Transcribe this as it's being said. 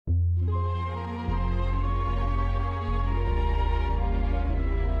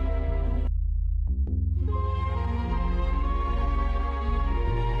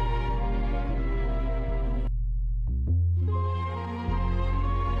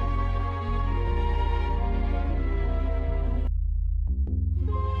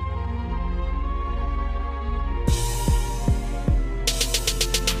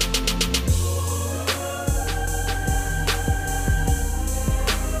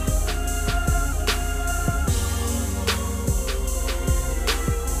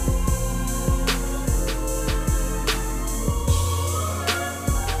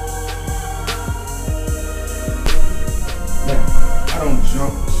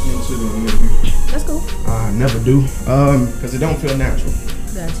into the interview. That's cool. I never do, because it don't feel natural.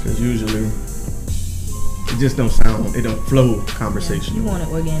 Gotcha. Because usually it just don't sound, it don't flow conversation. You want it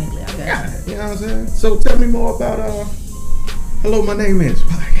organically. I got Yeah, you know what I'm saying? So tell me more about Hello, My Name Is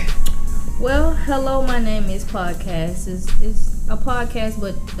podcast. Well, Hello, My Name Is podcast. It's a podcast,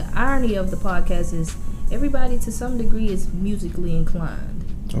 but the irony of the podcast is everybody to some degree is musically inclined.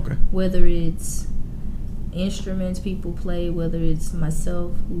 Okay. Whether it's instruments people play, whether it's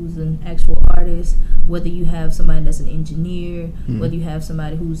myself who's an actual artist, whether you have somebody that's an engineer, whether you have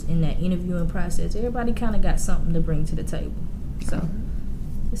somebody who's in that interviewing process, everybody kind of got something to bring to the table. So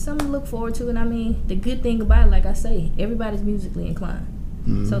it's something to look forward to. And I mean, the good thing about it, like I say, everybody's musically inclined.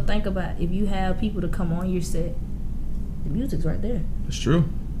 So think about it. If you have people to come on your set, the music's right there. It's true.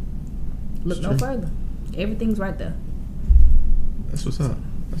 Look no further. Everything's right there. That's what's up.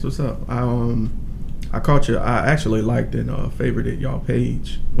 That's what's up. I caught you. I actually liked and favorited y'all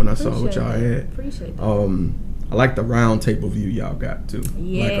page when I saw what y'all had. Appreciate that. I like the round table view y'all got too.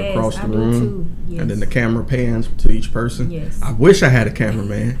 Yes, like across the I room. do too. Yes. And then the camera pans to each person. Yes. I wish I had a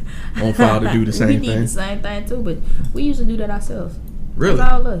cameraman on file to do the same we thing. We need the same thing too, but we usually do that ourselves. Really?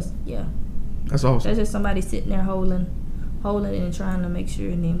 That's all us. Yeah. That's awesome. That's just somebody sitting there holding it and trying to make sure,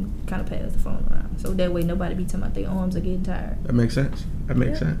 and then kind of pass the phone around. So that way nobody be talking about their arms are getting tired. That makes sense.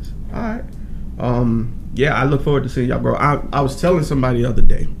 Sense. All right. Yeah, I look forward to seeing y'all grow. I was telling somebody the other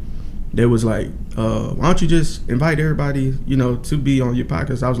day, they was like, why don't you just invite everybody, to be on your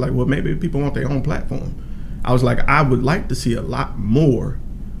podcast? I was like, well, maybe people want their own platform. I was like, I would like to see a lot more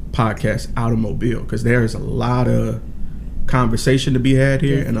podcasts out of Mobile, because there's a lot of conversation to be had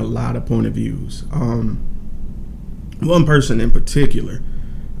here and a lot of point of views. One person in particular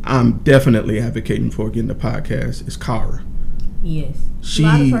I'm definitely advocating for getting the podcast is Kara. Yes. A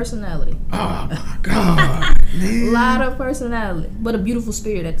lot of personality. Oh my God, man. A lot of personality, but a beautiful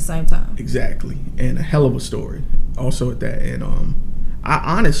spirit at the same time. Exactly. And a hell of a story also at that. And I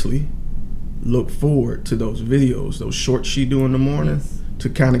honestly look forward to those videos, those shorts she do in the morning to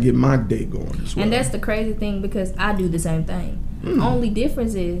kind of get my day going as well. And that's the crazy thing, because I do the same thing. Only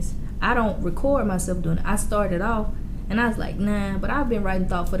difference is I don't record myself doing it. I started off and I was like, nah, but I've been writing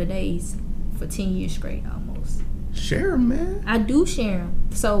Thought for the Days for 10 years straight almost. Share them, man. I do share them.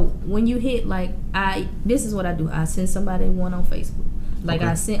 So when you hit, this is what I do. I send somebody one on Facebook.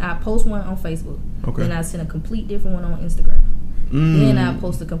 I post one on Facebook. Okay. Then I send a complete different one on Instagram. Then I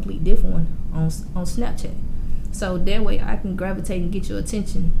post a complete different one on Snapchat. So that way I can gravitate and get your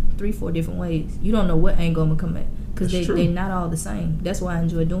attention 3-4 different ways. You don't know what angle I'm going to come at, because they're not all the same. That's why I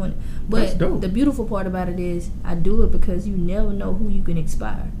enjoy doing it. But the beautiful part about it is I do it because you never know who you can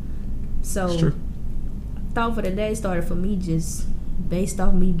inspire. So Thought for the Day started for me just based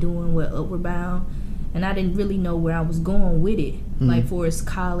off me doing what Upward Bound, and I didn't really know where I was going with it. Like for its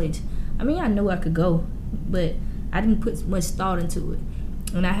college, I mean, I knew I could go, but I didn't put much thought into it.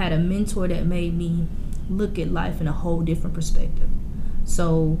 And I had a mentor that made me look at life in a whole different perspective.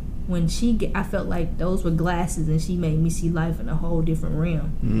 So when I felt like those were glasses, and she made me see life in a whole different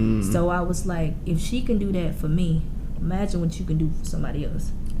realm. So I was like, if she can do that for me, imagine what you can do for somebody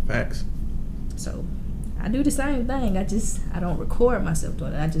else. Facts. So I do the same thing. I don't record myself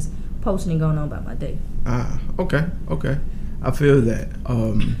doing it. I just posting and going on about my day. Okay. I feel that.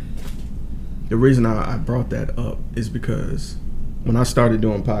 The reason I brought that up is because when I started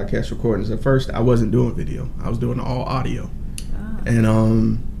doing podcast recordings, at first I wasn't doing video. I was doing all audio.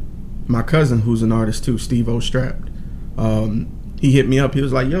 And my cousin, who's an artist too, Steve O'Strapped, he hit me up. He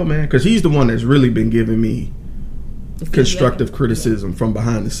was like, yo, man, because he's the one that's really been giving me constructive criticism from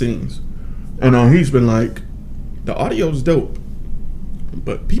behind the scenes. And he's been like, the audio's dope,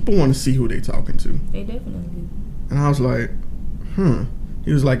 but people want to see who they talking to. They definitely do. And I was like,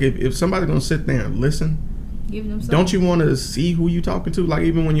 He was like, if somebody's going to sit there and listen, give them something. Don't you want to see who you talking to? Like,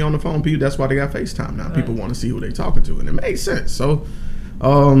 even when you're on the phone, people, that's why they got FaceTime now. Right. People want to see who they talking to, and it made sense. So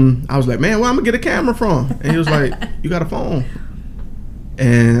I was like, man, where I'm going to get a camera from? And he was like, you got a phone.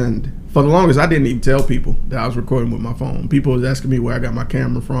 And for the longest, I didn't even tell people that I was recording with my phone. People was asking me where I got my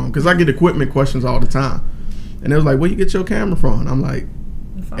camera from, because I get equipment questions all the time. And they was like, where you get your camera from? And I'm like,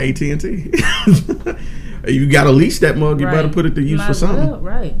 AT&T. You got to lease that mug. You better put it to use for something.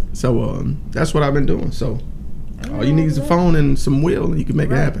 Right. So that's what I've been doing. So all you need is a phone and some will, and you can make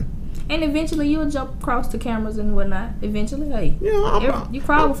it happen. And eventually you'll jump across the cameras and whatnot. Eventually, hey, you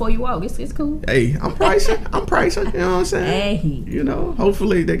crawl before you walk. It's cool. Hey, I'm pricing. You know what I'm saying? Hey.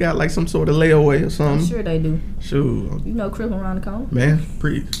 Hopefully they got like some sort of layaway or something. I'm sure they do. Sure. Christmas around the corner. Man,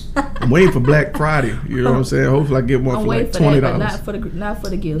 I'm waiting for Black Friday. You know what I'm saying? Hopefully I get one for like $20. Not for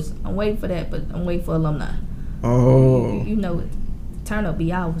the gifts. I'm waiting for that, but I'm waiting for alumni. Oh. You know it. turn up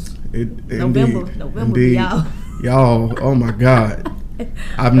be ours. November be ours. Y'all, oh my God.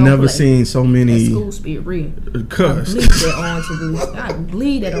 I've Don't never play. seen so many. That school spirit real. Cuss. I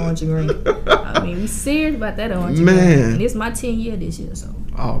bleed that orange and green. I mean, we serious about that orange and green. Man. And it's my 10th year this year, so.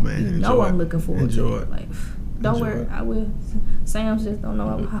 Oh man, You know I'm looking forward Enjoy to it. it. Like, don't Enjoy worry, it. I will. Sam's just don't know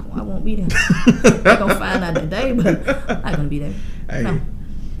I won't be there. They're gonna find out today, but I'm not gonna be there. Hey, No.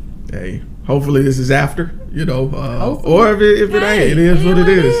 hey. Hopefully this is after, you know, Hopefully. or if it ain't, it is what it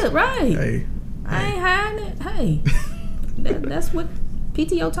is. Right. Hey, I ain't hiding it. Hey, that's what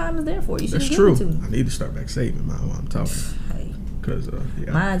PTO time is there for. You should that's give true. it to me. I need to start back saving mine while I'm talking, Hey, cause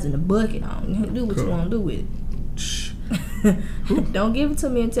yeah. mine's in the bucket. I don't do what you Cool. want to do with it. Shh. Don't give it to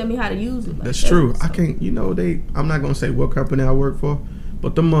me and tell me how to use it. Like, That's true. so. I can't. You know, I'm not gonna say what company I work for,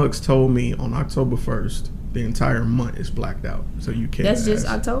 but the mugs told me on October 1st the entire month is blacked out, so you can't. That's just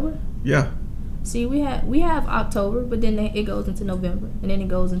ask. October. Yeah. See, we have October, but then it goes into November, and then it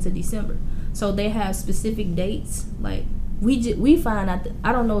goes into December. So they have specific dates. Like we find out.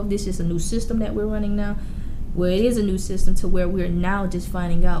 I don't know if this is a new system that we're running now, where it is a new system to where we're now just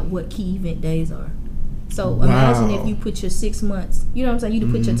finding out what key event days are. So imagine if you put your 6 months. You know what I'm saying? You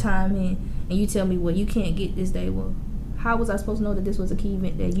put your time in, and you tell me, well, you can't get this day. Well, how was I supposed to know that this was a key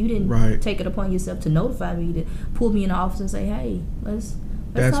event day? You didn't take it upon yourself to notify me, to pull me in the office and say, hey, let's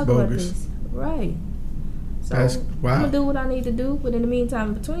That's talk bogus. about this. Right. So Wow. I'm gonna do what I need to do, but in the meantime,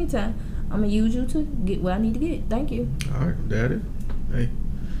 in between time, I'm gonna use you to get what I need to get. Thank you. All right, daddy. Hey.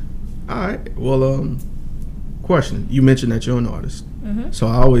 All right. Well, question. You mentioned that you're an artist, so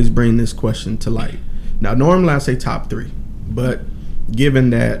I always bring this question to light. Now, normally I say top 3, but given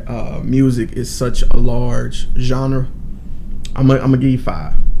that music is such a large genre, I'm gonna give you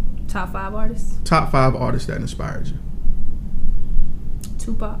 5. Top 5 artists. Top 5 artists that inspired you.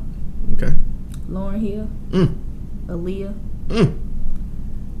 Tupac, Okay. Lauryn Hill, Aaliyah.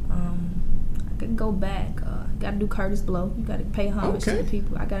 I could go back. Gotta do Curtis Blow. You gotta pay homage to the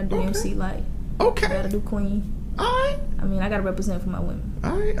people. I gotta do MC Light. Okay. I gotta do Queen. All right. I mean, I gotta represent for my women.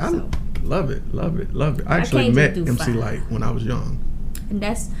 All right. I So. love it. I actually can't met just do MC 5. Light when I was young. And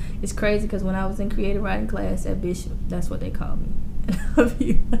it's crazy because when I was in creative writing class at Bishop, that's what they called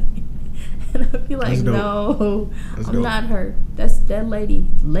me. And I'd be like, That's dope. no, That's I'm dope. not her. That lady,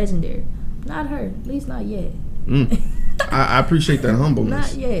 legendary. Not her. At least not yet. I appreciate that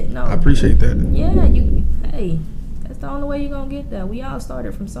humbleness. Not yet. No. I appreciate that. Yeah, hey, that's the only way you're gonna get there. We all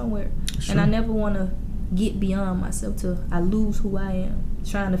started from somewhere. Sure. And I never wanna get beyond myself I lose who I am,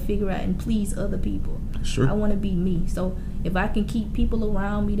 trying to figure out and please other people. Sure. I wanna be me. So if I can keep people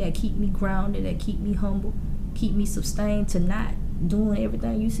around me that keep me grounded, that keep me humble, keep me sustained to not doing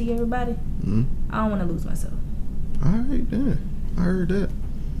everything you see everybody, I don't wanna lose myself. All right, yeah. I heard that.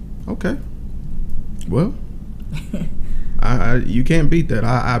 Okay. Well, you can't beat that.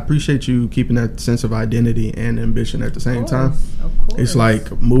 I appreciate you keeping that sense of identity and ambition at the same time. Of course. It's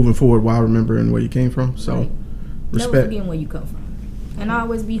like moving forward while remembering where you came from. So, Right. respect. Never forgetting where you come from. And I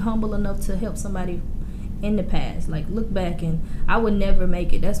always be humble enough to help somebody in the past. Like, look back, and I would never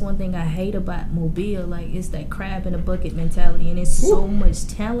make it. That's one thing I hate about Mobile. Like, it's that crab in a bucket mentality. And it's so much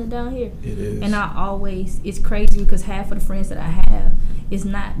talent down here. It is. And it's crazy because half of the friends that I have is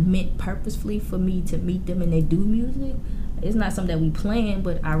not meant purposefully for me to meet them and they do music. It's not something that we plan,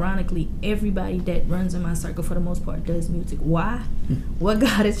 but ironically, everybody that runs in my circle for the most part does music. Why? What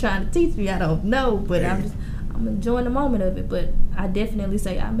God is trying to teach me, I don't know. But I'm enjoying the moment of it. But I definitely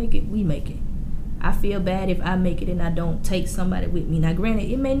say I make it, we make it. I feel bad if I make it and I don't take somebody with me. Now, granted,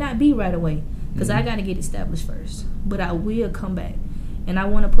 it may not be right away because I got to get established first. But I will come back. And I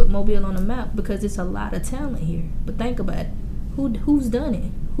want to put Mobile on the map because it's a lot of talent here. But think about it. Who's done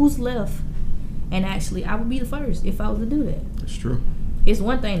it? Who's left? And actually, I would be the first if I was to do that. It's true. It's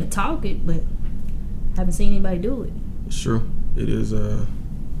one thing to talk it, but I haven't seen anybody do it. It's true. It is a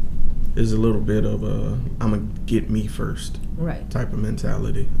little bit of a I'm gonna get me first Right. type of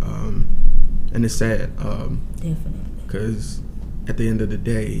mentality. And it's sad. Definitely. Because at the end of the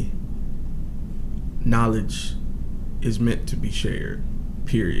day, knowledge is meant to be shared,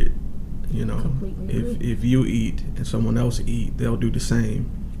 period. You know, Completely if you eat and someone else eat, they'll do the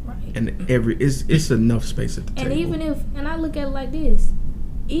same. Right. And it's enough space at the table. And even if, and I look at it like this,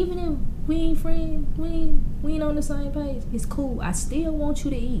 even if we ain't friends, we ain't on the same page, it's cool. I still want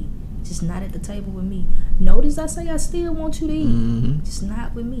you to eat, just not at the table with me. Notice I say I still want you to eat, just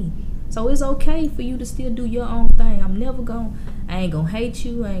not with me. So it's okay for you to still do your own thing. I ain't gonna hate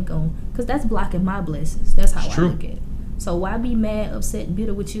you, because that's blocking my blessings. That's how I look at it. So why be mad, upset, and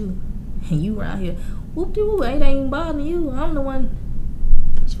bitter with you, and you around here, whoop-de-whoop, it ain't bothering you. I'm the one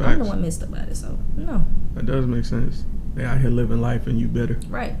messed up about it, so no. That does make sense. They out here living life and you bitter.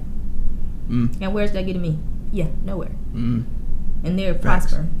 Right. And where's that getting me? Yeah, nowhere. And they're Facts.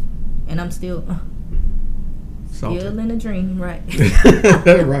 prospering. And I'm still in a dream, right?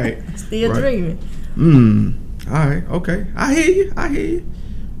 Right. Still dreaming. All right, okay. I hear you.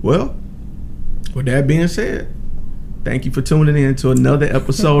 Well, with that being said, thank you for tuning in to another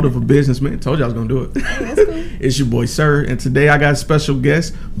episode of A Businessman. Told you I was going to do it. Hey, that's cool. It's your boy, Sir. And today I got a special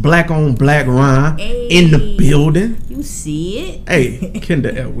guest, Black on Black Rhyme, in the building. You see it? Hey,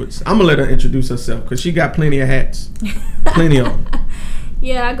 Kenda Edwards. I'm going to let her introduce herself because she got plenty of hats. Plenty of them.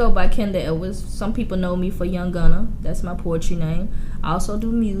 Yeah, I go by Kenda Edwards. Some people know me for Young Gunner. That's my poetry name. I also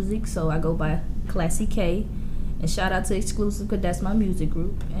do music, so I go by Classy K. And shout out to Exclusive because that's my music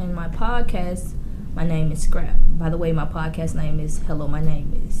group. And my podcast, my name is Scrap. By the way, my podcast name is Hello, My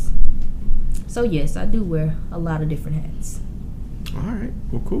Name Is. So yes, I do wear a lot of different hats. All right.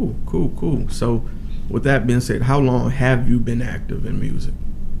 Well, cool. So with that being said, how long have you been active in music?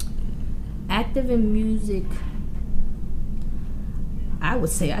 Active in music, I would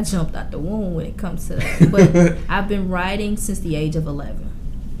say I jumped out the womb when it comes to that. But I've been writing since the age of 11.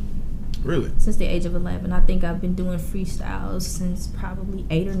 Really? Since the age of 11. I think I've been doing freestyles since probably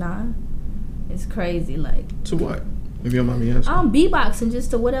 8 or 9. It's crazy, like. To what? If you don't mind me asking. Beatboxing just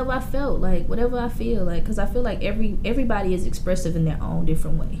to whatever I felt, like whatever I feel, like, because I feel like everybody is expressive in their own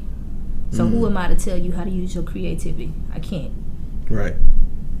different way. So who am I to tell you how to use your creativity? I can't. Right.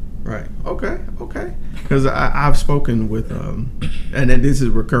 Okay. Because I've spoken with, and then this is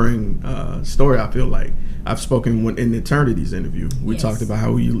a recurring story. I feel like I've spoken in Eternity's interview. We talked about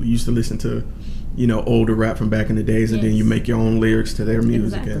how we used to listen to, older rap from back in the days, and then you make your own lyrics to their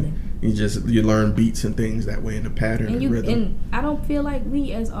music, and you learn beats and things that way in the pattern and rhythm. And I don't feel like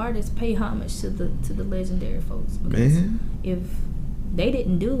we as artists pay homage to the legendary folks. Because if they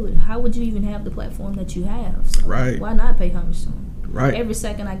didn't do it, how would you even have the platform that you have? So why not pay homage to them? Right. Every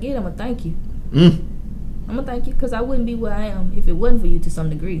second I get, I'm going to thank you. I'm going to thank you because I wouldn't be where I am if it wasn't for you to some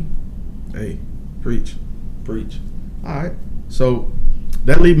degree. Hey, preach. All right. So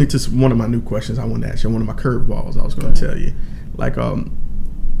that leads me to one of my new questions I wanted to ask you, one of my curveballs I was going to tell you. Like,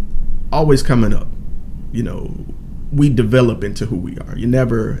 always coming up, we develop into who we are. You're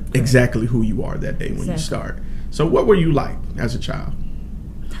never exactly who you are that day when you start. So what were you like as a child?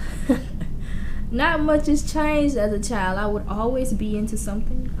 Not much has changed as a child. I would always be into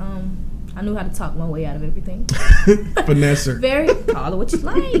something. I knew how to talk my way out of everything. Finesser. Call it what you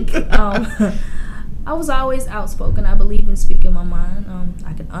like. I was always outspoken. I believe in speaking my mind.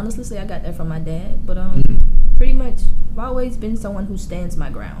 I can honestly say I got that from my dad. But pretty much, I've always been someone who stands my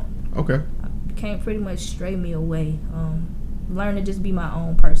ground. Okay. Can't pretty much stray me away. Learn to just be my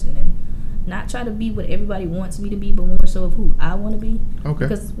own person and not try to be what everybody wants me to be, but more so of who I want to be. Okay.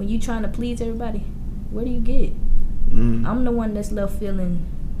 Because when you're trying to please everybody, where do you get? I'm the one that's left feeling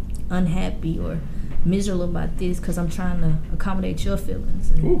unhappy or miserable about this because I'm trying to accommodate your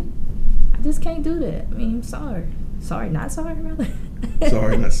feelings. And I just can't do that. I mean, I'm sorry. Sorry, not sorry, rather.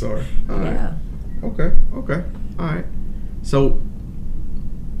 Sorry, not sorry. All right. Okay. All right. So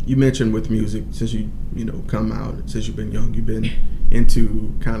you mentioned with music, since you come out, since you've been young, you've been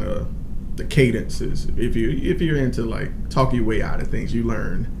into kind of the cadences. If you're into like talking your way out of things, you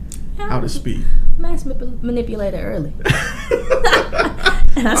learn how to speak. Mass manipulator early.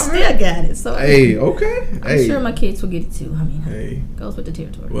 And I still got it. So I'm sure my kids will get it too. I mean, goes with the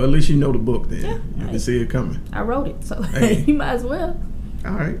territory. Well, at least you know the book then. Yeah, you can see it coming. I wrote it, so you might as well.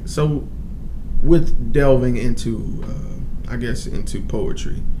 All right. So with delving into into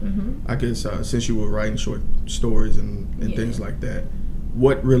poetry, I guess since you were writing short stories and things like that,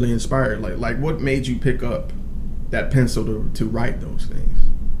 what really inspired, like what made you pick up that pencil to write those things?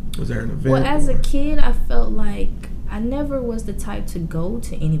 Was there an event? Well, as a kid, I felt like I never was the type to go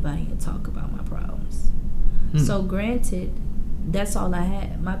to anybody and talk about my problems. So granted, that's all I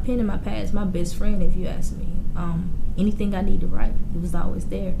had. My pen and my pad is my best friend, if you ask me. Anything I need to write, it was always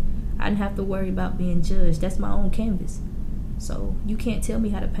there. I didn't have to worry about being judged. That's my own canvas. So you can't tell me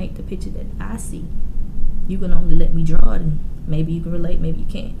how to paint the picture that I see. You can only let me draw it, and maybe you can relate, maybe you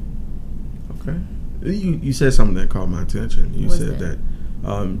can't. Okay. You said something that caught my attention. You said that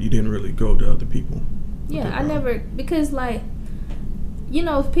you didn't really go to other people. Yeah, I never, because like,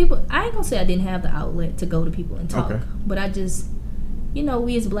 if people, I ain't gonna say I didn't have the outlet to go to people and talk, but I just,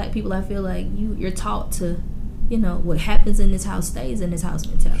 we as black people, I feel like you're taught to, what happens in this house stays in this house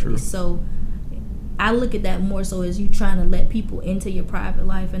mentality. True. So I look at that more so as you trying to let people into your private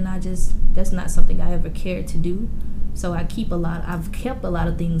life, and that's not something I ever cared to do. So I've kept a lot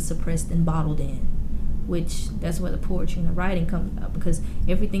of things suppressed and bottled in, which that's where the poetry and the writing comes out, because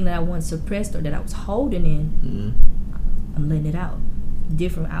everything that I once suppressed or that I was holding in, I'm letting it out.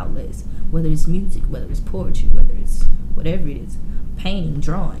 Different outlets, whether it's music, whether it's poetry, whether it's whatever it is, painting,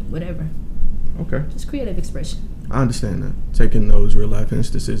 drawing, whatever. Okay. Just creative expression. I understand that. Taking those real life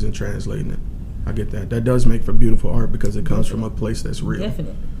instances and translating it. I get that. That does make for beautiful art because it comes from a place that's real.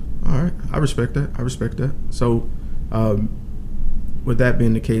 Definitely. All right. I respect that. So, with that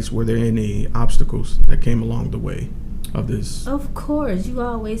being the case, were there any obstacles that came along the way of this? Of course. You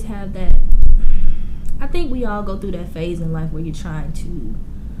always have that. I think we all go through that phase in life where you're trying to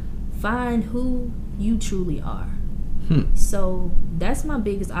find who you truly are. So that's my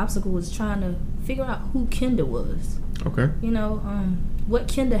biggest obstacle, was trying to figure out who Kenda was. Okay. You know, what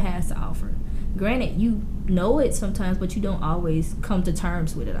Kenda has to offer. Granted, you know it sometimes, but you don't always come to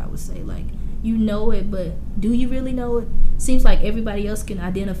terms with it, I would say. Like, you know it, but do you really know it? Seems like everybody else can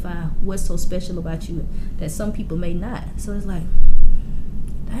identify what's so special about you that some people may not. So it's like,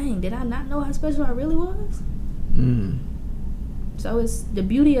 dang, did I not know how special I really was? So it's the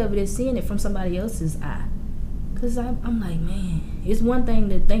beauty of it is seeing it from somebody else's eye. Because I'm like, man, it's one thing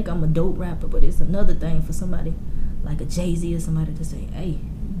to think I'm a dope rapper, but it's another thing for somebody like a Jay-Z or somebody to say, hey, you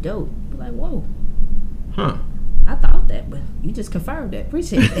dope. Be like, whoa. Huh. I thought that, but you just confirmed that.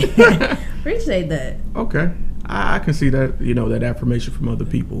 Appreciate that. Appreciate that. Okay. I can see that, that affirmation from other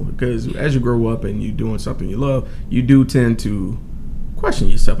people. Because as you grow up and you're doing something you love, you do tend to question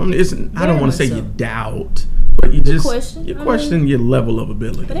yourself. I mean, I don't want to say you doubt, but you question your level of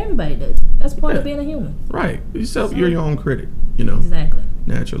ability. But everybody does. That's part of being a human. Right. You're your own critic, Exactly.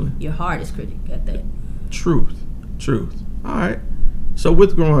 Naturally. Your hardest critic at that. Truth. All right. So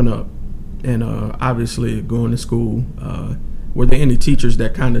with growing up and obviously going to school, were there any teachers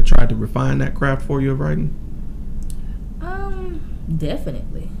that kind of tried to refine that craft for you of writing?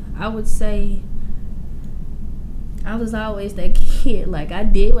 Definitely. I would say I was always that kid. Like, I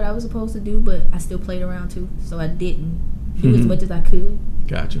did what I was supposed to do, but I still played around too. So I didn't do as much as I could.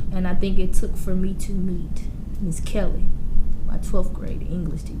 Gotcha. And I think it took for me to meet Miss Kelly, my 12th grade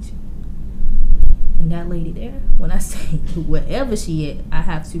English teacher. And that lady there, when I say wherever she is, I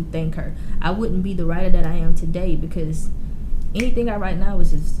have to thank her. I wouldn't be the writer that I am today because anything I write now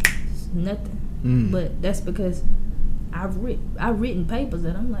is just nothing. But that's because I've written papers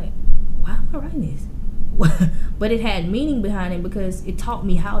that I'm like, why am I writing this? But it had meaning behind it because it taught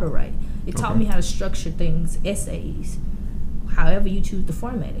me how to write. It taught me how to structure things, essays, however you choose to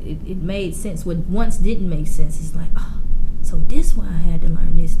format it. It made sense. What once didn't make sense, it's like, oh, so this why I had to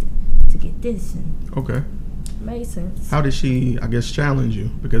learn this to get this. And okay. It made sense. How did she, I guess, challenge you?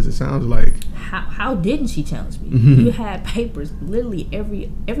 Because it sounds like... How didn't she challenge me? You had papers literally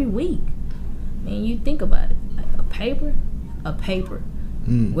every week. I mean, you think about it. Like a paper.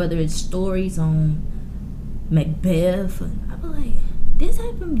 Whether it's stories on Macbeth, and I'm like, this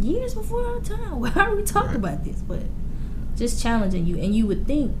happened years before our time. Why are we talking about this? But just challenging you, and you would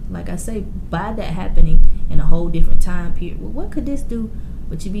think, like I say, by that happening in a whole different time period, well, what could this do?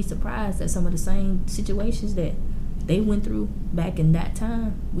 But you'd be surprised that some of the same situations that they went through back in that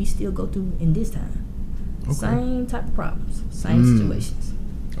time, we still go through in this time. Okay. Same type of problems, same situations.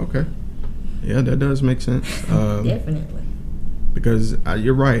 Okay. Yeah, that does make sense. Definitely. Because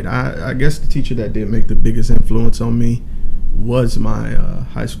you're right. I guess the teacher that did make the biggest influence on me was my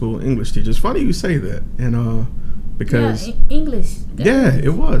high school English teacher. It's funny you say that, and because English. Yeah,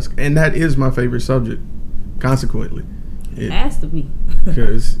 it was, and that is my favorite subject. Consequently, it has to be.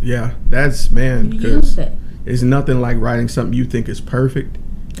 Because because it's nothing like writing something you think is perfect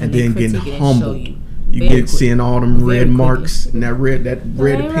and then getting humbled. You get seeing all them red marks and that red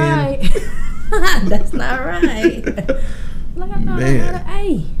pen. Right. That's not right. Like, I thought I had an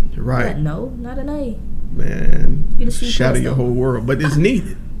A. Right. Like, no, not an A. Man, shatter your whole world. But it's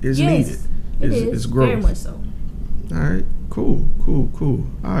needed. It's needed. It's growth. Very much so. All right. Cool. All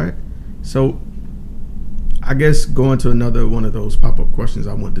right. So, I guess going to another one of those pop-up questions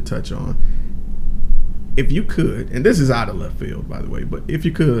I wanted to touch on. If you could, and this is out of left field, by the way, but if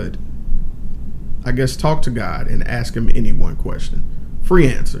you could, I guess talk to God and ask him any one question. Free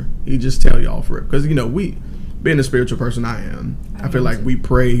answer. He just tell y'all for it. Because, being the spiritual person I am, I feel like we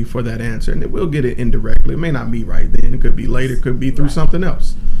pray for that answer, and we'll get it indirectly. It may not be right then. It could be later. It could be through something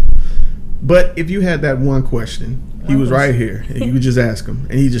else. But if you had that one question, he was right here, and you would just ask him,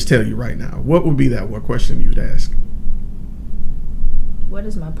 and he'd just tell you right now. What would be that one question you would ask? What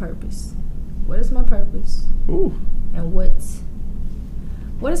is my purpose? What is my purpose? Ooh. And what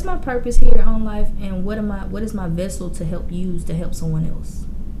is my purpose here on life, and what is my vessel to help use to help someone else?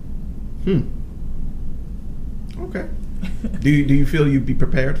 Okay. Do you feel you'd be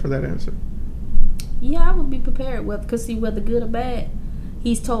prepared for that answer? Yeah, I would be prepared. Because whether good or bad,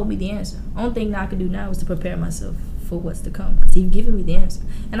 he's told me the answer. Only thing I can do now is to prepare myself for what's to come, because He's given me the answer.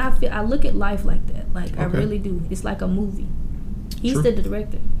 And I look at life like that. Like, I really do. It's like a movie. He's the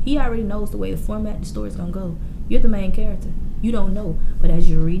director. He already knows the way, the format, the story's gonna go. You're the main character. You don't know, but as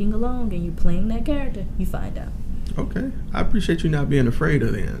you're reading along and you're playing that character, you find out. Okay, I appreciate you not being afraid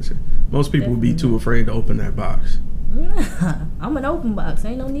of the answer. Most people would be too afraid to open that box. I'm an open box.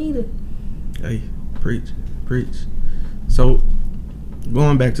 Ain't no need to. Hey, preach. So,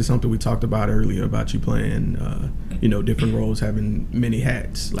 going back to something we talked about earlier about you playing, different roles, having many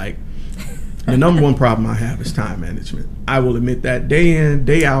hats. Like, the number one problem I have is time management. I will admit that day in,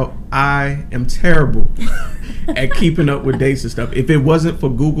 day out, I am terrible at keeping up with dates and stuff. If it wasn't for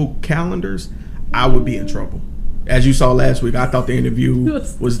Google Calendars, I would be in trouble. As you saw last week, I thought the interview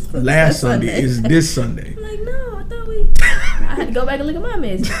was last Sunday. It's this Sunday. I'm like, no, I thought I had to go back and look at my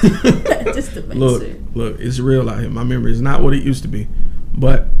message. Just to make sure. Look, it's real out here. My memory is not what it used to be.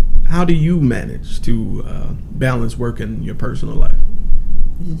 But how do you manage to balance work and your personal life?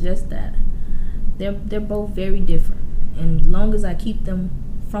 It's just that. They're both very different. And as long as I keep them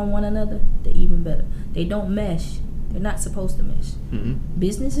from one another, they're even better. They don't mesh. They're not supposed to mesh. Mm-hmm.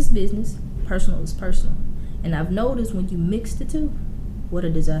 Business is business. Personal is personal. And I've noticed when you mix the two, what a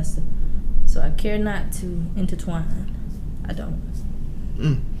disaster. So I care not to intertwine. I don't.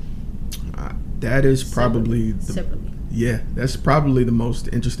 That is probably separately. Yeah, that's probably the most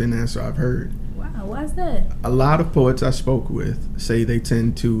interesting answer I've heard. Wow, why is that? A lot of poets I spoke with say they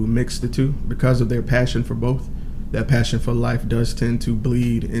tend to mix the two because of their passion for both. That passion for life does tend to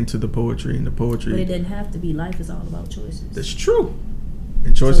bleed into the poetry, and the poetry. But it doesn't have to be. Life is all about choices. That's true.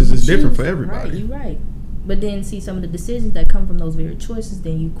 And choices is different for everybody. Right, you're right. But then see some of the decisions that come from those very choices,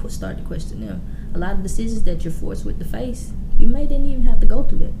 then you start to question them. A lot of decisions that you're forced with to face, you didn't even have to go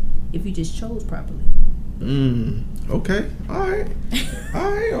through that if you just chose properly. Okay. All right.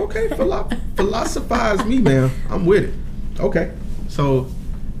 Okay. Philosophize me, man. I'm with it. Okay. So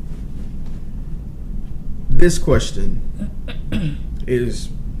this question is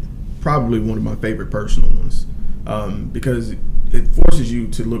probably one of my favorite personal ones, because it forces you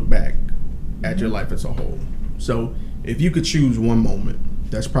to look back at your life as a whole. So if you could choose one moment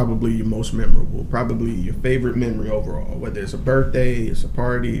that's probably your most memorable, probably your favorite memory overall, whether it's a birthday, it's a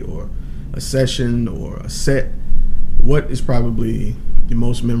party, or a session, or a set, what is probably your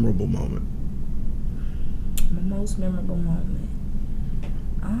most memorable moment? My most memorable moment?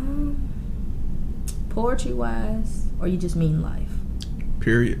 Poetry-wise, or you just mean life?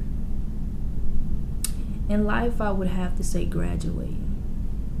 Period. In life, I would have to say graduating.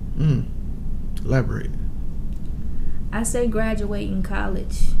 Elaborate. I say graduating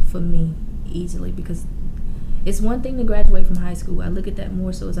college for me easily, because it's one thing to graduate from high school. I look at that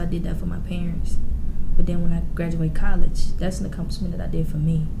more so as I did that for my parents. But then when I graduate college, that's an accomplishment that I did for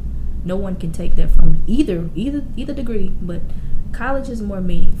me. No one can take that from me, either degree, but college is more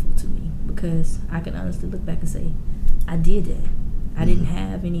meaningful to me because I can honestly look back and say, I did that. I didn't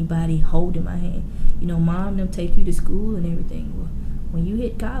have anybody holding my hand. Mom, them take you to school and everything. Well, when you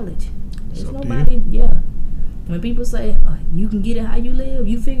hit college, there's nobody. Yeah. When people say, you can get it how you live,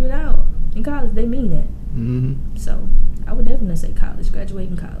 you figure it out. In college, they mean that. Mm-hmm. So I would definitely say college,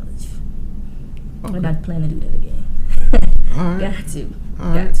 graduating college. Okay. But I plan to do that again. All right.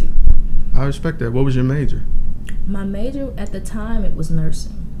 Got to. I respect that. What was your major? My major at the time, it was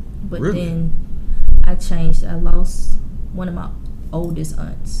nursing. But really? Then I changed. I lost one of my oldest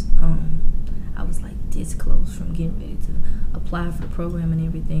aunts. I was like this close from getting ready to apply for the program and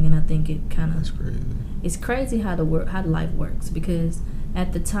everything, and I think it kind of. That's crazy. It's crazy how life works, because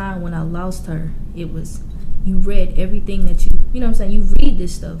at the time when I lost her, it was, you read everything that you know what I'm saying, you read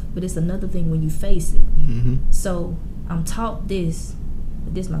this stuff, but it's another thing when you face it. Mm-hmm. So I'm taught this,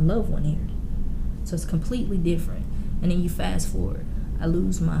 but this is my loved one here, so it's completely different. And then you fast forward, I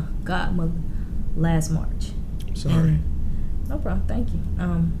lose my godmother last March. Sorry. No problem, thank you.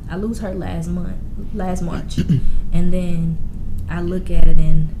 I lose her last March, and then I look at it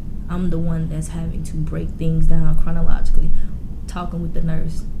and I'm the one that's having to break things down chronologically, talking with the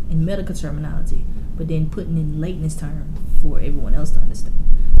nurse in medical terminology, but then putting in layman's term for everyone else to understand.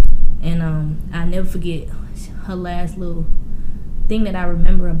 And I never forget her last little thing that I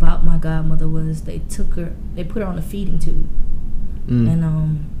remember about my godmother was they put her on a feeding tube,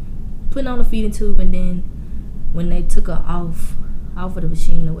 and putting on a feeding tube, and then when they took her off of the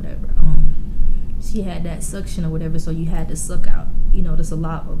machine or whatever, she had that suction or whatever, so you had to suck out, the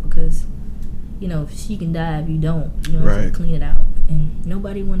saliva, because, if she can die if you don't, right. Clean it out. And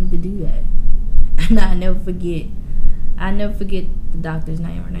nobody wanted to do that. And I never forget the doctor's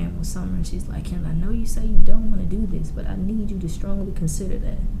name. Her name was Summer, and she's like, Kenda, I know you say you don't want to do this, but I need you to strongly consider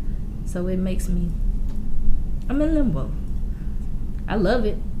that. So it makes me I'm in limbo. I love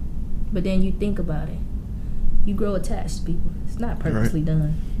it, but then you think about it. You grow attached to people. It's not purposely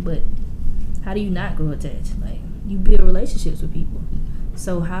done, but how do you not grow attached? Like, you build relationships with people.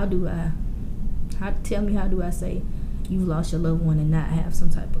 So tell me how do I say you've lost your loved one and not have some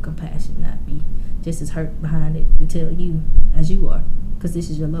type of compassion, not be just as hurt behind it to tell you as you are, because this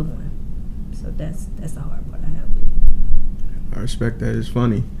is your loved one. So that's the hard part I have with it. I respect that. It's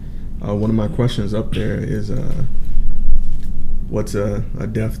funny. One of my questions up there is, what's a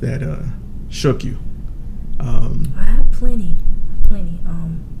death that shook you? I have plenty.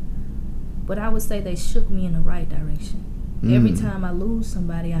 But I would say they shook me in the right direction. Every time I lose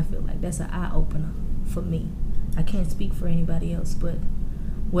somebody, I feel like that's an eye-opener for me. I can't speak for anybody else, but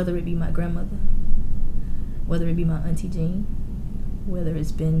whether it be my grandmother, whether it be my Auntie Jean, whether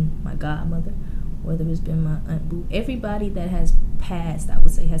it's been my godmother, whether it's been my Aunt Boo, everybody that has passed, I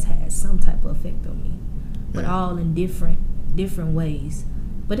would say, has had some type of effect on me, but all in different ways.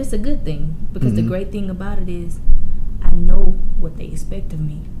 But it's a good thing, because the great thing about it is I know what they expect of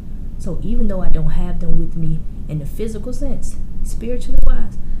me. So even though I don't have them with me in the physical sense, spiritually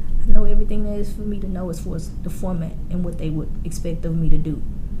wise, I know everything that is for me to know as far as the format and what they would expect of me to do.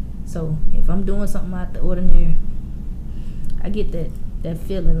 So if I'm doing something out the ordinary, I get that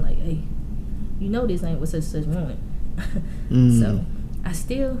feeling like, hey, you know this ain't what such wanted. So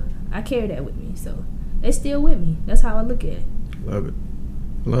I carry that with me. So they still with me. That's how I look at it. Love it.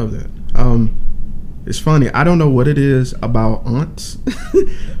 Love that. It's funny. I don't know what it is about aunts,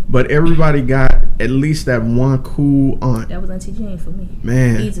 but everybody got at least that one cool aunt. That was Auntie Jane for me.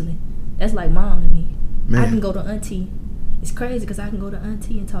 Man. Easily. That's like mom to me. Man. I can go to Auntie. It's crazy because I can go to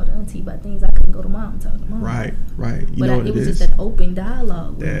Auntie and talk to Auntie about things I couldn't go to mom and talk to mom. Right. You but know what it was is? just that open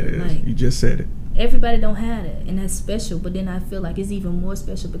dialogue. That is. Like, you just said it. Everybody don't have it, and that's special. But then I feel like it's even more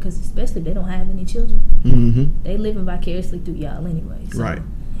special because especially if they don't have any children. Mm-hmm. They living vicariously through y'all anyway. So right.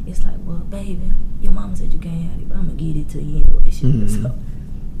 It's like, well, baby, your mama said you can't have it, but I'm going to get it to you anyway. So.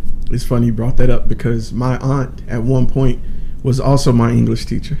 It's funny you brought that up because my aunt at one point was also my English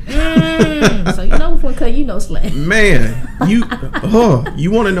teacher. So you know before cut, you know slang. Man, you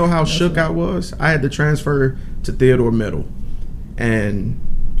want to know how shook I was? I had to transfer to Theodore Middle, and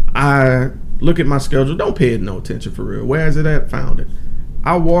I look at my schedule. Don't pay it no attention for real. Where is it at? Found it.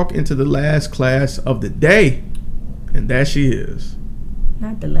 I walk into the last class of the day, and there she is.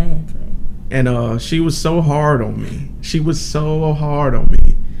 Not the last, right? And she was so hard on me.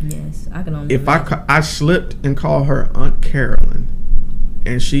 Yes, I can only If imagine. I slipped and called her Aunt Carolyn,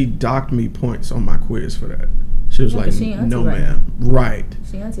 and she docked me points on my quiz for that. She was like, no, ma'am. Right.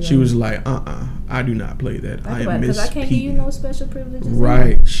 She was like, I do not play that. I am Miss Because I can't give you no special privileges.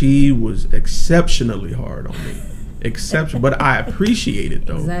 Right. She was exceptionally hard on me. But I appreciate it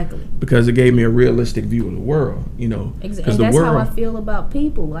though. Exactly. Because it gave me a realistic view of the world, you know. And that's how I feel about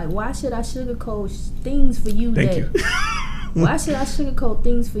people. Like, why should I sugarcoat things for you? Thank you. Why should I sugarcoat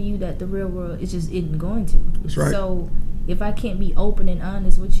things for you that the real world is just isn't going to? That's right. So if I can't be open and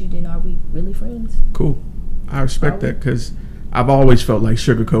honest with you, then are we really friends? Cool. I respect that because I've always felt like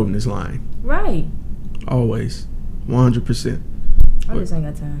sugarcoating is lying. Right. Always. 100%. I just ain't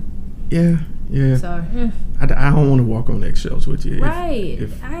got time. Yeah. Sorry. I don't want to walk on eggshells with you. Right.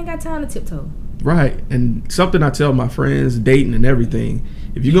 I ain't got time to tiptoe. Right. And something I tell my friends, dating and everything,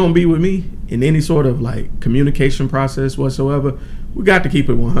 if you're going to be with me in any sort of like communication process whatsoever, we got to keep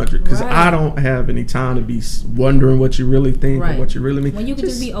it 100 because I don't have any time to be wondering what you really think or what you really mean. When you can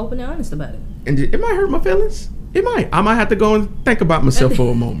just be open and honest about it. And it might hurt my feelings. It might. I might have to go and think about myself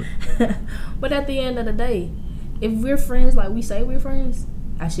for a moment. But at the end of the day, if we're friends like we say we're friends,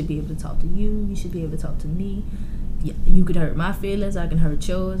 I should be able to talk to you. You should be able to talk to me. You could hurt my feelings. I can hurt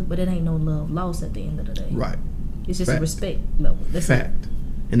yours. But it ain't no love lost at the end of the day. Right. It's just a respect level. That's Fact.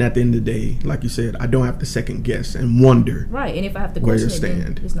 And at the end of the day, like you said, I don't have to second guess and wonder. Right. And if I have to where question you it,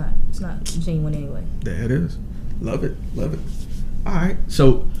 stand. Then it's not genuine anyway. There it is. Love it. All right.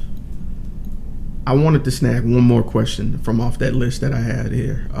 So I wanted to snag one more question from off that list that I had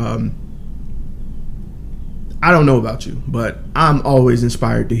here. I don't know about you, but I'm always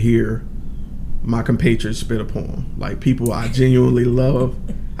inspired to hear my compatriots spit a poem. Like people I genuinely love.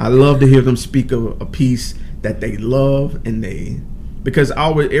 I love to hear them speak a piece that they love because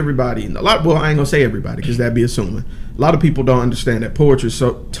everybody, I ain't gonna say everybody because that'd be assuming. A lot of people don't understand that poetry is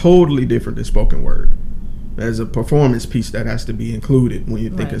so totally different than spoken word. There's a performance piece that has to be included when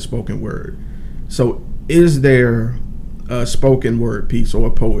you think of spoken word. So is there a spoken word piece or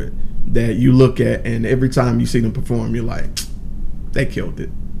a poet that you look at and every time you see them perform, you're like, they killed it?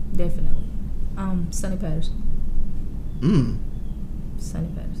 Definitely. Sonny Patterson. Sonny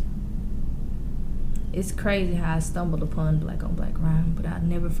Patterson. It's crazy how I stumbled upon Black on Black crime, but I'll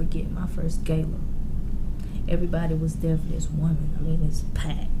never forget my first gala. Everybody was there for this woman. I mean, it's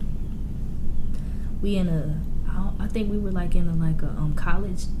packed. We I think we were like in a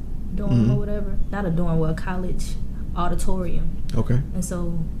college dorm or whatever. Not a dorm, well, a college auditorium. Okay. And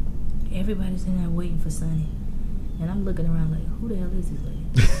so everybody's in there waiting for Sonny. And I'm looking around like, who the hell is this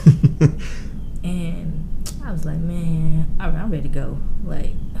lady? And I was like, man, all right, I'm ready to go.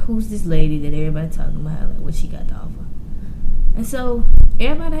 Like, who's this lady that everybody talking about? Like, what she got to offer? And so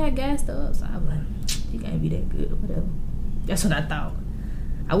everybody had gassed her up. So I was like, she can't be that good or whatever. That's what I thought.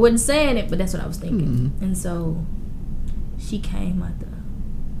 I wasn't saying it, but that's what I was thinking. And so she came out there,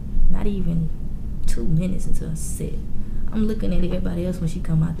 not even 2 minutes into her set. I'm looking at everybody else when she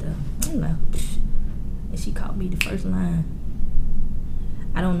come out there. I'm like, psh. And she caught me the first line.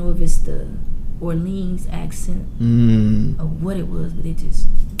 I don't know if it's the Orleans accent or what it was, but it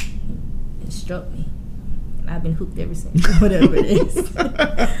struck me. And I've been hooked ever since. Whatever it is.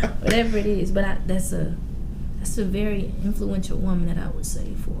 Whatever it is. But that's a very influential woman that I would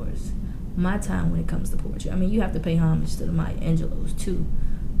say for my time when it comes to poetry. I mean, you have to pay homage to the Maya Angelos too,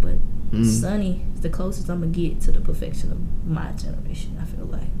 but Sonny is the closest I'm going to get to the perfection of my generation, I feel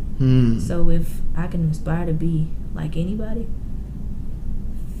like. So if I can aspire to be like anybody,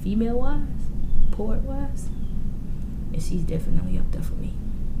 female-wise, poet-wise, and she's definitely up there for me.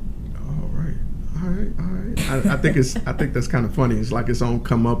 All right. I think that's kind of funny. It's like its own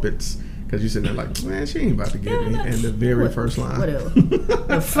comeuppance. Because you sitting there like, man, she ain't about to get me. And the very first line. Whatever.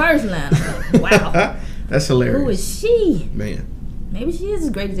 The first line, I'm like, wow. That's hilarious. Who is she? Man. Maybe she is as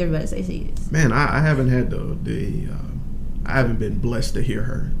great as everybody say she is. Man, I haven't had I haven't been blessed to hear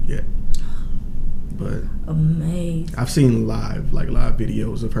her yet. But amazing. I've seen live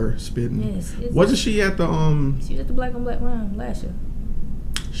videos of her spitting. Yes. Wasn't she at the She was at the Black on Black Rhyme last year.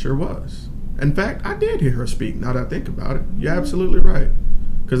 Sure was. In fact, I did hear her speak, now that I think about it. You're absolutely right.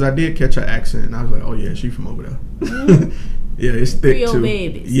 Because I did catch her accent, and I was like, oh, yeah, she from over there. Yeah, it's thick, Creole too.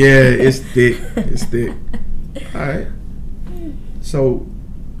 Babies. Yeah, it's thick. It's thick. All right. So,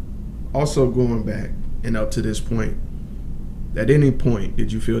 also going back and up to this point, at any point,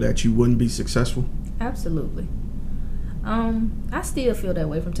 did you feel that you wouldn't be successful? Absolutely. I still feel that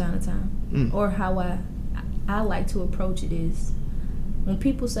way from time to time. Or how I like to approach it is, when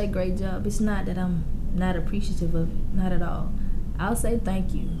people say great job, it's not that I'm not appreciative of it. Not at all. I'll say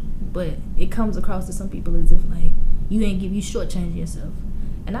thank you, but it comes across to some people as if like you shortchanging yourself,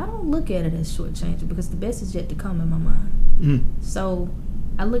 and I don't look at it as shortchanging because the best is yet to come in my mind. So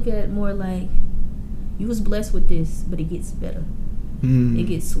I look at it more like you was blessed with this, but it gets better. It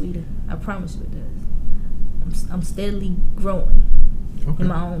gets sweeter. I promise you it does. I'm steadily growing in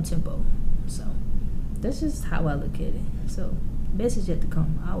my own tempo. So that's just how I look at it. So best is yet to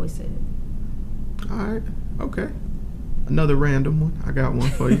come. I always say that. All right. Okay. Another random one. I got one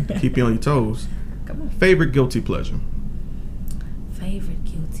for you to keep you on your toes. Come on. Favorite guilty pleasure? Favorite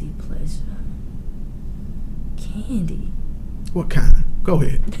guilty pleasure? Candy. What kind? Go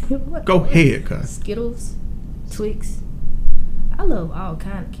ahead. Go ahead, cuz. Skittles, Twix. I love all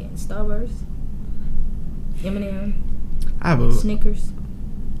kind of candy. Starburst, M&M, Snickers.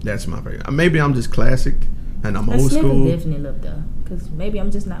 That's my favorite. Maybe I'm just classic and I'm old Snickers school. Definitely love that because maybe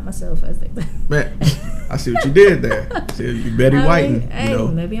I'm just not myself as they. Man, I see what you did there. See, you Betty Whiting,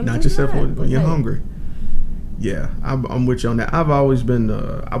 maybe I'm not just yourself not, when you're hungry. Yeah, I'm with you on that. I've always been.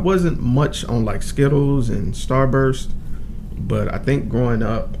 I wasn't much on like Skittles and Starburst, but I think growing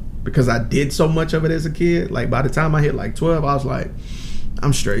up, because I did so much of it as a kid, like by the time I hit like 12, I was like,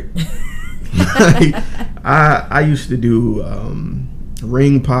 I'm straight. I used to do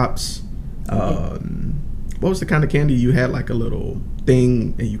ring pops. What was the kind of candy you had like a little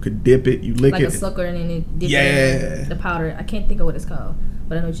thing and you could dip it, you lick like it. Like a sucker and then it dip it in the powder. I can't think of what it's called,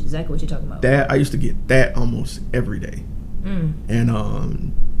 but I know exactly what you're talking about. That I used to get that almost every day.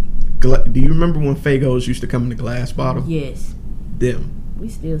 And do you remember when Fagos used to come in the glass bottle? Yes. Them. We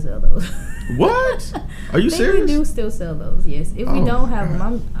still sell those. What? Are you serious? We do still sell those. Yes. If we don't have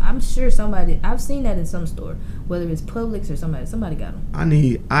them, I'm sure somebody. I've seen that in some store, whether it's Publix or somebody got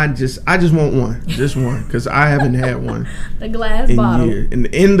them. I just want one, just one, because I haven't had one. The glass bottle.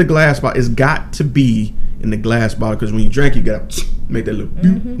 In the glass bottle, it's got to be in the glass bottle because when you drink, you gotta make that little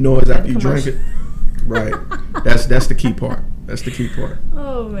noise after you drink it. Right. That's the key part. That's the key part.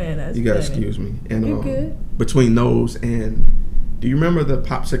 Oh man, that's you gotta excuse me. And you good? Between those and. Do you remember the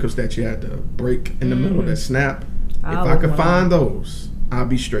popsicles that you had to break in the middle that snap? If I could find those, I'll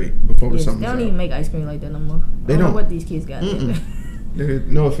be straight before the summer's out. They don't even make ice cream like that no more. They don't. Know what these kids got.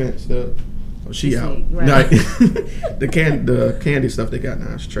 No offense. She out. Right. The candy stuff they got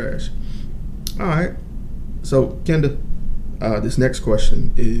now is trash. All right. So, Kenda, this next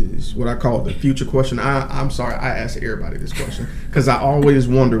question is what I call the future question. I'm sorry, I ask everybody this question because I always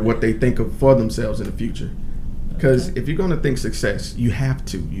wonder what they think of for themselves in the future. Because if you're going to think success, you have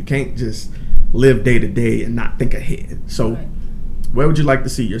to. You can't just live day to day and not think ahead. So, where would you like to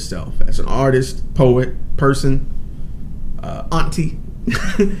see yourself as an artist, poet, person, auntie,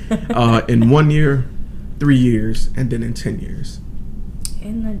 in 1 year, 3 years, and then in 10 years?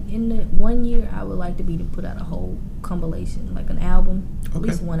 In the 1 year, I would like to put out a whole compilation, like an album, at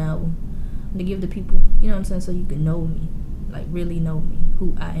least one album, to give the people, you know what I'm saying, so you can know me, like really know me,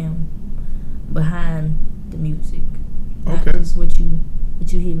 who I am behind the music, not just what you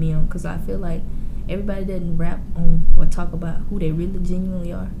hit me on. Because I feel like everybody doesn't rap on or talk about who they really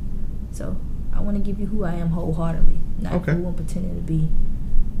genuinely are. So I want to give you who I am wholeheartedly, not who I'm pretending to be.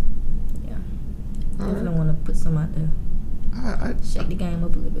 Yeah, definitely want to put some out there. Shake the game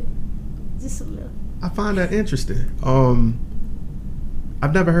up a little bit, just a little. I find that interesting.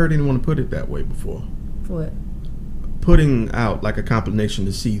 I've never heard anyone put it that way before. What? Putting out like a compilation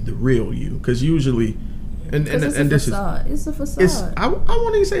to see the real you, because usually, and this facade. It's a facade. I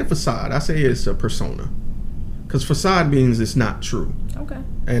won't even say a facade. I say it's a persona, because facade means it's not true. Okay.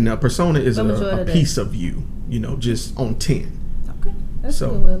 And a persona is a piece of you, just on 10. Okay, that's a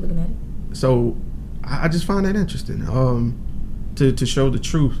good way of looking at it. So I just find that interesting. To show the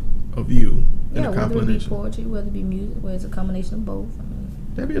truth of you in a compilation. Whether it be poetry, whether it be music, whether it's a combination of both. I mean,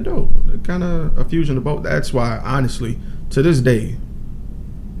 that'd be a dope, kind of a fusion of both. That's why, honestly, to this day,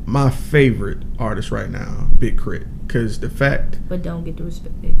 my favorite artist right now, Big Crit, because the fact. But don't get the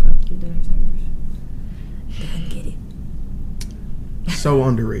respect they probably deserve. Doesn't get it. So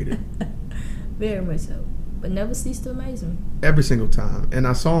underrated. Very much so. But never cease to amaze me. Every single time. And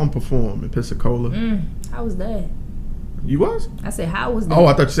I saw him perform in Pensacola. How was that? You was? I said, how was that? Oh,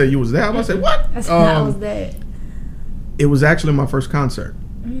 I thought you said you was there. I was going to say, what? I said, how was that? It was actually my first concert.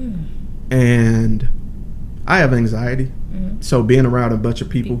 And I have anxiety. So being around a bunch of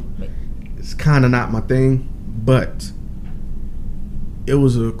people is kind of not my thing. But it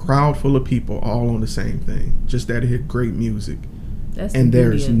was a crowd full of people all on the same thing. Just that it hit great music. And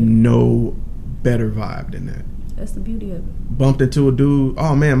there's no better vibe than that. That's the beauty of it. Bumped into a dude.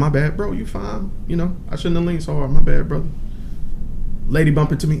 Oh man, my bad, bro. You fine? I shouldn't have leaned so hard. My bad, brother. Lady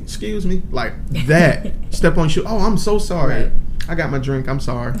bumped into me. Excuse me. Like that. Step on shoe. Oh, I'm so sorry. Right. I got my drink. I'm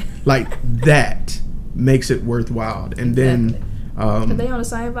sorry. Like that makes it worthwhile. And then, cause they on the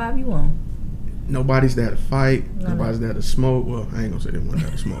same vibe you on. Nobody's there to fight. Nobody's there to smoke. Well, I ain't gonna say they weren't there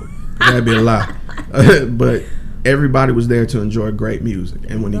to smoke. That'd be a lie. But everybody was there to enjoy great music.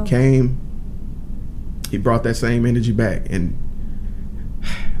 And when he came, he brought that same energy back. And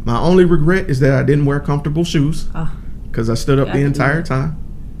my only regret is that I didn't wear comfortable shoes, because I stood up the entire time.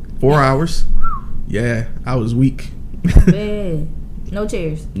 4 hours. Yeah, I was weak. No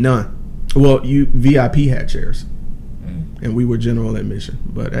chairs. None. Well, VIP had chairs, and we were general admission.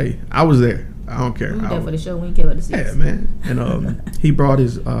 But hey, I was there. I don't care. We were there for the show. We didn't care about the seats. Yeah, man. And he brought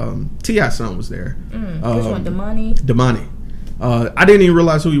his T.I. son was there. Which one? Damani. I didn't even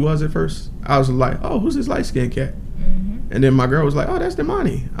realize who he was at first. I was like, oh, who's this light skinned cat? And then my girl was like, oh, that's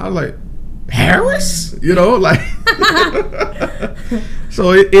Damani. I was like, Harris?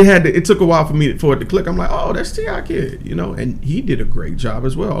 So it took a while for it to click. I'm like, oh, that's T.I. kid, and he did a great job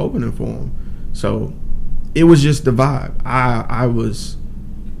as well opening for him. So it was just the vibe. I was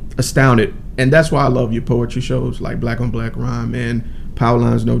astounded. And that's why I love your poetry shows like Black on Black Rhyme and Power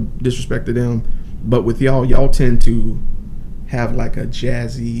Lines, no disrespect to them. But with y'all tend to have like a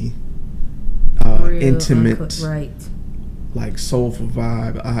jazzy, intimate, like soulful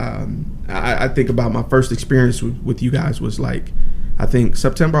vibe. I think about my first experience with you guys was like, I think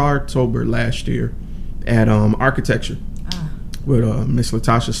September, October last year at Architecture with Miss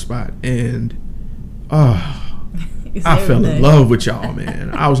Latasha's spot. And I fell in love with y'all,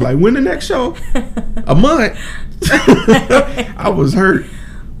 man. I was like, when the next show? A month. I was hurt.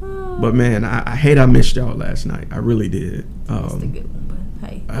 But man, I hate I missed y'all last night. I really did. That's the good one, but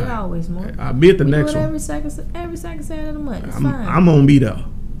hey, there's always more. I'll be at the next one. Every second Saturday of the month. It's fine. I'm gonna be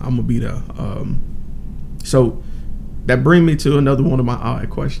there. So that brings me to another one of my odd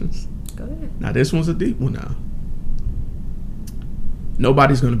questions. Go ahead. Now this one's a deep one. Now,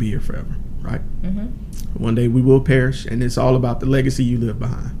 nobody's gonna be here forever, right? One day we will perish, and it's all about the legacy you leave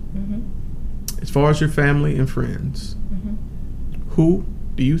behind. As far as your family and friends, who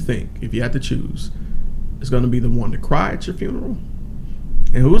do you think, if you had to choose, is going to be the one to cry at your funeral?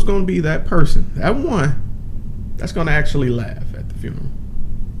 And who's going to be that person, that one, that's going to actually laugh at the funeral?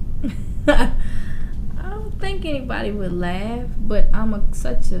 I don't think anybody would laugh, but I'm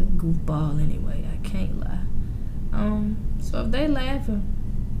such a goofball anyway. I can't lie. So if they laughing,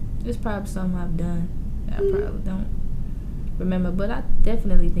 it's probably something I've done that I probably don't remember. But I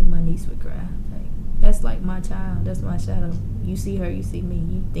definitely think my niece would cry. Like, that's like my child. That's my shadow. You see her, you see me.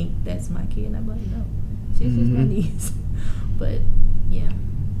 You think that's my kid, and I'm like, no, she's just my niece. But yeah,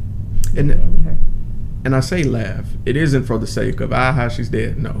 definitely her. And I say laugh. It isn't for the sake of how she's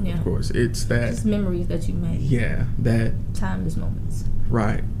dead. No, of course. It's that. It's memories that you made. Yeah, that. Timeless moments.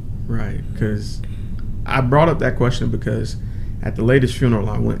 Right. Because I brought up that question because at the latest funeral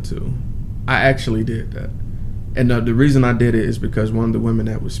I went to, I actually did that. And the reason I did it is because one of the women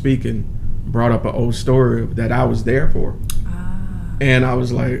that was speaking brought up an old story that I was there for. And I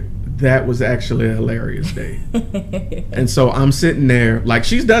was like, that was actually a hilarious day. And so I'm sitting there, like,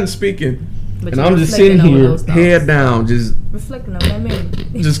 she's done speaking. But and I'm just sitting here, head down, just reflecting on that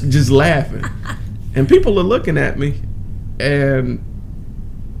memory, just laughing, and people are looking at me, and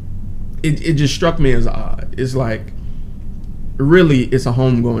it just struck me as odd. It's like, really, it's a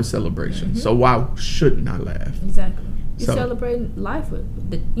homegoing celebration, so why shouldn't I laugh? Exactly, you're celebrating life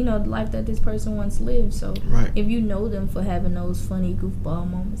with the life that this person once lived. So if you know them for having those funny goofball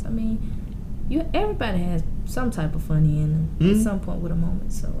moments, I mean, everybody has some type of funny in them at some point with a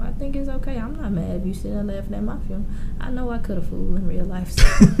moment. So I think it's okay. I'm not mad if you sit and laughing at my film. I know I could have fooled in real life. So.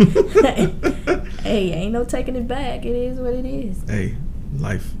 Hey, ain't no taking it back. It is what it is. Hey,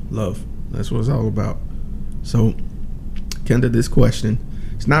 life, love. That's what it's all about. So, Kenda, this question,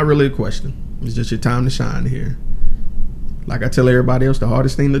 it's not really a question. It's just your time to shine here. Like I tell everybody else, the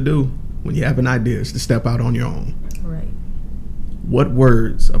hardest thing to do when you have an idea is to step out on your own. Right. What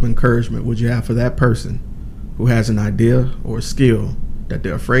words of encouragement would you have for that person who has an idea or a skill that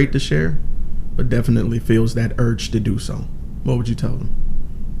they're afraid to share, but definitely feels that urge to do so? What would you tell them?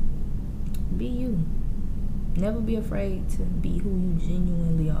 Be you. Never be afraid to be who you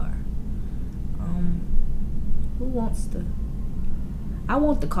genuinely are. Who wants I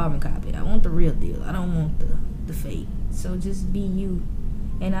want the carbon copy. I want the real deal. I don't want the fake. So just be you.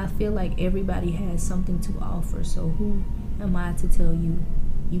 And I feel like everybody has something to offer. So who am I to tell you,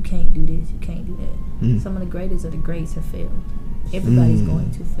 you can't do this, you can't do that? Some of the greatest of the greats have failed. Everybody's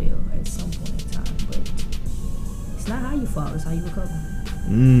going to fail at some point in time, but it's not how you fall, it's how you recover.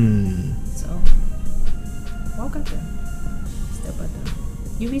 So walk out there, step out there.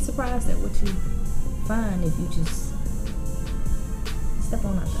 You'd be surprised at what you find if you just step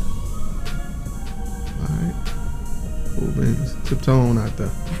on out there. Alright, cool beans. Tiptoe on out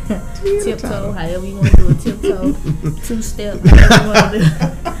there. Tiptoe, however you want to do it. Tiptoe, two-step, however you want to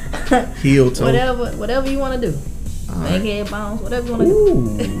do. Heel toe. Whatever you want to do. Right. Backhead bounce, whatever you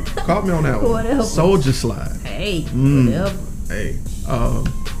want to do. Caught me on that one. Whatever. Soldier slide. Hey, whatever. Hey,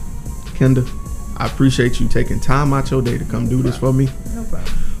 Kenda, I appreciate you taking time out your day to come do this for me. No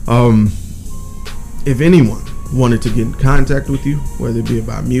problem. If anyone wanted to get in contact with you, whether it be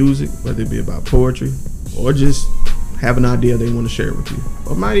about music, whether it be about poetry, or just have an idea they want to share with you,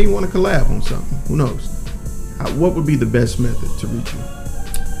 or might even want to collab on something, who knows? What would be the best method to reach you?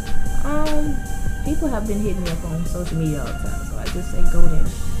 People have been hitting me up on social media all the time, so I just say go there.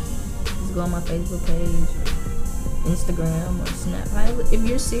 Just go on my Facebook page, or Instagram, or Snap. However, if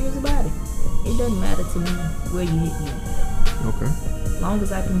you're serious about it, it doesn't matter to me where you hit me up. Okay. As long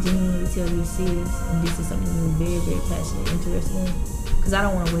as I can genuinely tell you're serious and this is something you're very, very passionate, interested in, because I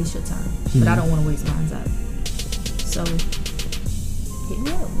don't want to waste your time, but I don't want to waste mine either. So hit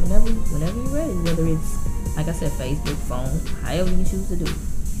me up whenever you're ready. Whether it's, like I said, Facebook, phone, however you choose to do it.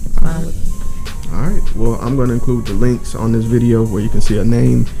 It's fine with me. All right. Well, I'm going to include the links on this video where you can see her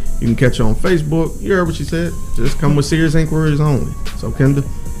name. You can catch her on Facebook. You heard what she said. Just come with serious inquiries only. So, Kenda,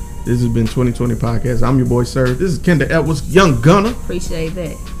 this has been 2020 Podcast. I'm your boy, Sir. This is Kenda Edwards, Young Gunner. Appreciate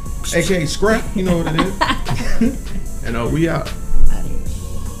that. AKA Scrap. You know what it is. And we out.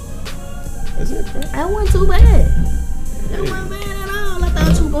 That's it, bro. That wasn't too bad. That wasn't bad at all. I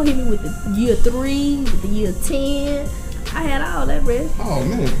thought you were going to hit me with the year 3, with the year 10. I had all that ready. Oh,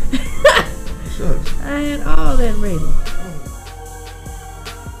 man. Shucks. I had all that ready.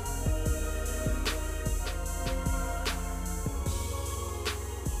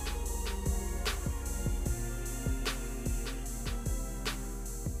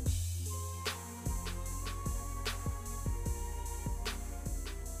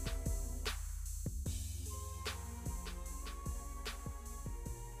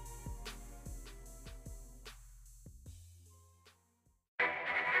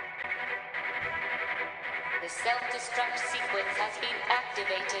 The self-destruct sequence has been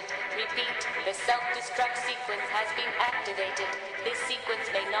activated. Repeat, the self-destruct sequence has been activated. This sequence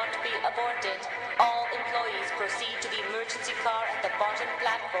may not be aborted. All employees proceed to the emergency car at the bottom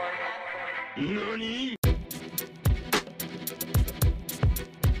platform. NANI?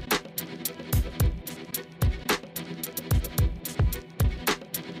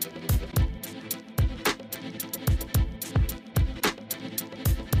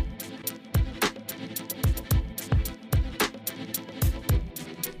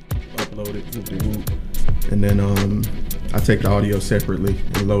 upload it, whoop de whoop, and then I take the audio separately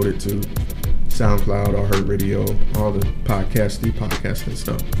and load it to SoundCloud or Her Radio, all the podcasting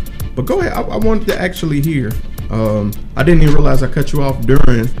stuff. But go ahead. I wanted to actually hear. I didn't even realize I cut you off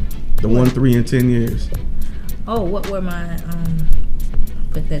during the 1, 3, and 10 years. Oh, what were my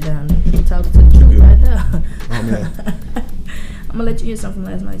put that down. Talk to the truth right now. Oh man. I'm gonna let you hear something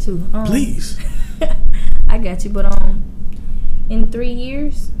from last night too. Please. I got you, but in 3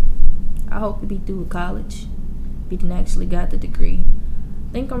 years, I hope to be through with college. Be done actually got the degree.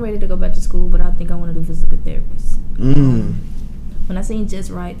 I think I'm ready to go back to school, but I think I want to do physical therapist. When I say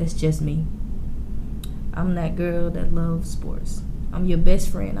just right, that's just me. I'm that girl that loves sports. I'm your best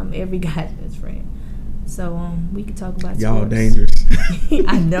friend. I'm every guy's best friend. So we can talk about y'all sports. Dangerous.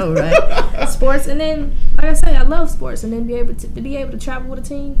 I know, right? Sports, and then like I say, I love sports, and then be able to travel with a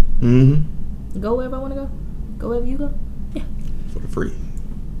team. Mm-hmm. Go wherever I want to go wherever you go. Yeah. For the free.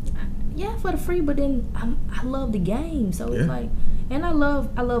 Yeah, for the free, but then I love the game, so it's like, and I love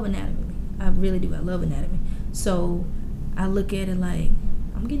anatomy. I really do. I love anatomy. So I look at it like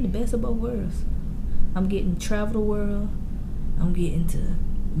I'm getting the best of both worlds. I'm getting to travel the world. I'm getting to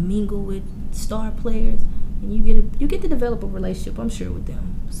mingle with star players, and you get to develop a relationship, I'm sure, with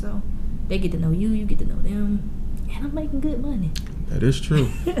them. So they get to know you, you get to know them, and I'm making good money. That is true.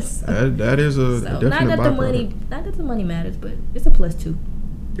 So, that is a definite byproduct. Not that the money matters, but it's a plus too.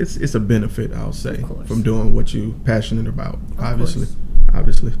 It's a benefit, I'll say, Of course. from doing what you're passionate about. Of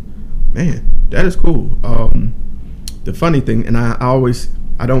Obviously, man, that is cool. The funny thing, and I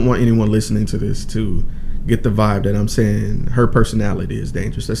don't want anyone listening to this to get the vibe that I'm saying her personality is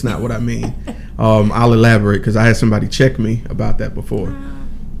dangerous. That's not what I mean. I'll elaborate, because I had somebody check me about that before.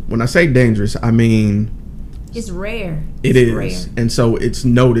 When I say dangerous, I mean it's rare. It is rare. And so it's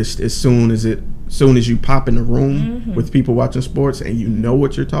noticed as soon as you pop in the room with people watching sports and you know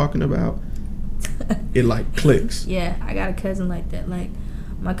what you're talking about. It like clicks. Yeah, I got a cousin like that. Like,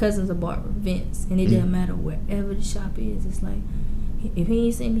 my cousin's a barber, Vince, and it doesn't matter wherever the shop is. It's like, if he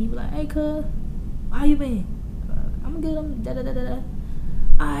ain't seen me, he be like, "Hey, cuz, how you been?" "I'm good. I'm da da da da da."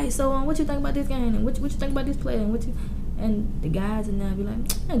 "Alright, so what you think about this game? And what you think about this player? And the guys in there be like,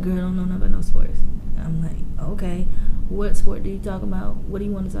 "That girl don't know nothing about no sports." And I'm like, "Okay, what sport do you talk about? What do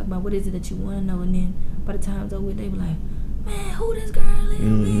you want to talk about? What is it that you want to know?" And then by the time it's over, they be like, "Man, who this girl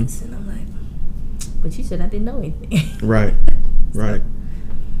is?" And I'm like, "But you said I didn't know anything." Right. Right.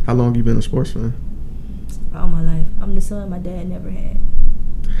 How long you been a sports fan? All my life. I'm the son my dad never had.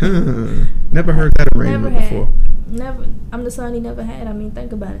 Never heard that arrangement before. Never. I'm the son he never had. I mean,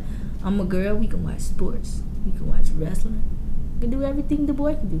 think about it. I'm a girl. We can watch sports. We can watch wrestling. We can do everything the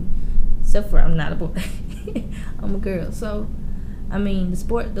boy can do. Except for I'm not a boy. I'm a girl. So, I mean,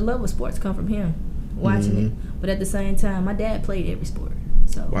 the love of sports come from him, watching it. But at the same time, my dad played every sport.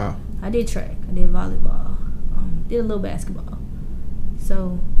 So wow. I did track. I did volleyball. Did a little basketball.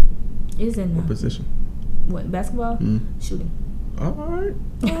 So it's in what position? What, basketball? Shooting. All right.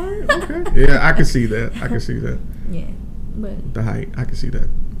 Okay. Yeah, I can see that. Yeah, but the height, I can see that.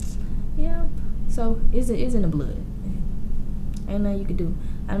 Yeah. So it's in the blood. Ain't nothing you could do.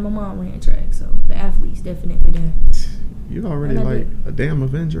 And my mom ran track, so the athlete's definitely there. You already like a damn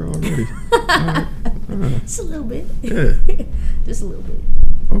Avenger already. Just a little bit. Yeah. Just a little bit.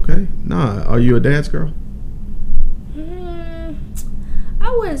 Okay. Nah, are you a dad's girl?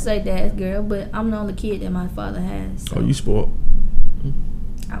 I wouldn't say dad's girl, but I'm the only kid that my father has. So oh, you spoiled.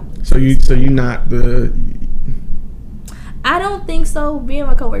 I wouldn't. So you not the. I don't think so. Me and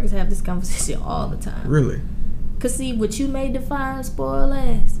my coworkers have this conversation all the time. Really? Cause see, what you may define spoiled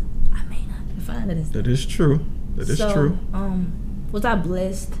as, I may not define it as. That is true. That is true. Was I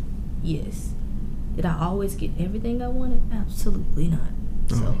blessed? Yes. Did I always get everything I wanted? Absolutely not.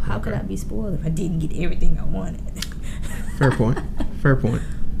 So how could I be spoiled if I didn't get everything I wanted? Fair point.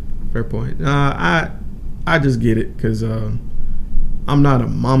 I just get it because I'm not a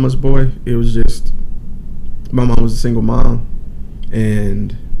mama's boy. It was just my mom was a single mom,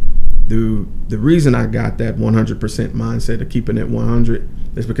 and the reason I got that 100% mindset of keeping it 100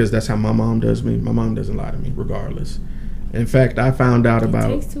 is because that's how my mom does me. My mom doesn't lie to me, regardless. In fact, I found out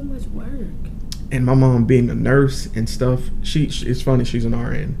about it takes too much work. And my mom being a nurse and stuff, it's funny, she's an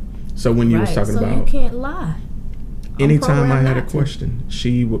RN. So when you was talking about, you can't lie. Anytime I had a question,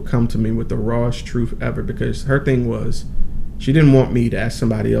 she would come to me with the rawest truth ever, because her thing was she didn't want me to ask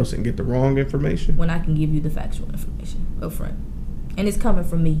somebody else and get the wrong information. When I can give you the factual information up front. And it's coming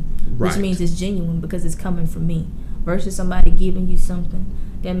from me. Which means it's genuine because it's coming from me. Versus somebody giving you something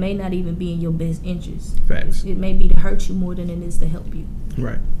that may not even be in your best interest. Facts. It may be to hurt you more than it is to help you.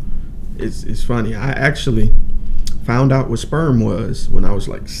 Right. It's funny. I actually, found out what sperm was when I was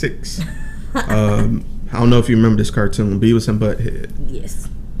like 6. I don't know if you remember this cartoon, Beavis and Butthead. Yes.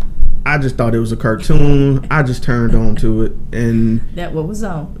 I just thought it was a cartoon. I just turned on to it, and that what was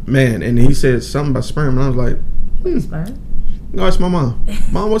on. Man, and he said something about sperm, and I was like, Sperm? No, it's my mom.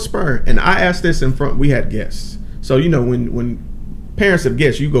 Mom, what's sperm? And I asked this in front. We had guests, so you know when parents have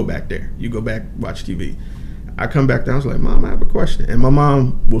guests, you go back there. You go back, watch TV. I come back there. I was like, Mom, I have a question, and my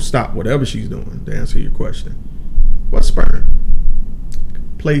mom will stop whatever she's doing to answer your question. What's sperm?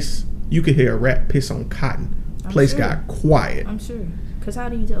 Place you could hear a rat piss on cotton. Place got quiet. I'm sure. Because how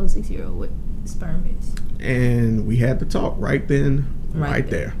do you tell a 6-year-old what sperm is? And we had to talk right then, right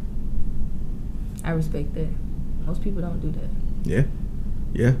there. I respect that. Most people don't do that.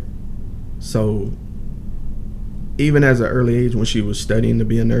 Yeah. So, even as an early age when she was studying to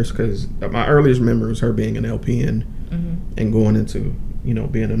be a nurse, because my earliest memory was her being an LPN and going into,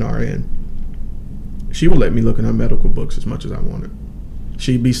 being an RN. She would let me look in her medical books as much as I wanted.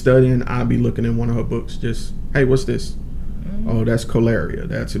 She'd be studying, I'd be looking in one of her books, just, hey, what's this? Oh, that's cholera,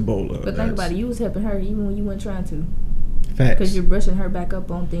 that's Ebola. But think about it, you was helping her even when you weren't trying to. Facts. Because you're brushing her back up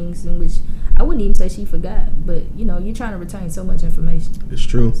on things in which I wouldn't even say she forgot, but you're trying to retain so much information. It's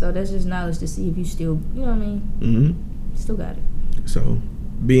true. So that's just knowledge to see if you still, you know what I mean? Mm-hmm. Still got it. So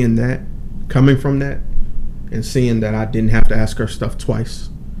being that, coming from that, and seeing that I didn't have to ask her stuff twice,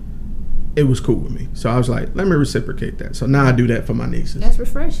 it was cool with me. So I was like, let me reciprocate that. So now I do that for my nieces. That's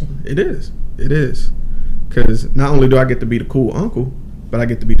refreshing. It is. Because not only do I get to be the cool uncle, but I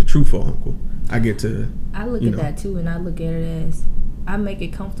get to be the truthful uncle. I get to. I look at that too, and I look at it as I make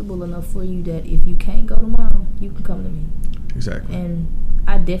it comfortable enough for you that if you can't go to mom, you can come to me. Exactly. And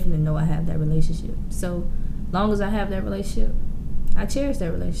I definitely know I have that relationship. So long as I have that relationship, I cherish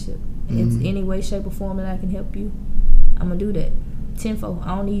that relationship. And it's any way, shape, or form that I can help you, I'm gonna do that. Tenfold.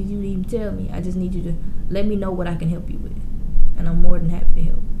 I don't need you to even tell me. I just need you to let me know what I can help you with, and I'm more than happy to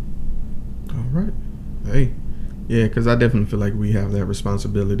help. All right. Hey, yeah, because I definitely feel like we have that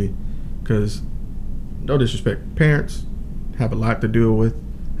responsibility. Because, no disrespect, parents have a lot to deal with,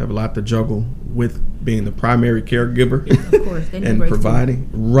 have a lot to juggle with being the primary caregiver. Of course, they need and providing.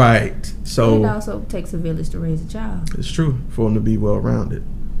 Too. Right. So and it also takes a village to raise a child. It's true for them to be well rounded.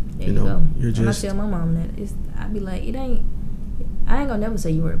 There you go. You're just. And I tell my mom that I'd be like, I ain't gonna never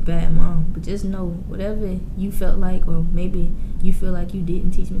say you were a bad mom, but just know whatever you felt like, or maybe you feel like you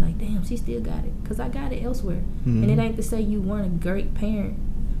didn't teach me, like, damn, she still got it, because I got it elsewhere. And it ain't to say you weren't a great parent,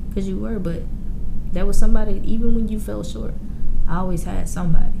 because you were, but there was somebody, even when you fell short, I always had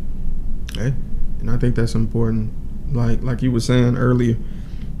somebody. Hey, and I think that's important. Like you were saying earlier,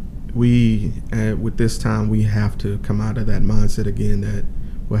 with this time, we have to come out of that mindset again that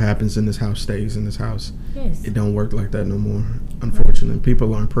what happens in this house stays in this house. Yes. It don't work like that no more, unfortunately. Right.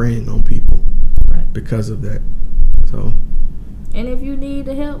 People aren't preying on people because of that. So. And if you need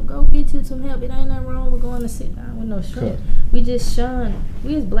the help, go get you some help. It ain't nothing wrong with going to sit down with no shit. We just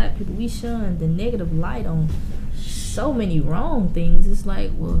we as black people, we shun the negative light on so many wrong things. It's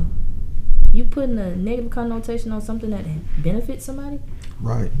like, well, you putting a negative connotation on something that benefits somebody?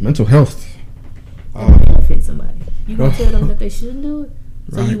 Right. Mental health. That benefits somebody. You gonna tell them that they shouldn't do it?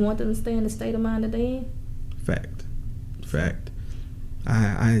 So you want them to stay in the state of mind that they in? Fact.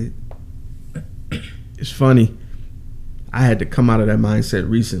 It's funny. I had to come out of that mindset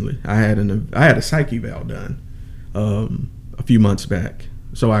recently. I had a psych eval done a few months back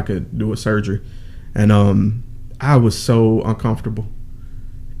so I could do a surgery, and I was so uncomfortable,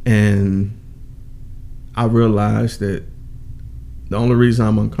 and I realized that the only reason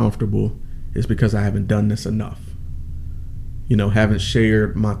I'm uncomfortable is because I haven't done this enough. Haven't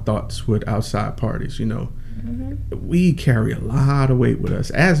shared my thoughts with outside parties. We carry a lot of weight with us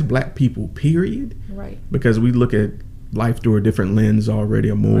as black people, period. Right. Because we look at life through a different lens already,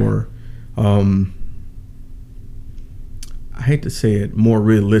 a more, I hate to say it, more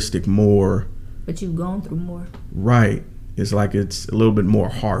realistic, more. But you've gone through more. Right. It's like it's a little bit more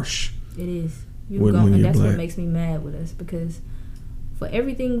harsh. It is. And that's what makes me mad with us, because for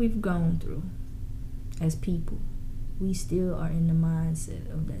everything we've gone through as people, we still are in the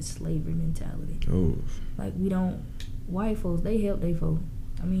mindset of that slavery mentality. Oh. Like, white folks, they help they folks.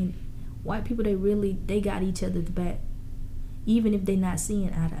 I mean, white people, they got each other's back, even if they're not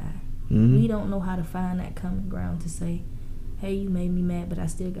seeing eye to eye. Mm-hmm. We don't know how to find that common ground to say, hey, you made me mad, but I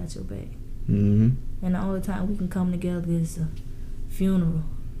still got your back. Mm-hmm. And the only time we can come together is a funeral,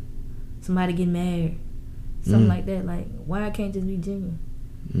 somebody get married, something like that. Like, why I can't just be genuine?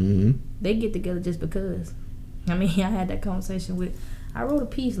 Mm-hmm. They get together just because. I mean, I had that conversation I wrote a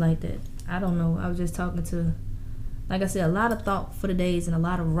piece like that. I don't know. I was just talking to, like I said, a lot of thought for the days and a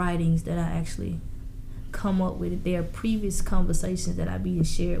lot of writings that I actually come up with it. There are previous conversations that I be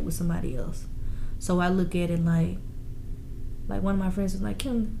shared with somebody else. So I look at it like one of my friends was like,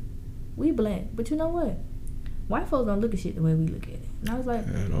 Kenda, we black, but you know what? White folks don't look at shit the way we look at it. And I was like,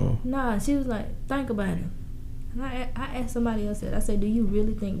 at all. Nah. She was like, think about it. And I asked somebody else that. I said, do you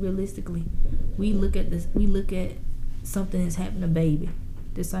really think realistically we look at something that's happened to baby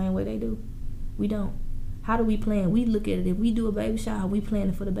the same way they do? We don't. How do we plan? We look at it. If we do a baby shower, we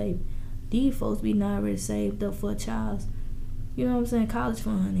planning for the baby. These folks be not already saved up for a child's, you know what I'm saying, college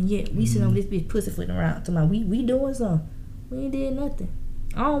fund, and yet we sit on this bitch pussyfooting around talking about we doing something. We ain't did nothing.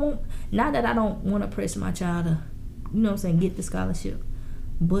 Not that I don't want to press my child to, you know what I'm saying, get the scholarship,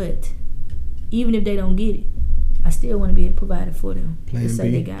 but even if they don't get it, I still want to be able to provide it for them. Plan to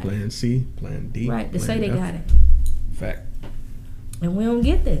say B, they got Plan it. C, Plan D. Right, to say they got it. Fact. And we don't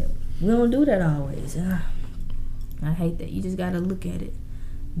get that. We don't do that always. I hate that. You just got to look at it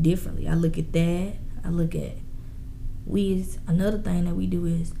differently. I look at that. I look at another thing that we do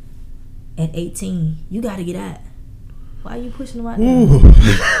is at 18, you got to get out. Why are you pushing them out there?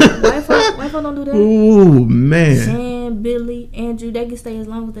 White folk don't do that. Ooh, man. Shan, Billy, Andrew, they can stay as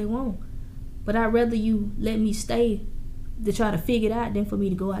long as they want. But I'd rather you let me stay to try to figure it out than for me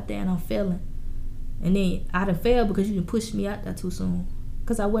to go out there and I'm failing. And then I'd have failed because you didn't push me out there too soon.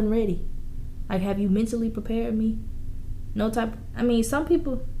 Because I wasn't ready. Like, have you mentally prepared me? Some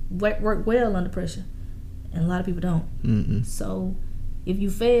people work well under pressure. And a lot of people don't. Mm-mm. So, if you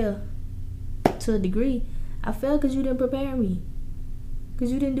fail to a degree, I failed because you didn't prepare me.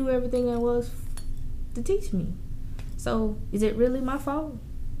 Because you didn't do everything there was to teach me. So, is it really my fault?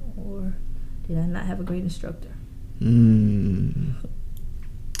 Or did I not have a great instructor?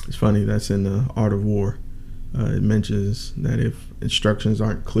 It's funny, that's in the Art of War. It mentions that if instructions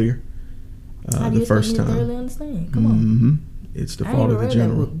aren't clear the first time, thoroughly understand? Come on. It's the fault of the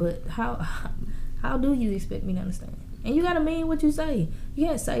general. But how do you expect me to understand? And you gotta mean what you say. You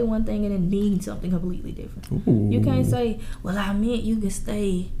can't say one thing and then mean something completely different. Ooh. You can't say, well, I meant you can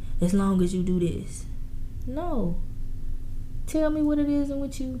stay as long as you do this. No. Tell me what it is and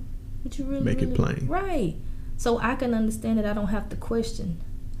what you really make it plain. Right. So I can understand that I don't have to question,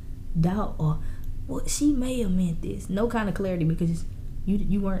 doubt, or well, she may have meant this. No kind of clarity because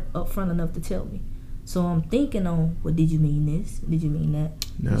you weren't upfront enough to tell me. So I'm thinking on, well, did you mean this? Did you mean that?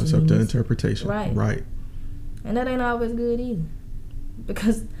 Now it's up to interpretation. Right. And that ain't always good either.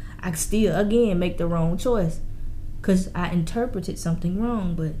 Because I still, again, make the wrong choice. Because I interpreted something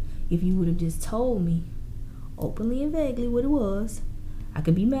wrong. But if you would have just told me openly and vaguely what it was, I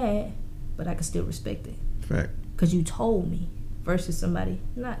could be mad, but I could still respect it. Fact. Because you told me versus somebody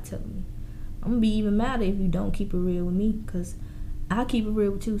not telling me. I'm going to be even madder if you don't keep it real with me. Because I keep it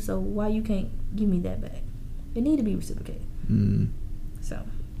real with you. So why you can't give me that back? It need to be reciprocated. So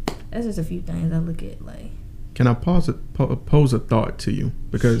that's just a few things I look at. Like, can I pose a thought to you?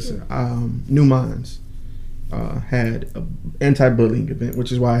 Because sure. New Minds had an anti-bullying event,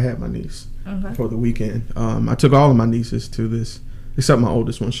 which is why I had my niece for the weekend. I took all of my nieces to this, except my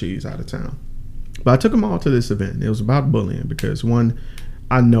oldest one. She's out of town. But I took them all to this event. It was about bullying because, one,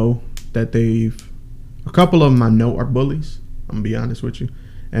 I know that a couple of them I know are bullies. I'm going to be honest with you.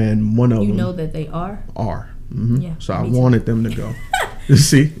 And one of them. You know that they are? Yeah. So I wanted them to go.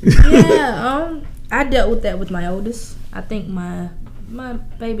 See? Yeah. I dealt with that with my oldest. I think my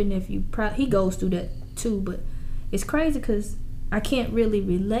baby nephew, he goes through that too. But it's crazy because I can't really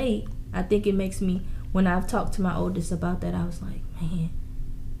relate. I think it makes me, when I've talked to my oldest about that, I was like, man,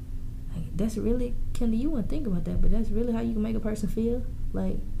 like, that's really, Kenda, you wouldn't think about that, but that's really how you can make a person feel?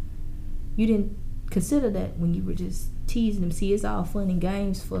 Like, you didn't consider that when you were just teasing them. See, it's all fun and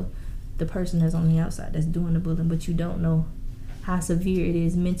games for the person that's on the outside that's doing the bullying, but you don't know how severe it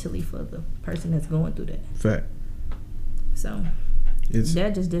is mentally for the person that's going through that. Fact. So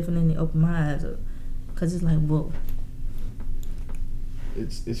that just definitely opened my eyes up, because it's like, whoa.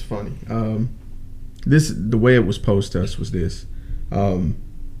 It's funny. The way it was posed to us was this.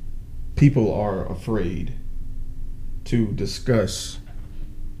 People are afraid to discuss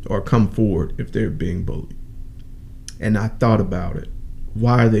or come forward if they're being bullied. And I thought about it.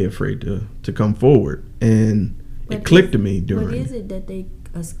 Why are they afraid to come forward? And it clicked to me during. But is it that they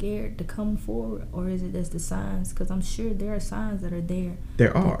are scared to come forward, or is it that's the signs? Because I'm sure there are signs that are there.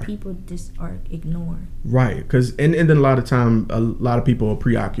 There are. People just are ignoring. Right. Because and then a lot of people are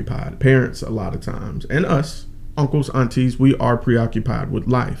preoccupied. Parents, a lot of times, and us, uncles, aunties, we are preoccupied with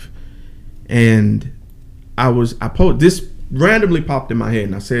life. And this randomly popped in my head,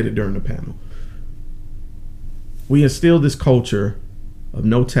 and I said it during the panel. We instill this culture of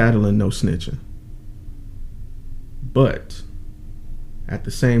no tattling, no snitching. But at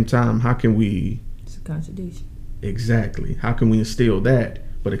the same time, how can we a contradiction. Exactly. How can we instill that,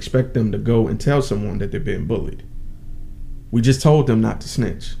 but expect them to go and tell someone that they're being bullied? We just told them not to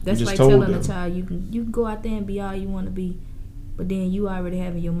snitch. That's like telling a child you can go out there and be all you want to be, but then you already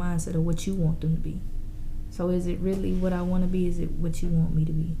have in your mindset of what you want them to be. So is it really what I want to be? Is it what you want me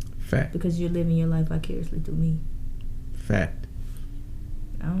to be? Fact. Because you're living your life vicariously through me. Fact.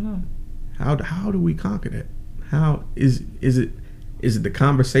 I don't know. How do we conquer that? How is it the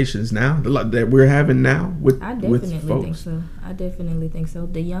conversations now that we're having now with folks? I definitely think so. I definitely think so.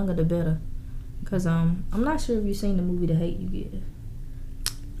 The younger, the better. Because I'm not sure if you've seen the movie The Hate U Give.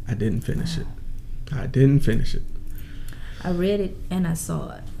 I didn't finish it. I read it and I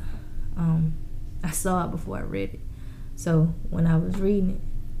saw it. I saw it before I read it. So when I was reading it,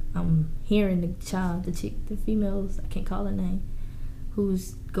 I'm hearing the child, the chick, the females, I can't call her name,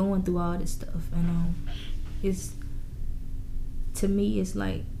 who's going through all this stuff. And it's, to me, it's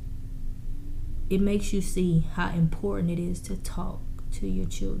like, it makes you see how important it is to talk to your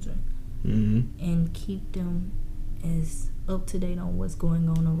children. Mm-hmm. And keep them as up to date on what's going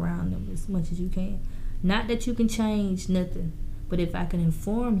on around them as much as you can. Not that you can change nothing, but if I can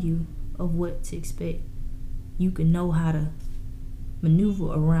inform you of what to expect, you can know how to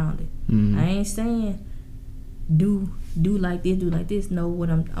maneuver around it. Mm-hmm. I ain't saying do like this. No,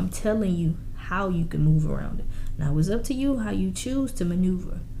 what I'm telling you how you can move around it. Now it's up to you how you choose to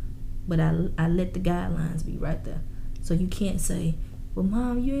maneuver, but I let the guidelines be right there. So you can't say, well,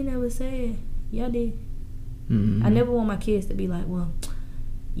 Mom, you ain't never said. Yeah, I did. Mm-hmm. I never want my kids to be like, well,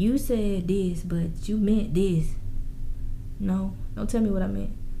 you said this, but you meant this. No, don't tell me what I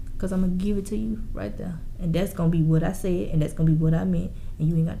meant, because I'm going to give it to you right there. And that's going to be what I said, and that's going to be what I meant, and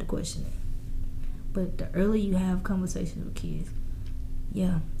you ain't got to question it. But the earlier you have conversations with kids,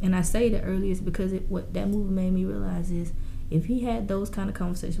 yeah. And I say the earliest because what that movie made me realize is if he had those kind of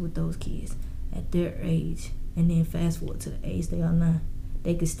conversations with those kids at their age, and then fast forward to the age they are now,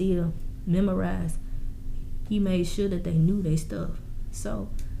 they could still memorize. He made sure that they knew their stuff. So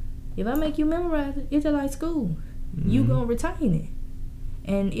if I make you memorize it, it's just like school. Mm-hmm. You gonna retain it,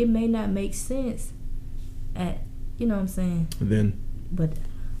 and it may not make sense at, you know what I'm saying. But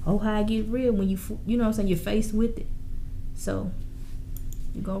how I get real when you know what I'm saying, you're faced with it. So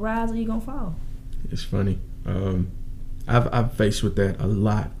you gonna rise or you gonna fall. It's funny. I've faced with that a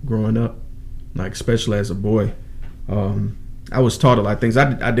lot growing up. Like, especially as a boy, I was taught a lot of things.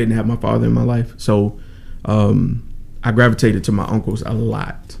 I didn't have my father in my life, so I gravitated to my uncles a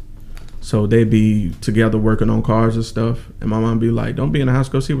lot. So they'd be together working on cars and stuff, and my mom be like, "Don't be in the house.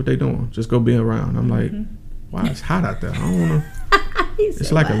 Go see what they doing. Just go be around." I'm like, "Wow, it's hot out there. I don't wanna."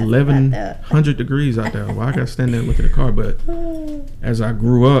 It's like 1,100 degrees out there. Why I gotta stand there and look at the car? But as I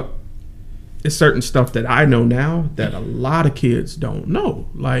grew up, it's certain stuff that I know now that a lot of kids don't know.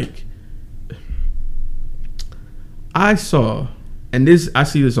 Like, I saw, and I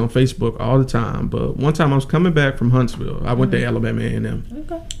see this on Facebook all the time, but one time I was coming back from Huntsville. I went to Alabama A&M.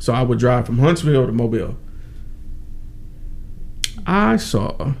 Okay. So I would drive from Huntsville to Mobile. I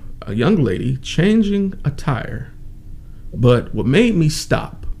saw a young lady changing a tire, but what made me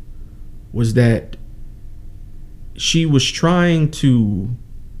stop was that she was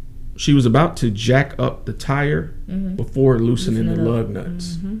about to jack up the tire before loosening the lug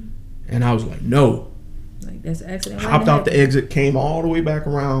nuts. And I was like, no. Like, that's an accident. Hopped out the exit, came all the way back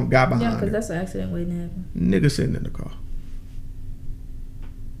around, got behind her. Yeah, because that's an accident waiting to happen. Nigga sitting in the car.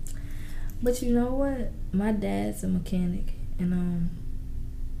 But you know what? My dad's a mechanic, and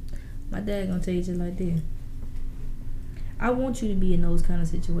my dad gonna tell you just like this. I want you to be in those kind of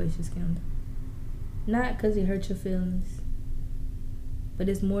situations, Kenda. Not because it hurts your feelings, but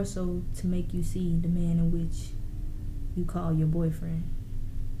it's more so to make you see the man in which you call your boyfriend.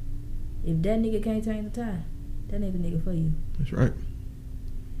 If that nigga can't change the tire, that ain't the nigga for you. That's right.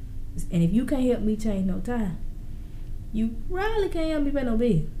 And if you can't help me change no tire, you probably can't help me pay no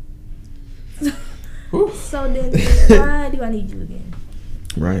bill. So then why do I need you again?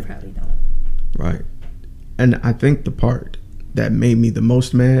 Right. You probably don't. Right. And I think the part that made me the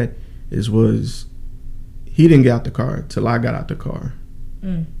most mad was he didn't get out the car till I got out the car.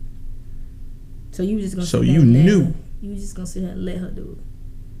 So you just gonna sit there and knew. You just gonna sit there and let her do it.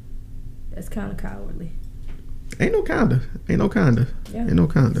 That's kind of cowardly. Ain't no kinda. Yeah. Ain't no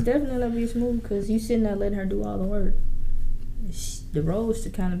kinda. It's definitely a bitch move because you sitting there letting her do all the work. The roles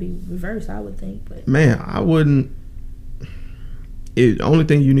should kind of be reversed, I would think. But man, I wouldn't. The only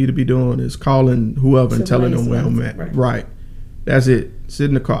thing you need to be doing is calling whoever and telling them where I'm at. Right. That's it. Sit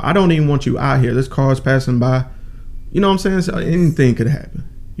in the car. I don't even want you out here. This car's passing by. You know what I'm saying? So anything could happen.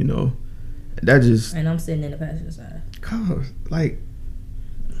 You know. That just. And I'm sitting in the passenger side. Cause like.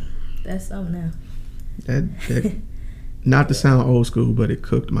 That's something now. That not to sound old school, but it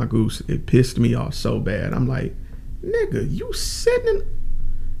cooked my goose. It pissed me off so bad. I'm like, nigga, you sitting in...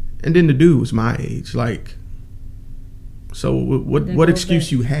 And then the dude was my age. Like, so what excuse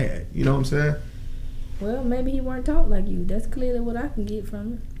back. you had? You know what I'm saying? Well, maybe he weren't taught like you. That's clearly what I can get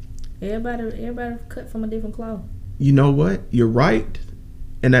from it. Everybody cut from a different cloth. You know what? You're right.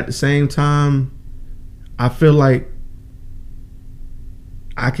 And at the same time, I feel like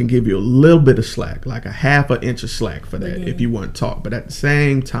I can give you a little bit of slack, like a half an inch of slack for that if you want to talk. But at the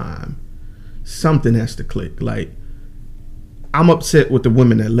same time, something has to click. Like, I'm upset with the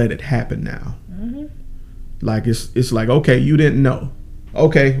women that let it happen now. Mm-hmm. Like, it's like, okay, you didn't know.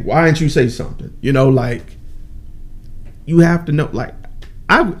 Okay, why didn't you say something? You know, like, you have to know. Like,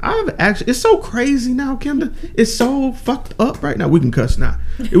 I've actually, it's so crazy now, Kenda. It's so fucked up right now. We can cuss now.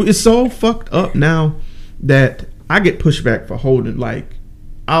 It's so fucked up now that I get pushback for holding, like,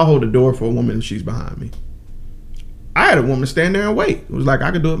 I'll hold the door for a woman if she's behind me. I had a woman stand there and wait. It was like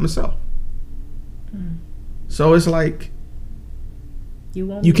I could do it myself. So it's like,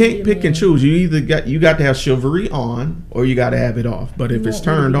 you can't pick and choose. You got to have chivalry on, or you got to have it off. But if it's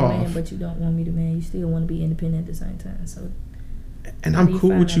turned off, man, but you don't want me to man. You still want to be independent at the same time. So, and I'm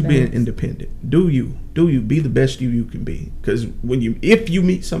cool with you being independent. Do you be the best you can be? Because if you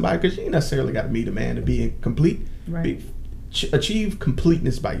meet somebody, because you ain't necessarily got to meet a man to be complete. Right. Achieve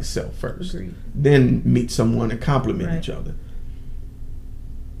completeness by yourself first. Agreed. Then meet someone and complement each other.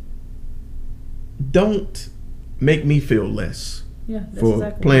 Don't make me feel less for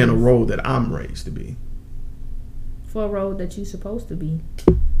exactly playing a role that I'm raised to be. For a role that you're supposed to be,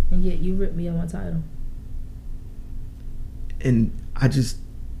 and yet you ripped me of my title. And I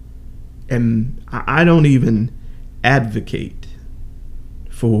don't even advocate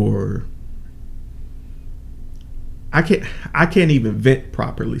for... I can't even vent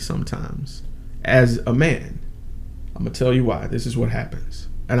properly sometimes as a man. I'm gonna tell you why. This is what happens,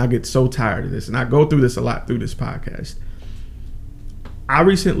 and I get so tired of this, and I go through this a lot through this podcast. I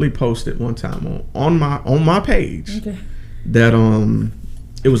recently posted one time on my page that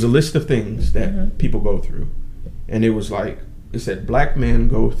it was a list of things that people go through, and it was like, it said black men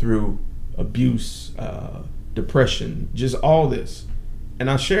go through abuse, depression, just all this. And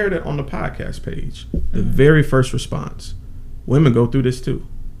I shared it on the podcast page. The very first response, women go through this too.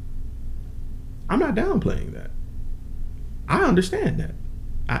 I'm not downplaying that. I understand that.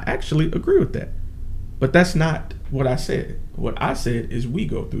 I actually agree with that. But that's not what I said. What I said is we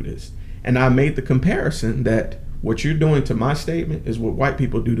go through this. And I made the comparison that what you're doing to my statement is what white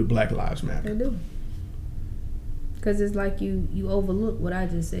people do to Black Lives Matter. They do. Because it's like you overlook what I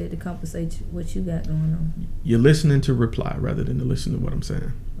just said to compensate what you got going on. You're listening to reply rather than to listen to what I'm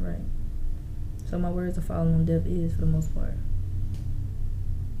saying. Right. So my words are falling on deaf ears for the most part.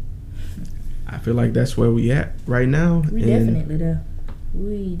 I feel like that's where we at right now. We definitely there.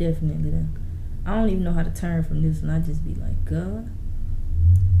 I don't even know how to turn from this, and I just be like, God.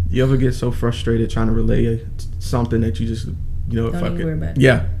 You ever get so frustrated trying to relay something that you just, don't fuck even it. Worry about it.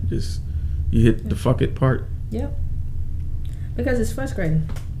 Yeah, just you hit the fuck it part. Yep. Because it's frustrating.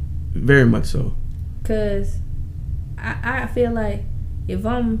 Very much so. Because I feel like if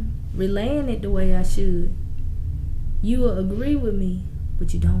I'm relaying it the way I should, you will agree with me,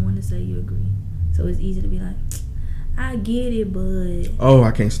 but you don't want to say you agree. So it's easy to be like, I get it, bud. Oh,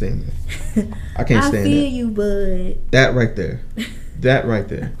 I can't stand that. I can't stand that. I feel you, bud. That right there. That right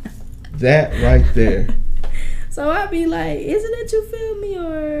there. That right there. So I be like, isn't it you feel me,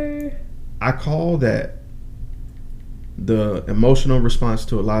 or... I call that the emotional response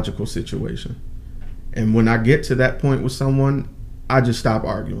to a logical situation. And when I get to that point with someone, I just stop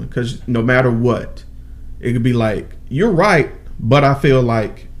arguing. Because no matter what, it could be like, you're right, but I feel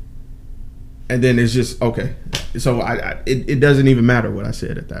like... And then it's just, okay. So it doesn't even matter what I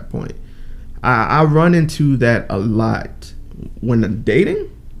said at that point. I run into that a lot when I'm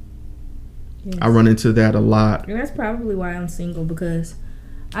dating. Yes. I run into that a lot. And that's probably why I'm single, because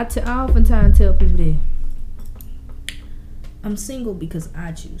I oftentimes tell people that I'm single because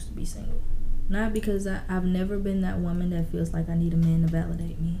I choose to be single. Not because I've never been that woman that feels like I need a man to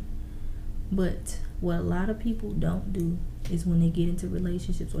validate me. But what a lot of people don't do is when they get into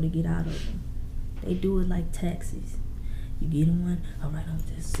relationships or they get out of them, they do it like taxis. You get in one, all right, I'm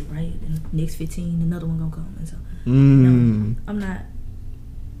just sit right, and next 15, another one gonna come. And so, no, I'm not.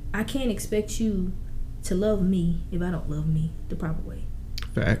 I can't expect you to love me if I don't love me the proper way.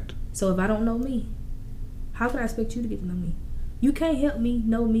 Fact. So if I don't know me, how could I expect you to get to know me? You can't help me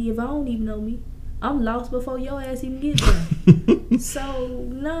know me if I don't even know me. I'm lost before your ass even gets there. So,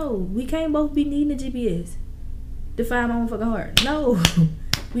 no, we can't both be needing a GPS to find my own fucking heart. No,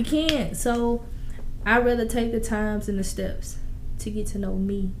 we can't. So, I'd rather take the times and the steps to get to know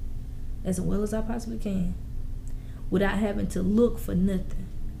me as well as I possibly can without having to look for nothing.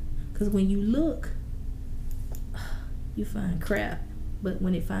 Because when you look, you find crap. But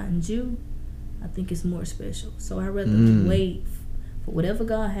when it finds you, I think it's more special. So I'd rather wait for whatever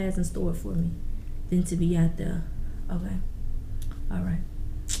God has in store for me than to be out there. Okay, all right,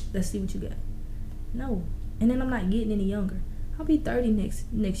 let's see what you got. No. And then I'm not getting any younger. I'll be 30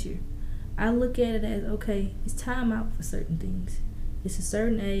 next year. I look at it as, okay, it's time out for certain things. It's a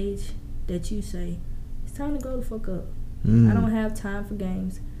certain age that you say, it's time to grow the fuck up. I don't have time for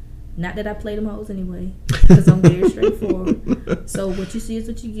games. Not that I play them hoes anyway, because I'm very straightforward. So what you see is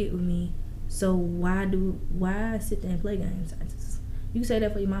what you get with me. So why sit there and play games? You can say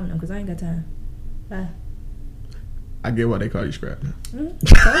that for your mama now, because I ain't got time. Bye. I get why they call you scrap now.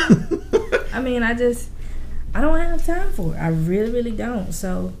 So, I mean, I don't have time for it. I really, really don't.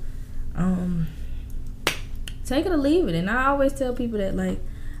 So, take it or leave it. And I always tell people that, like,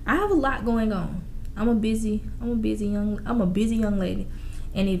 I have a lot going on. I'm a busy young lady.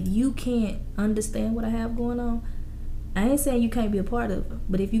 And if you can't understand what I have going on, I ain't saying you can't be a part of it,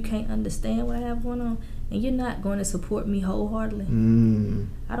 but if you can't understand what I have going on and you're not going to support me wholeheartedly,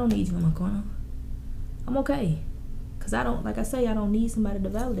 I don't need you in my corner. I'm okay. Because I don't need somebody to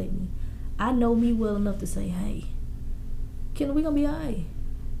validate me. I know me well enough to say, hey, Kenda, we gonna be alright.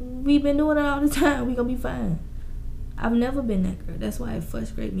 We've been doing it all the time. We gonna be fine. I've never been that girl. That's why it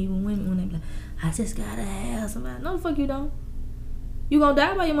frustrates me when women, when they be like, I just gotta have somebody. No, the fuck you don't. You gonna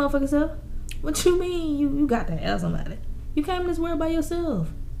die by your motherfucking self. What you mean you got to have somebody? You came in this world by yourself.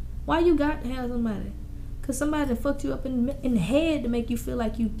 Why you got to have somebody? Because somebody fucked you up in the head to make you feel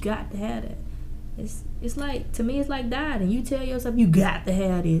like you got to have that. It's like, to me, it's like dying. And you tell yourself you got to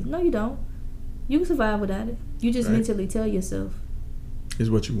have this. No, you don't. You can survive without it. You just mentally tell yourself.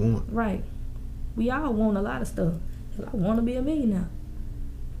 It's what you want. Right. We all want a lot of stuff. I want to be a millionaire.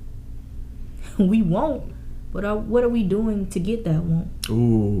 We won't. But what are we doing to get that want?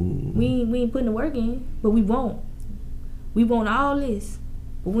 Ooh. We ain't putting the work in, but we won't. We want all this,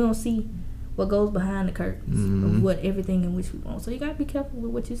 but we don't see what goes behind the curtains of what everything in which we want. So you gotta be careful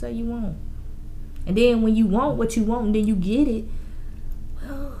with what you say you want. And then when you want what you want and then you get it,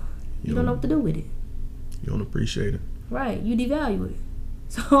 well, you don't know what to do with it. You don't appreciate it. Right. You devalue it.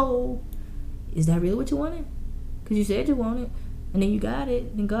 So, is that really what you wanted? Because you said you wanted, and then you got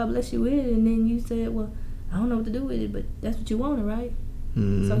it, and God bless you with it, and then you said, well, I don't know what to do with it, but that's what you wanted, right?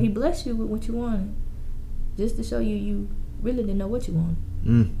 So he blessed you with what you wanted, just to show you really didn't know what you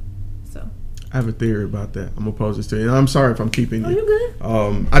wanted. So I have a theory about that. I'm gonna pose this to you. I'm sorry if I'm keeping you. Oh, you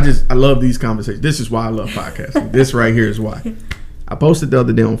good? I love these conversations. This is why I love podcasting. This right here is why. I posted the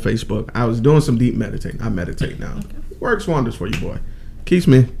other day on Facebook. I was doing some deep meditating. I meditate now. Okay. Works wonders for you, boy. Keeps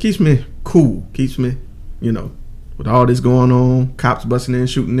me cool. Keeps me, with all this going on, cops busting in,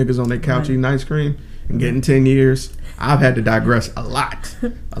 shooting niggas on their couch, eating ice cream, and getting 10 years. I've had to digress a lot.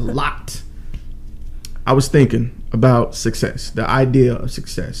 I was thinking about success, the idea of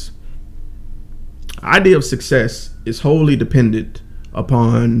success. The idea of success is wholly dependent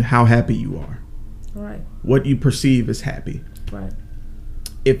upon how happy you are. Right. What you perceive as happy. Right.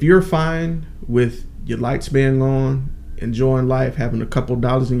 If you're fine with your lights being on, enjoying life, having a couple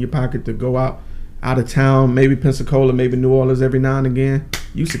dollars in your pocket to go out of town, maybe Pensacola, maybe New Orleans every now and again,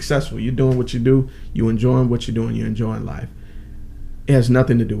 you successful. You're doing what you do. You enjoying what you're doing. You're enjoying life. It has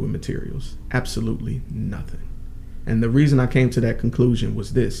nothing to do with materials. Absolutely nothing. And the reason I came to that conclusion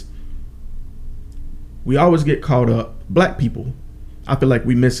was this. We always get caught up, black people, I feel like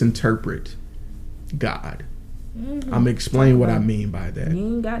we misinterpret God. I'm going to explain what I mean by that. You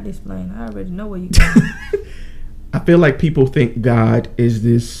ain't got to explain. I already know where you're going. I feel like people think God is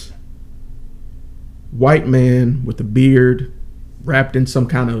this white man with a beard wrapped in some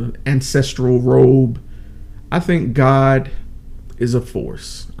kind of ancestral robe. I think God is a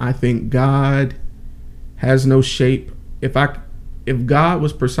force. I think God has no shape. If God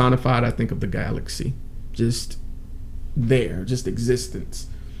was personified, I think of the galaxy. Just there, just existence.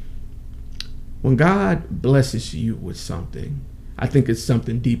 When God blesses you with something, I think it's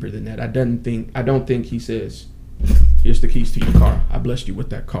something deeper than that. I don't think he says, here's the keys to your car. I blessed you with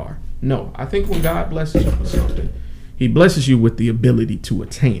that car. No, I think when God blesses you with something, he blesses you with the ability to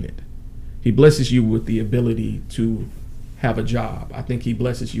attain it. He blesses you with the ability to have a job. I think he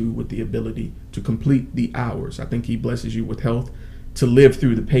blesses you with the ability to complete the hours. I think he blesses you with health to live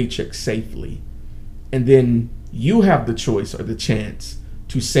through the paycheck safely. And then you have the choice or the chance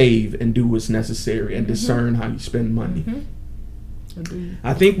to save and do what's necessary and discern how you spend money.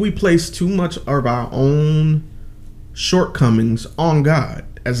 I think we place too much of our own shortcomings on God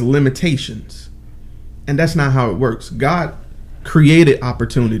as limitations. And that's not how it works. God created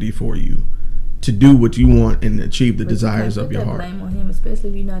opportunity for you to do what you want and achieve the desires of your heart. Blame on him,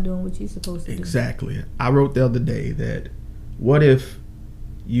 especially if you're not doing what you're supposed to do. Exactly. I wrote the other day that what if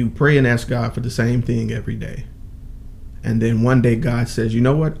you pray and ask God for the same thing every day, and then one day God says, you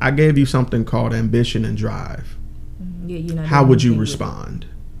know what, I gave you something called ambition and drive. Yeah, you're not. How would you respond?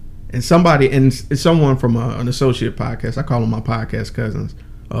 And someone from an associate podcast, I call them my podcast cousins,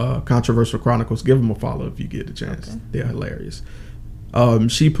 Controversial Chronicles. Give them a follow if you get a chance. Okay. They're hilarious.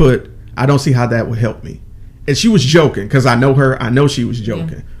 She put, I don't see how that would help me. And she was joking because I know her. I know she was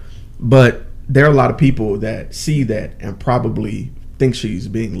joking. Yeah. But there are a lot of people that see that and probably think she's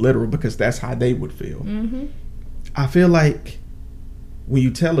being literal because that's how they would feel. Mm-hmm. I feel like when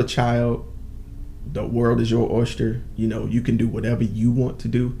you tell a child the world is your oyster, you know, you can do whatever you want to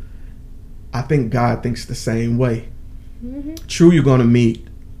do, I think God thinks the same way. Mm-hmm. True, you're going to meet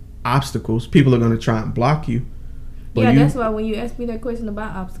obstacles. People are going to try and block you. Yeah, that's why when you ask me that question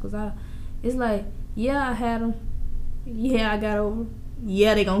about obstacles, it's like, yeah, I had them. Yeah, I got over them.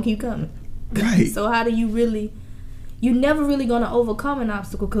 Yeah, they're going to keep coming. Right. So how do you really... You're never really going to overcome an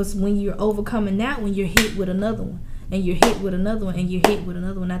obstacle, because when you're overcoming that one, you're hit with another one. And you're hit with another one, and you're hit with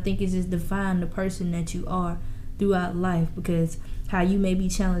another one. I think it's just define the person that you are throughout life, because how you may be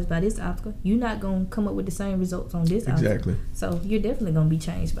challenged by this obstacle, you're not going to come up with the same results on this obstacle. Exactly. So you're definitely going to be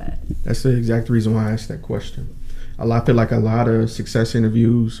changed by it. That's the exact reason why I asked that question. I feel like a lot of success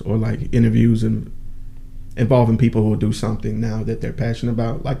interviews or like interviews involving people who do something now that they're passionate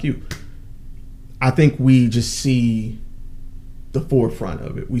about, like you, I think we just see the forefront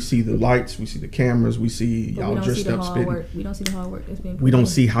of it. We see the lights, we see the cameras, we see y'all dressed up spitting. We don't see the hard work that's being put We don't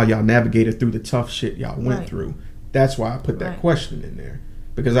see how y'all navigated through the tough shit y'all went through. That's why I put that question in there.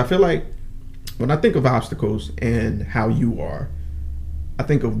 Because I feel like when I think of obstacles and how you are, I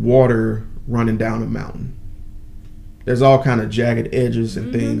think of water running down a mountain. There's all kind of jagged edges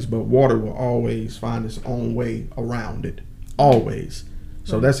and things, but water will always find its own way around it. Always.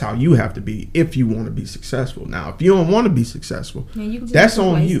 So that's how you have to be if you want to be successful. Now, if you don't want to be successful, that's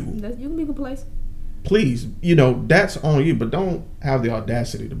on you. You can be complacent. Please, that's on you, but don't have the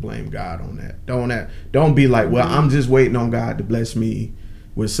audacity to blame God on that. Don't be like, well, I'm just waiting on God to bless me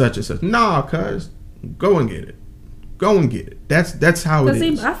with such and such. Nah, cuz, go and get it. Go and get it. That's how it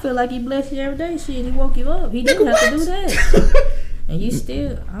is. I feel like he blessed you every day. Shit, he woke you up. He didn't have to do that. And you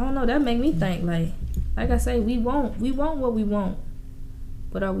still, I don't know, that make me think like I say, we want what we want.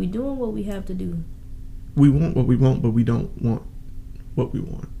 But are we doing what we have to do? We want what we want, but we don't want what we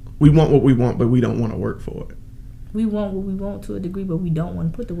want. We want what we want, but we don't want to work for it. We want what we want to a degree, but we don't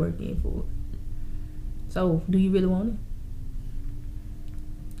want to put the work in for it. So, do you really want it?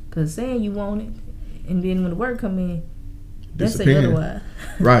 Because saying you want it, and then when the work come in, that's say otherwise.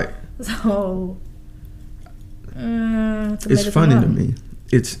 Right. So, it's funny to me.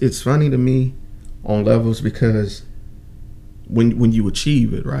 It's funny to me on levels because when you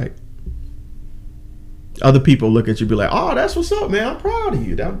achieve it, right? Other people look at you and be like, oh, that's what's up, man. I'm proud of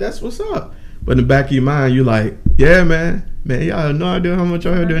you. That's what's up. But in the back of your mind, you're like, yeah, man, y'all have no idea how much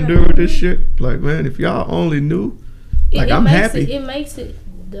I had to endure with this shit. Like, man, if y'all only knew, I'm happy. It makes it,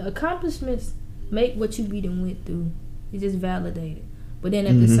 the accomplishments make what you done went through. It's just validated. But then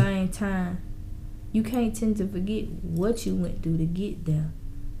at the same time, you can't tend to forget what you went through to get there.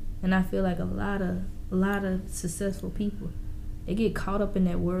 And I feel like a lot of successful people, they get caught up in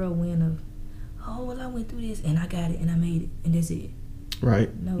that whirlwind of, oh, well, I went through this and I got it and I made it and that's it.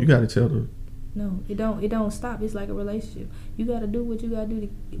 Right. No. You got to tell them. No, it don't stop. It's like a relationship. You got to do what you got to do.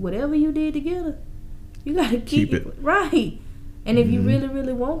 Whatever you did together, you got to keep it. Right. And if you really,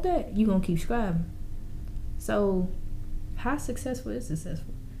 really want that, you're going to keep striving. So, how successful is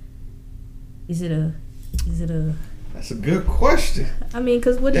successful? Is it a... That's a good question. I mean,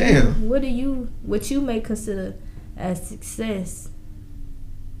 because what you may consider as success,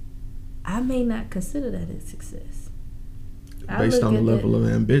 I may not consider that as success. Based on the level of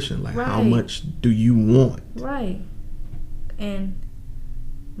ambition, like how much do you want? Right. And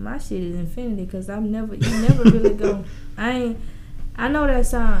my shit is infinity because you never really go. I know that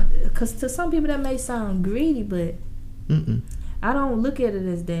sound, because to some people that may sound greedy, but I don't look at it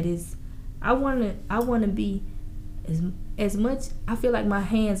as that. I want to be as much. I feel like my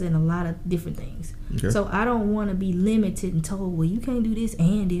hands in a lot of different things. Okay. So I don't want to be limited and told, well, you can't do this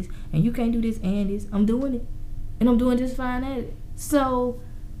and this, and you can't do this and this. I'm doing it, and I'm doing just fine at it. So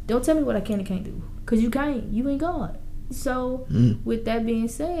don't tell me what I can and can't do, because you can't. You ain't God. So with that being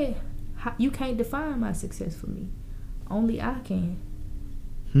said, you can't define my success for me. Only I can.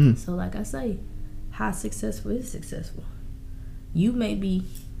 So like I say, how successful is successful? You may be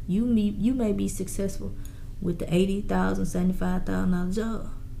You may be successful with the $80,000, $75,000 job,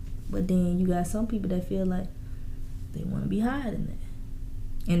 but then you got some people that feel like they want to be higher than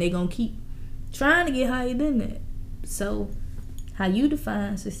that, and they gonna keep trying to get higher than that. So, how you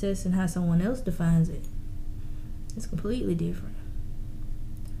define success and how someone else defines it, it's completely different.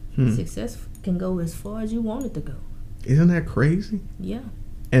 Success can go as far as you want it to go. Isn't that crazy? Yeah,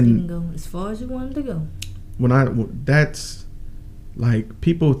 and you can go as far as you want it to go. That's like,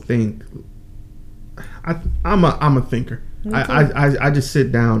 people think I'm a thinker. I just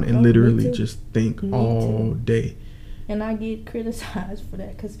sit down and literally just think all day. And I get criticized for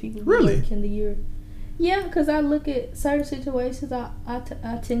that because people really like, Kenda, you're yeah, because I look at certain situations.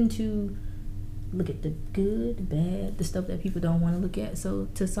 I tend to look at the good, the bad, the stuff that people don't want to look at. So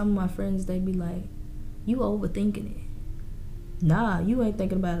to some of my friends, they be like, "You overthinking it." Nah, you ain't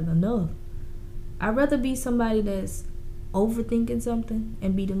thinking about it enough. I'd rather be somebody that's overthinking something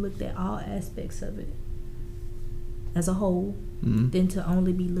and be to look at all aspects of it as a whole than to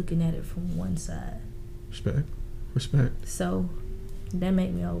only be looking at it from one side. Respect. So that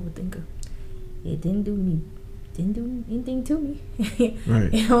made me an overthinker. It didn't do anything to me.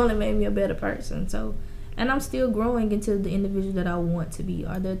 Right. It only made me a better person. So, and I'm still growing into the individual that I want to be.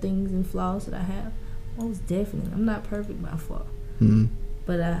 Are there things and flaws that I have? Most definitely. I'm not perfect by far.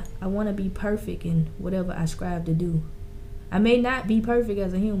 But I want to be perfect in whatever I strive to do. I may not be perfect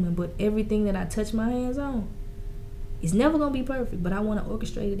as a human, but everything that I touch my hands on, it's never going to be perfect. But I want to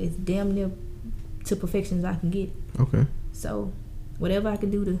orchestrate it as damn near to perfection as I can get. Okay. So, whatever I can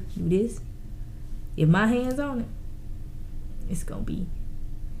do to do this, if my hand's on it, it's going to be.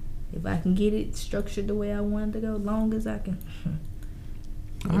 If I can get it structured the way I want it to go, long as I can.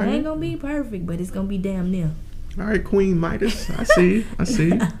 It ain't going to be perfect, but it's going to be damn near. All right, Queen Midas. I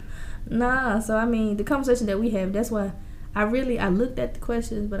see. Nah, so I mean, the conversation that we have, that's why I looked at the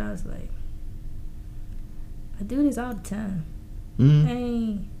questions, but I was like, I do this all the time.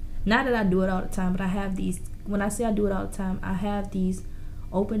 Not that I do it all the time, but I have these, when I say I do it all the time, I have these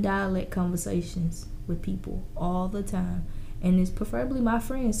open dialect conversations with people all the time. And it's preferably my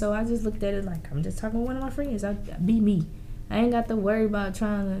friends. So I just looked at it like, I'm just talking to one of my friends. I be me. I ain't got to worry about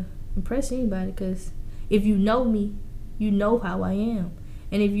trying to impress anybody, because if you know me, you know how I am.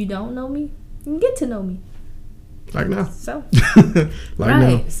 And if you don't know me, you can get to know me. Like now. So.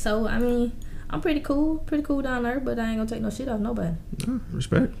 Now. So, I mean, I'm pretty cool down there, but I ain't gonna take no shit off nobody.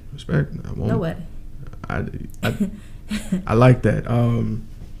 Respect. I won't. Nobody. I like that.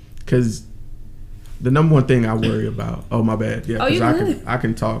 Because the number one thing I worry about. Oh, my bad. Yeah, because I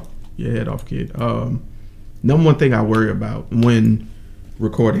can talk your head off, kid. Number one thing I worry about when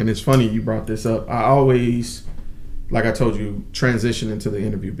recording, and it's funny you brought this up. I always, like I told you, transition into the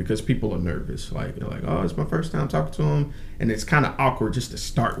interview because people are nervous. Like, they're like, oh, it's my first time talking to them, and it's kind of awkward just to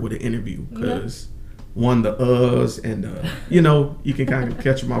start with an interview because one, the uhs and you can kind of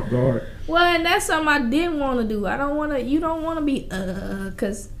catch them off guard. Well, and that's something I didn't want to do. You don't want to be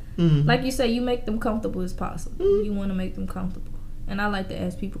because like you say, you make them comfortable as possible. You want to make them comfortable, and I like to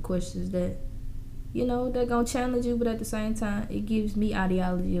ask people questions that they're gonna challenge you, but at the same time, it gives me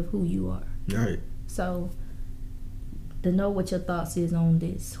ideology of who you are. Right. So to know what your thoughts is on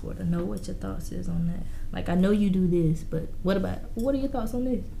this, or to know what your thoughts is on that. Like, I know you do this, but what are your thoughts on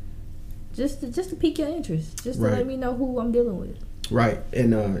this? Just to pique your interest, just to let me know who I'm dealing with. Right.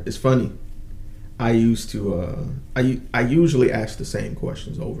 And it's funny. I used to I usually ask the same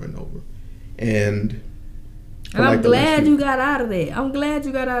questions over and over, and I'm glad you got out of that. I'm glad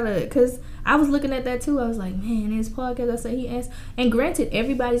you got out of it, because I was looking at that too. I was like, man, this podcast, I said he asked, and granted,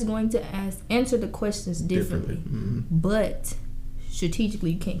 everybody's going to answer the questions differently. But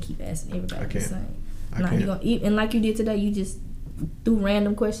strategically, you can't keep asking everybody the same. I can't. You're gonna eat, and like you did today, you just threw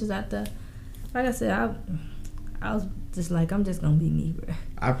random questions out there. Like I said, I was just like, I'm just gonna be me, bro.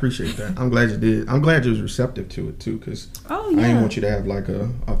 I appreciate that. I'm glad you did. I'm glad you was receptive to it too, because I didn't want you to have like a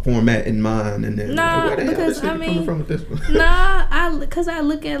format in mind and then where the hell this nigga coming from with this one? Because I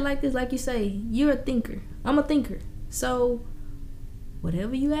look at it like this, like you say, you're a thinker. I'm a thinker. So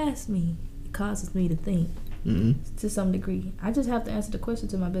whatever you ask me, it causes me to think to some degree. I just have to answer the question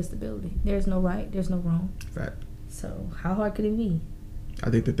to my best ability. There's no right, there's no wrong. Fact. So how hard could it be? I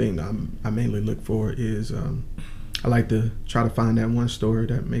think the thing I mainly look for is I like to try to find that one story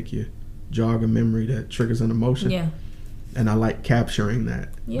that make you jog a memory, that triggers an emotion. Yeah. And I like capturing that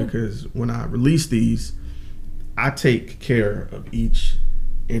because when I release these, I take care of each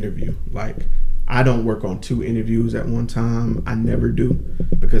interview. Like, I don't work on 2 interviews at one time. I never do,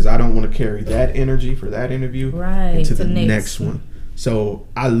 because I don't want to carry that energy for that interview into the next one. So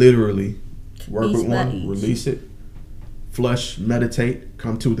I literally work with one, release it, flush, meditate,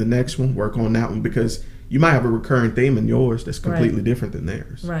 come to the next one, work on that one, because you might have a recurring theme in yours that's completely different than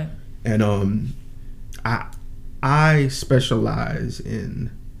theirs. Right. And I specialize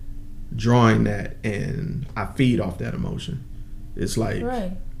in drawing that, and I feed off that emotion. It's like,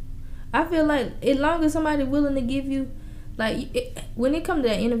 right. I feel like as long as somebody willing to give you, like, when it comes to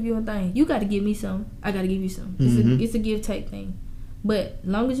that interviewing thing, you got to give me some. I got to give you some. It's a give take thing. But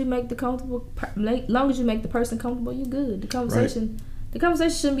long as you make the person comfortable, you're good. The conversation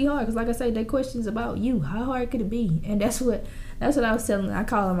shouldn't be hard, because like I say, their questions about you. How hard could it be? And that's what I was telling her. I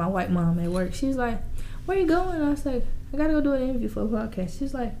call her my white mom at work. She's like, "Where you going?" I was like, "I gotta go do an interview for a podcast."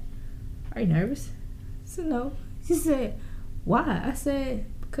 She's like, "Are you nervous?" I said, "No." She said, "Why?" I said,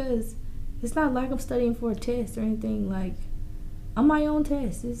 "Because it's not like I'm studying for a test or anything. Like, I'm my own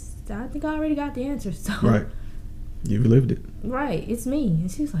test. I think I already got the answer." So right. You've lived it. Right, it's me.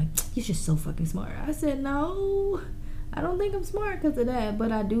 And she's like, "You're just so fucking smart." I said, "No, I don't think I'm smart because of that,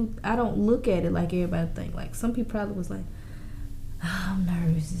 but I don't look at it like everybody think. Like, some people probably was like, oh, I'm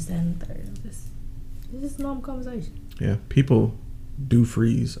nervous, this, that, and the third. It's just a normal conversation." Yeah, people do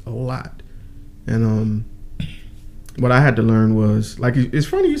freeze a lot. And what I had to learn was, like, it's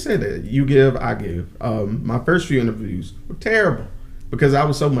funny you said that. You give, I give. My first few interviews were terrible because I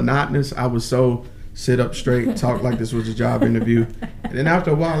was so monotonous. I was so sit up straight, talk like this was a job interview. And then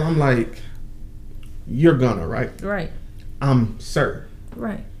after a while, I'm like, "You're gonna," right? Right. I'm sir.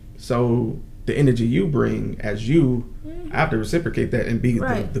 Right. So the energy you bring as you, I have to reciprocate that and be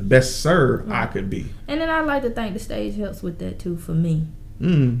the best sir I could be. And then I like to think the stage helps with that too for me.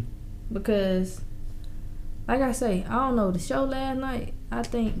 Because, like I say, I don't know, the show last night, I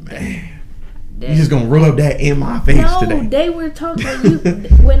think, man, you just gonna rub that in my face today. No, they were talking.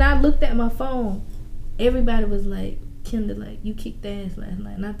 When I looked at my phone, everybody was like, "Kenda, like, you kicked ass last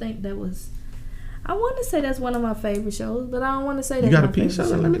night." And I think that was, I want to say that's one of my favorite shows, but I don't want to say that's you got my a piece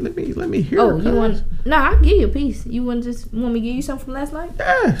favorite of it? show. Let me hear. Oh, you want? Nah, I'll give you a piece. You want me to give you something from last night?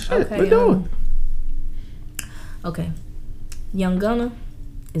 Yeah, shit. Okay, let's do it. Okay, Young Gunner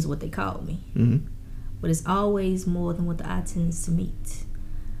is what they call me, but it's always more than what the eye tends to meet.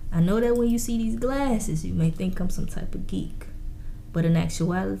 I know that when you see these glasses, you may think I'm some type of geek, but in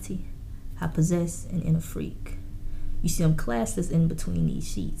actuality, I possess an inner freak. You see, I'm classless in between these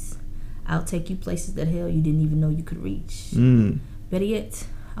sheets. I'll take you places that hell you didn't even know you could reach. Better yet,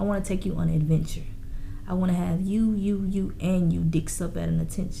 I want to take you on an adventure. I want to have you, and you dicks up at an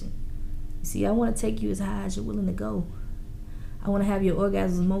attention. You see, I want to take you as high as you're willing to go. I want to have your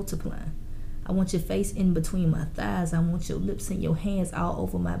orgasms multiplying. I want your face in between my thighs. I want your lips and your hands all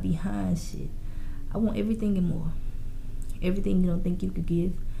over my behind shit. I want everything and more. Everything you don't think you could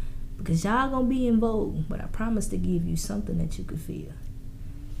give. Because y'all gonna be in vogue, but I promise to give you something that you could feel.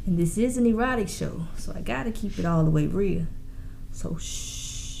 And this is an erotic show, so I gotta keep it all the way real. So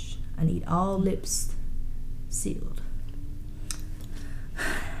shh, I need all lips sealed.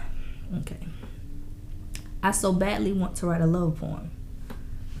 Okay. I so badly want to write a love poem,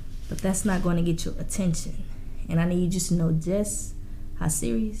 but that's not going to get your attention. And I need you to know just how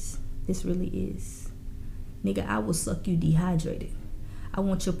serious this really is. Nigga, I will suck you dehydrated. I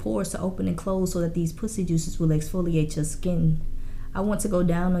want your pores to open and close so that these pussy juices will exfoliate your skin. I want to go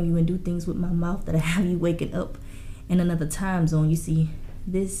down on you and do things with my mouth that'll have you waking up in another time zone. You see,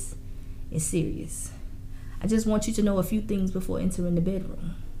 this is serious. I just want you to know a few things before entering the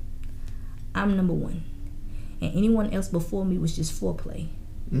bedroom. I'm number one, and anyone else before me was just foreplay.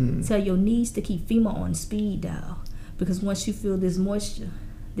 Tell your knees to keep FEMA on speed dial, because once you feel this moisture,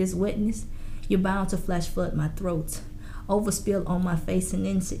 this wetness, you're bound to flash flood my throat, overspill on my face, and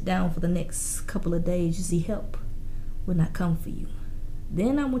then sit down for the next couple of days. You see, help will not come for you.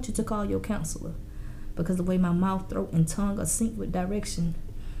 Then I want you to call your counselor, because the way my mouth, throat, and tongue are synced with direction,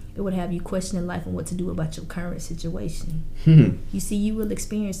 it would have you questioning life and what to do about your current situation. You see, you will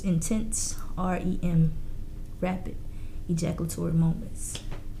experience intense REM, rapid ejaculatory moments.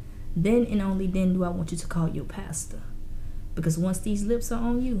 Then and only then do I want you to call your pastor, because once these lips are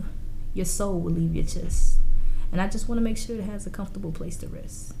on you, your soul will leave your chest. And I just want to make sure it has a comfortable place to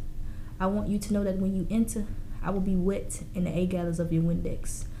rest. I want you to know that when you enter, I will be wet in the A-gathers of your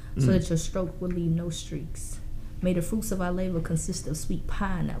Windex, so that your stroke will leave no streaks. May the fruits of our labor consist of sweet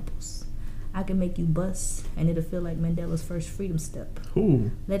pineapples. I can make you bust, and it'll feel like Mandela's first freedom step.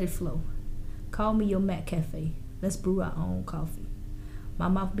 Ooh. Let it flow. Call me your Mac Cafe. Let's brew our own coffee. My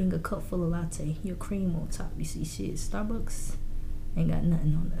mouth being a cup full of latte, your cream on top. You see, shit, Starbucks ain't got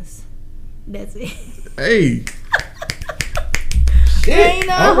nothing on us. That's it. Hey. Shit. Ain't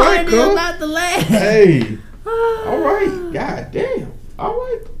no all right, cool. Not the last. Hey. All right. God damn. All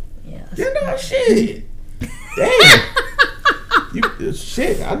right. Yeah. You know, shit. Damn.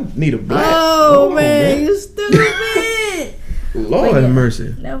 Shit, I need a black. Oh man, you stupid. Lord have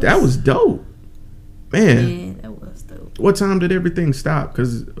mercy. That was dope. Man. Yeah, that was dope. What time did everything stop?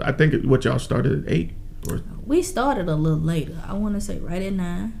 Because I think what y'all started at 8? Or? We started a little later. I want to say right at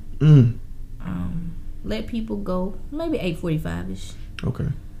 9. Let people go maybe 8:45ish. Okay.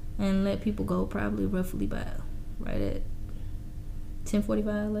 And let people go probably roughly by right at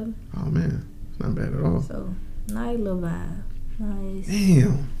 10:45, 11. Oh man, it's not bad at all. So nice little vibe. Nice.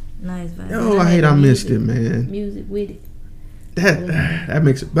 Damn. Nice vibe. Yo, I hate I missed it, man. Music with it. That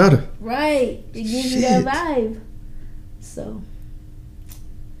makes it better. Right. It gives you that vibe. So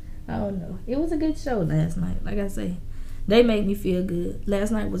I don't know. It was a good show last night. Like I say, they made me feel good.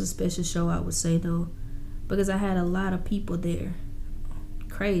 Last night was a special show, I would say, though, because I had a lot of people there.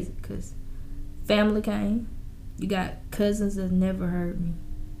 Crazy, because family came. You got cousins that never heard me.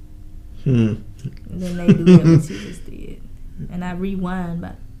 And then they do what you just did. And I rewind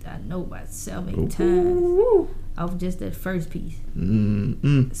about 7 times off just that first piece.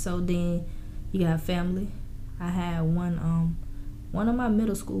 So then you got family. I had one of my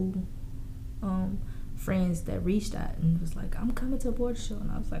middle school friends that reached out and was like, I'm coming to a board show. And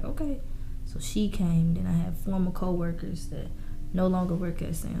I was like, okay. So she came. Then I had former co-workers that no longer work at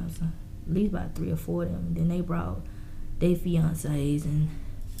Samsung. At least about 3 or 4 of them. And then they brought their fiancés and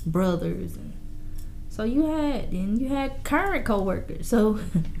brothers. And so you had current co-workers. So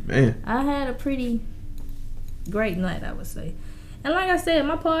man, I had a pretty great night, I would say. And like I said,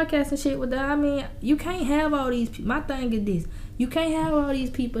 my podcast and shit with that, I mean, you can't have all these people. My thing is this. You can't have all these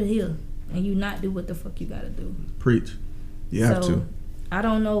people here and you not do what the fuck you gotta do. Preach. You have to. I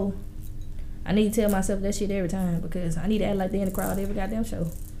don't know. I need to tell myself that shit every time because I need to act like they're in the crowd every goddamn show.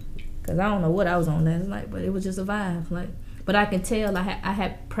 Because I don't know what I was on last night, but it was just a vibe. But I can tell I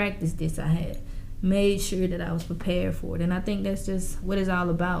had practiced this. I had made sure that I was prepared for it. And I think that's just what it's all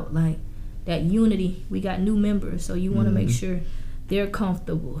about. Like, that unity. We got new members, so you want to make sure they're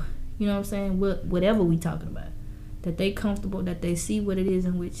comfortable. You know what I'm saying? Whatever we talking about. That they comfortable, that they see what it is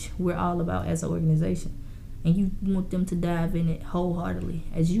in which we're all about as an organization. And you want them to dive in it wholeheartedly,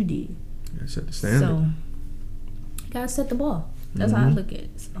 as you did. You gotta set the standard. So, you gotta set the ball. That's how I look at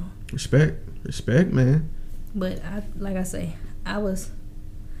it. So. Respect, man. But like I say, I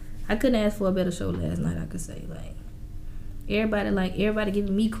couldn't ask for a better show last night. I could say everybody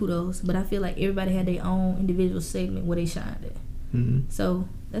giving me kudos, but I feel like everybody had their own individual segment where they shined at. So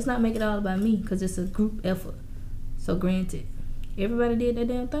let's not make it all about me because it's a group effort. So granted, everybody did their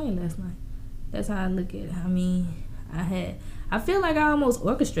damn thing last night. That's how I look at it. I mean, I feel like I almost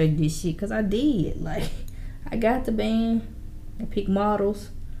orchestrated this shit because I did. Like, I got the band, I picked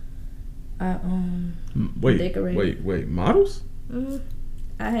models. I decorated. Wait, models?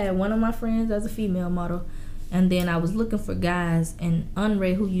 I had one of my friends as a female model, and then I was looking for guys, and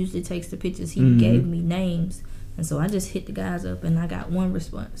Unray, who usually takes the pictures, he gave me names, and so I just hit the guys up, and I got one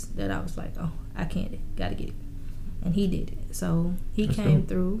response that I was like, oh, I can't, gotta get it, and he did it. So he came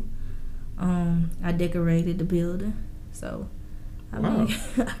through. I decorated the building, so I mean,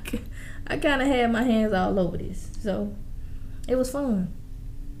 I kind of had my hands all over this, so it was fun.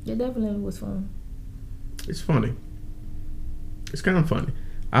 It definitely was fun. It's funny. It's kind of funny.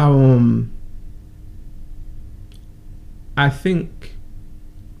 I think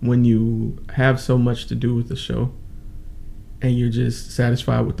when you have so much to do with the show and you're just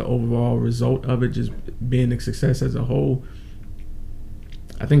satisfied with the overall result of it, just being a success as a whole,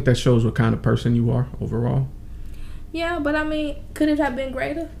 I think that shows what kind of person you are overall. Yeah, but I mean, could it have been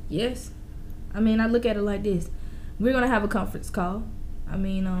greater? Yes. I mean, I look at it like this. We're going to have a conference call. I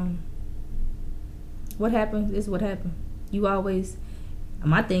mean, what happened is what happened. You always,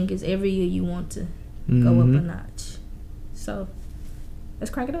 my thing is every year you want to go up a notch. So, let's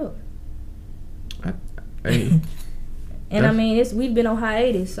crank it up. And I mean, we've been on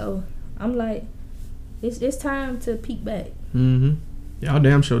hiatus, so I'm like, it's time to peek back. Y'all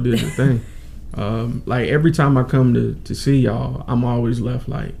damn sure did the thing. Like, every time I come to see y'all, I'm always left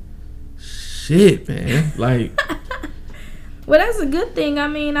like, shit, man. Like, well, that's a good thing. I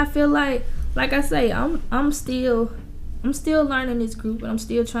mean, I feel like I say, I'm still learning this group, and I'm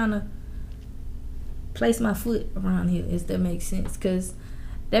still trying to place my foot around here, if that makes sense. Because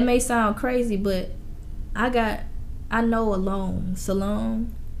that may sound crazy, but I know alone,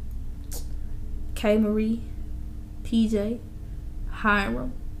 Salone, K. Marie, PJ,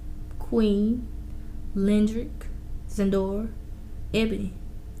 Hiram, Queen, Lindrick, Zendora, Ebony.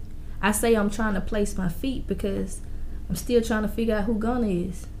 I say I'm trying to place my feet because I'm still trying to figure out who Gunna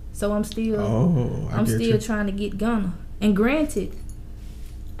is. So I'm still trying to get Gunna. And granted,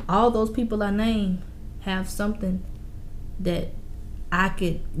 all those people I named have something that I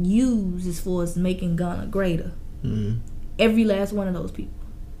could use as far as making Ghana greater. Mm-hmm. Every last one of those people.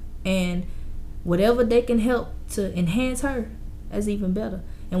 And whatever they can help to enhance her, that's even better.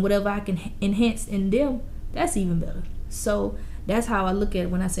 And whatever I can enhance in them, that's even better. So that's how I look at it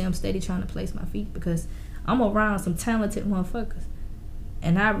when I say I'm steady trying to place my feet, because I'm around some talented motherfuckers.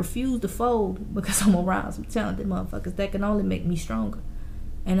 And I refuse to fold because I'm around some talented motherfuckers that can only make me stronger.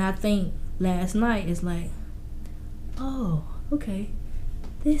 And I think last night is like, oh, okay,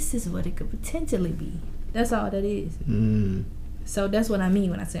 this is what it could potentially be. That's all that is. Mm. So that's what I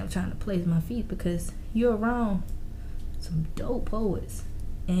mean when I say I'm trying to place my feet, because you're around some dope poets,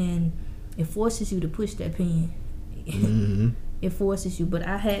 and it forces you to push that pen. Mm-hmm. It forces you. But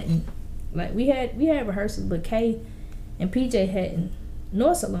I hadn't, like, we had rehearsals, but Kay and PJ hadn't,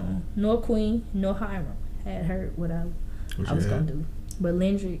 nor Salone, nor Queen, nor Hiram had heard what I was gonna do. But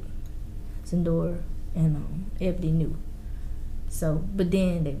Lendrick, Sindora, and Ebony knew. So, but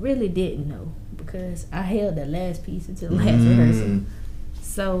then they really didn't know, because I held that last piece until the last rehearsal.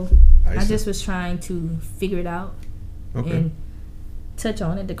 So I just was trying to figure it out and touch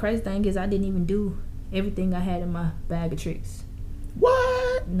on it. The crazy thing is I didn't even do everything I had in my bag of tricks.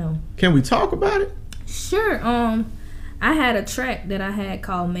 What? No. Can we talk about it? Sure. I had a track that I had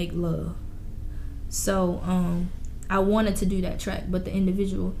called Make Love. So I wanted to do that track, but the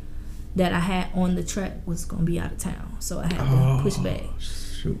individual that I had on the track was gonna be out of town, so I had to push back.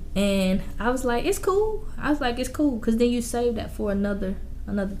 Shoot. And I was like, it's cool. Because then you save that for another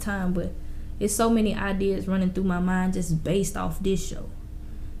time. But it's so many ideas running through my mind just based off this show.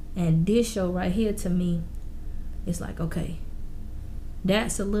 And this show right here, to me, it's like, okay,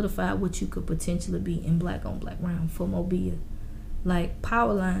 that solidified what you could potentially be in Black on Black round for Mobile. Like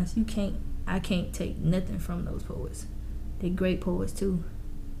Power Lines, I can't take nothing from those poets. They're great poets too,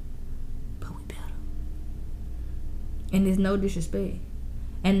 but we better. And there's no disrespect.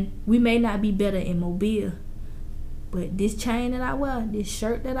 And we may not be better in Mobile, but this chain that I wear, this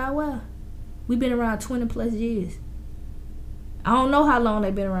shirt that I wear, we've been around 20 plus years. I don't know how long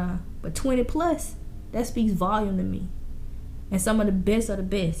they've been around, but 20 plus, that speaks volume to me. And some of the best of the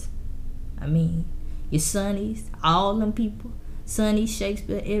best. I mean, your Sonnies, all them people, Sonny,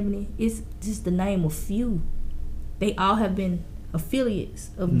 Shakespeare, Ebony, it's just the name of few. They all have been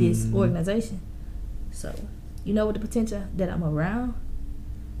affiliates of this organization. So, you know what the potential that I'm around?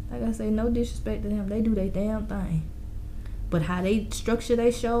 Like I say, no disrespect to them. They do their damn thing. But how they structure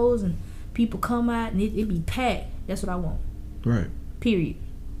their shows and people come out and it be packed, that's what I want. Right. Period.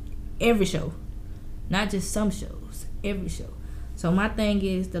 Every show. Not just some shows. Every show. So my thing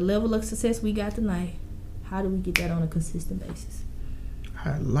is, the level of success we got tonight, how do we get that on a consistent basis?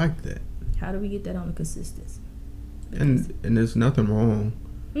 I like that. How do we get that on a consistent basis? And there's nothing wrong.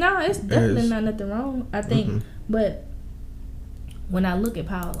 No, it's definitely not nothing wrong, I think. But when I look at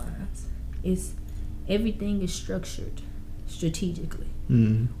Power Lines, it's everything is structured strategically.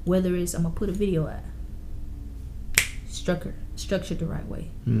 Whether it's I'm gonna put a video out, structured the right way.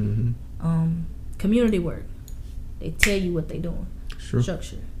 Community work, they tell you what they doing. Sure.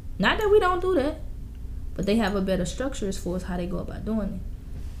 Structure. Not that we don't do that, but they have a better structure as far as how they go about doing it.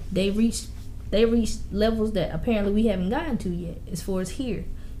 They reach levels that apparently we haven't gotten to yet as far as here.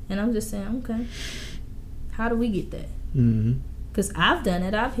 And I'm just saying, okay, how do we get that? Because I've done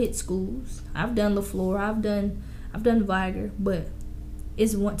it. I've hit schools. I've done LaFleur. I've done Viger. But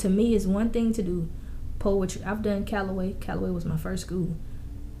it's one thing to do poetry. I've done Callaway. Callaway was my first school.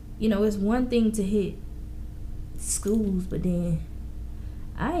 You know, it's one thing to hit schools, but then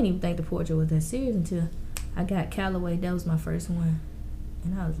I didn't even think the poetry was that serious until I got Callaway. That was my first one.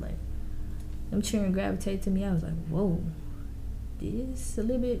 And I was like, them children gravitated to me. I was like, whoa, this is a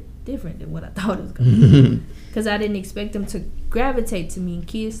little bit different than what I thought it was going to be. Because I didn't expect them to gravitate to me. And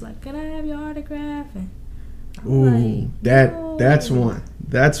kids like, can I have your autograph? And ooh, like, that's one.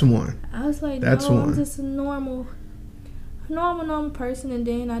 That's one. I was like, that's no, one. I'm just a normal person. And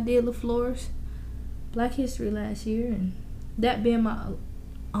then I did LaFleur's Black History last year. And that being my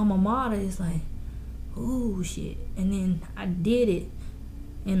alma mater is like, ooh, shit. And then I did it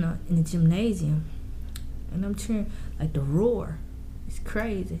in the gymnasium. And I'm cheering, like, the roar. It's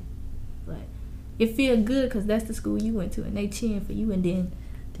crazy. Like, it feel good because that's the school you went to and they cheering for you. And then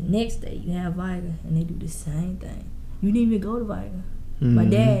the next day you have Viger and they do the same thing. You didn't even go to Viger. My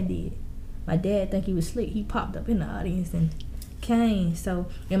dad did. My dad think he was slick. He popped up in the audience and came. So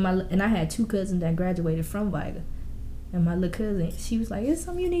and I had two cousins that graduated from Viger. And my little cousin, she was like, is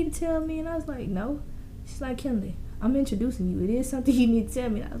something you need to tell me? And I was like, no. She's like, Kenda, I'm introducing you. It is something you need to tell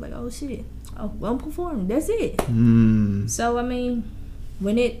me. And I was like, oh shit. Oh, well, I'm performing. That's it. So I mean,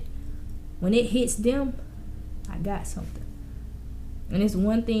 when it hits them, I got something. And it's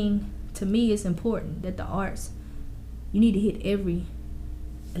one thing, to me, it's important that the arts, you need to hit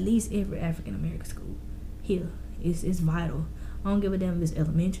at least every African American school here. It's vital. I don't give a damn if it's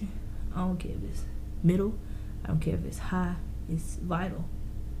elementary. I don't care if it's middle. I don't care if it's high. It's vital.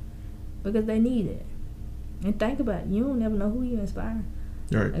 Because they need it. And think about it. You don't never know who you inspire.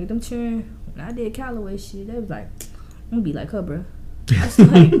 Right. Like them cheering, when I did Callaway shit, they was like, I'm gonna be like her, bro. I was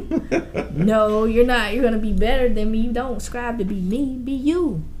like, no, you're not. You're gonna be better than me. You don't strive to be me. Be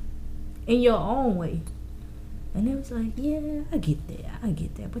you. In your own way. And they was like, yeah, I get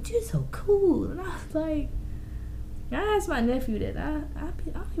that. But you're so cool. And I was like, I asked my nephew that I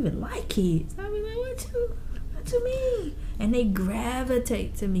don't even like kids. I be like, what you mean? And they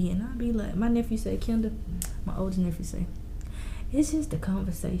gravitate to me, and I be like, my nephew say, Kenda, my oldest nephew say, it's just the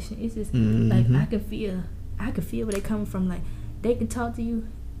conversation. It's just like I can feel where they coming from. Like they can talk to you,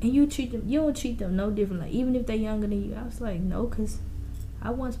 and you don't treat them no different. Like even if they younger than you, I was like, no, cause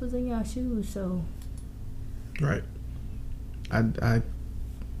I once was in y'all shoes, so. Right. I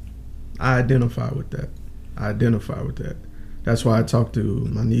identify with that. That's why I talk to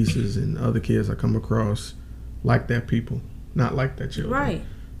my nieces and other kids I come across like that people, not like that children. Right.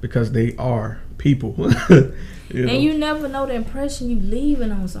 Because they are people. You never know the impression you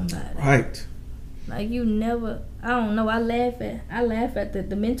leaving on somebody. Right. Like you never, I don't know, I laugh at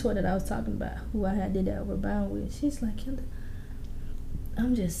the mentor that I was talking about, who I had did that over bound with. She's like, Kenda,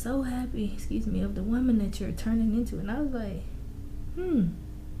 I'm just so happy, of the woman that you're turning into. And I was like,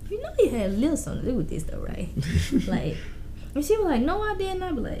 you know you had a little something to do with this though, right? Like, and she was like, no, I didn't.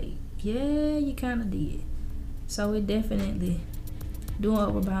 I be like, yeah, you kind of did. So it definitely, doing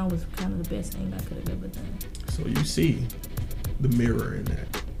Overbound was kind of the best thing I could have ever done. So you see the mirror in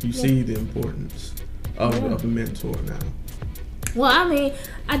that. You see the importance of a mentor now. Well, I mean,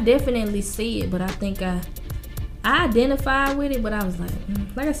 I definitely see it, but I think I identify with it, but I was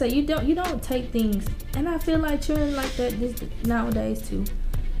like I said, you don't take things, and I feel like children like that this nowadays too.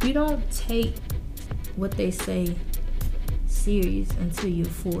 You don't take what they say serious until you're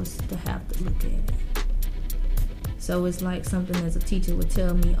forced to have to look at it. So it's like something as a teacher would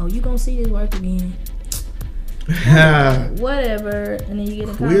tell me, oh, you gonna see this work again. Whatever. And then you get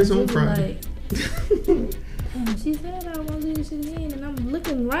a quiz on Friday. Like, damn, she said I won't see this shit again, and I'm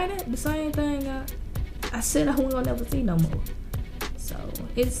looking right at the same thing I said I won't never see no more. So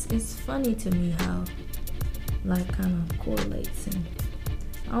it's funny to me how life kind of correlates, and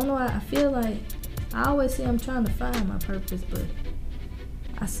I don't know. I feel like I always say I'm trying to find my purpose, but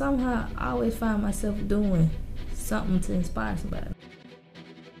I always find myself doing something to inspire somebody.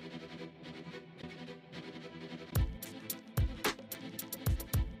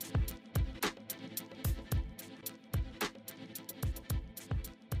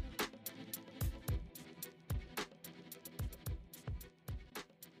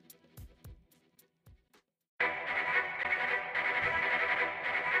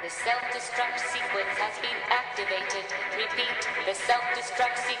 The self-destruct sequence has been activated. Repeat, the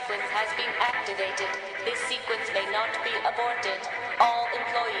self-destruct sequence has been activated. This sequence may not be aborted. All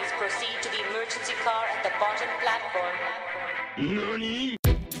employees proceed to the emergency car at the bottom platform. NANI?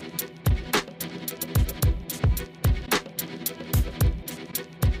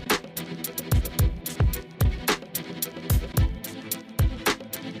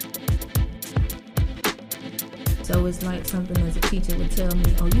 So it's like something as a teacher would tell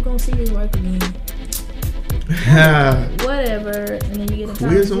me, oh, you gonna see this work again. Whatever. And then you get a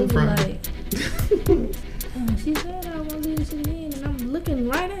quiz on Friday. Like, damn, she said I won't see this shit again, and I'm looking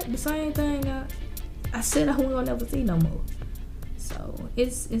right at the same thing I said I won't never see no more. So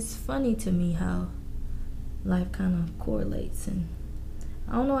it's funny to me how life kind of correlates, and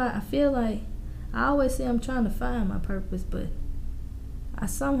I don't know. I feel like I always say I'm trying to find my purpose, but I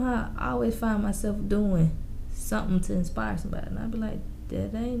always find myself doing something to inspire somebody, and I'd be like,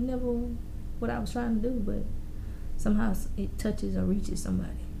 that ain't never what I was trying to do, but somehow it touches or reaches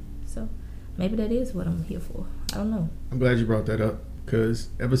somebody. So maybe that is what I'm here for. I don't know. I'm glad you brought that up, because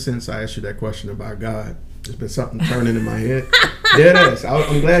ever since I asked you that question about God, there's been something turning in my head. Deadass.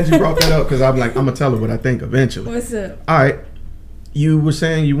 I'm glad you brought that up, because I'm like, I'm gonna tell her what I think eventually. What's up? All right, you were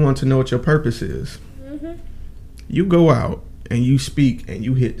saying you want to know what your purpose is. You go out and you speak and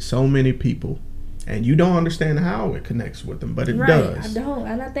you hit so many people, and you don't understand how it connects with them, but it does. I don't,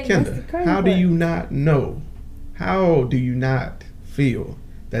 and I think Kenda, that's the crazy how part. do you not know? How do you not feel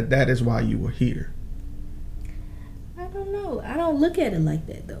that is why you were here? I don't know. I don't look at it like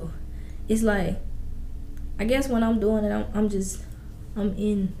that though. It's like, I guess when I'm doing it, I'm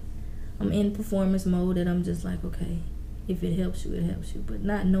in performance mode, and I'm just like, okay, if it helps you, it helps you, but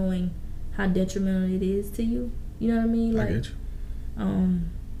not knowing how detrimental it is to you. You know what I mean? Like, I get you.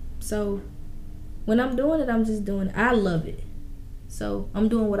 So when I'm doing it, I'm just doing it. I love it. So I'm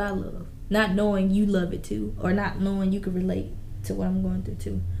doing what I love. Not knowing you love it too. Or not knowing you can relate to what I'm going through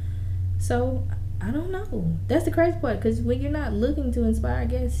too. So I don't know. That's the crazy part. Because when you're not looking to inspire, I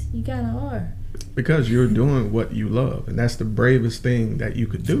guess you kind of are. Because you're doing what you love. And that's the bravest thing that you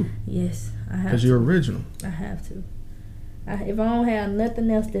could do. Yes, I have to. Because you're original. I have to. If I don't have nothing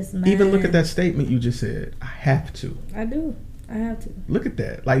else that's mine. Even look at that statement you just said. I have to. I do. I have to. Look at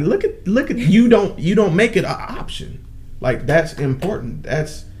that. Like look at you don't make it an option. Like that's important.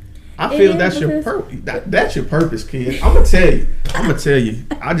 I feel that's your purpose. That's your purpose, kid. I'm gonna tell you.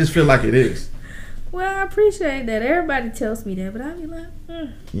 I just feel like it is. Well, I appreciate that. Everybody tells me that, but I be like,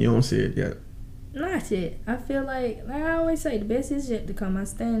 You don't see it yet. Not yet. I feel like I always say, the best is yet to come. I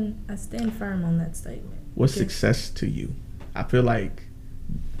stand firm on that statement. What's success to you? I feel like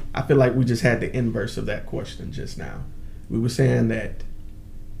we just had the inverse of that question just now. We were saying that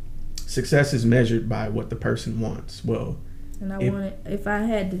success is measured by what the person wants. Well, and if I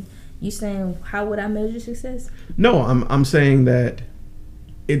had to, you saying how would I measure success? No, I'm saying that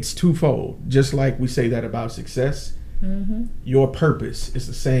it's twofold. Just like we say that about success, your purpose is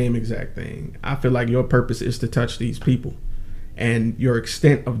the same exact thing. I feel like your purpose is to touch these people, and your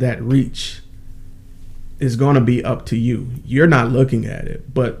extent of that reach is going to be up to you. You're not looking at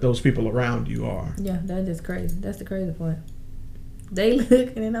it, but those people around you are. Yeah, that is crazy. That's the crazy part. They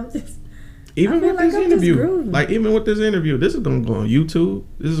looking, and I'm just. Even with this interview, this is going to go on YouTube.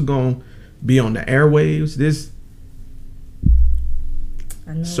 This is going to be on the airwaves.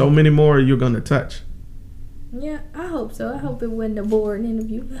 So many more you're going to touch. Yeah, I hope so. I hope it wasn't a boring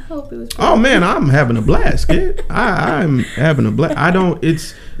interview. I hope it was. Oh man, I'm having a blast, kid. I'm having a blast.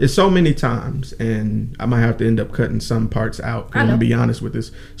 It's so many times, and I might have to end up cutting some parts out. I'm gonna be honest with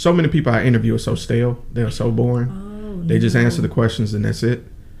this. So many people I interview are so stale. They're so boring. They just answer the questions and that's it.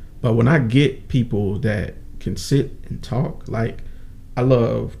 But when I get people that can sit and talk, like I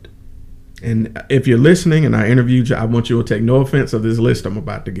loved. And if you're listening and I interviewed you, I want you to take no offense of this list I'm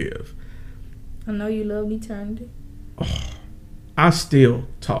about to give. I know you love eternity. Oh, I still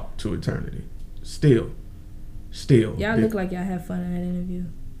talk to eternity. Still. Y'all look like y'all have fun in that interview.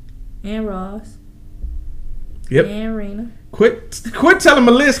 And Ross. Yep. And Rena. Quit telling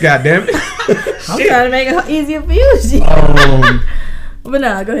my list, goddammit. I'm trying to make it easier for you. But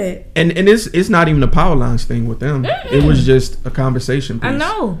nah, go ahead. And it's not even a power lines thing with them. It was just a conversation piece. I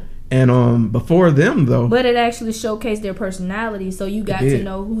know. And before them though, but it actually showcased their personality, so you got to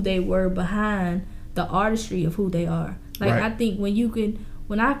know who they were behind the artistry of who they are. Like right. I think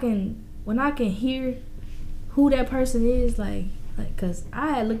when I can hear who that person is, like cause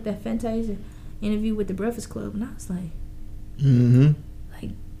I had looked at Fantasia interview with the Breakfast Club and I was like,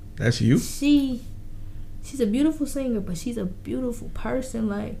 like that's you. She's a beautiful singer, but she's a beautiful person,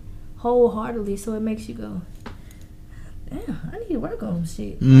 like wholeheartedly. So it makes you go, damn, I need to work on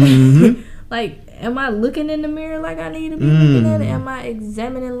shit. Like, am I looking in the mirror like I need to be looking at it? Am I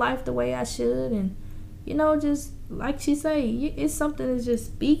examining life the way I should? And, just like she say, it's something that's just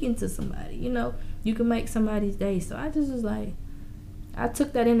speaking to somebody. You can make somebody's day. So I just was like, I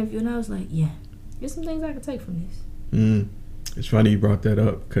took that interview and I was like, yeah, there's some things I can take from this. It's funny you brought that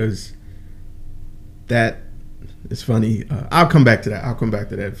up because it's funny. I'll come back to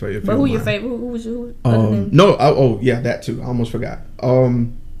that for you. But who your favorite? Who was your? That too. I almost forgot.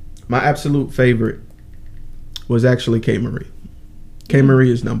 My absolute favorite was actually K. Marie. K.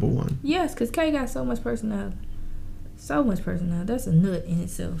 Marie is number one. Yes, because K got so much personality. So much personality. That's a nut in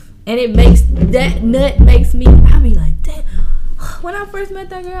itself, and that nut makes me. I be like, damn. When I first met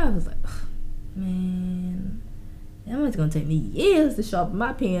that girl, I was like, man. It's gonna take me years to sharpen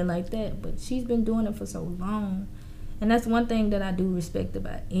my pen like that, but she's been doing it for so long, and that's one thing that I do respect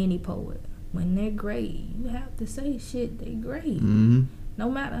about any poet. When they're great, you have to say shit. They great, no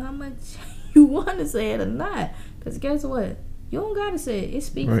matter how much you want to say it or not. Because guess what? You don't gotta say it. It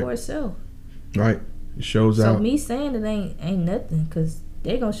speaks for itself. Right. It shows out. So me saying it ain't nothing, because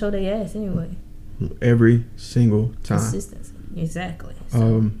they gonna show their ass anyway. Every single time. Consistency. Exactly.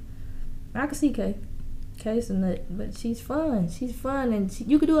 So, I can see Kay. Kay's a nut, but she's fun. And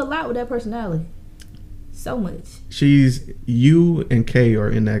you could do a lot with that personality. So much. You and Kay are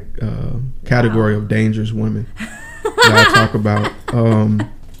in that category of dangerous women that I talk about.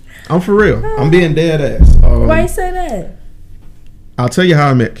 I'm for real. I'm being dead ass. Why you say that? I'll tell you how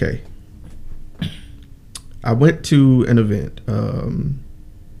I met Kay. I went to an event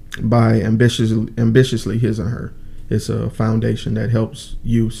by Ambitiously His and Her. It's a foundation that helps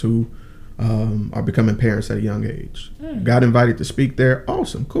youth who are becoming parents at a young age. Got invited to speak there.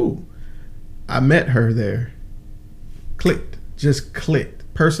 Awesome, cool. I met her there. Clicked. just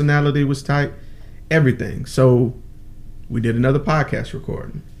clicked. Personality was tight, everything. So we did another podcast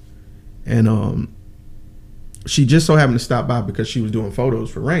recording, and she just so happened to stop by because she was doing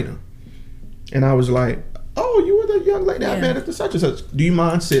photos for Raina, and I was like, "Oh, you were the young lady I met at the such and such. Do you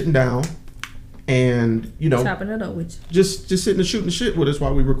mind sitting down and chopping it up with you? Just sitting and shooting the shit with us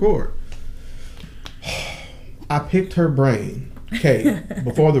while we record?" I picked her brain, okay,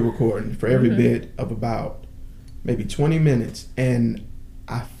 before the recording for every bit of about maybe 20 minutes, and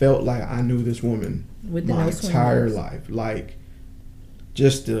I felt like I knew this woman my entire life. Like,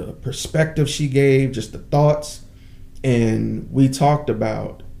 just the perspective she gave, just the thoughts. And we talked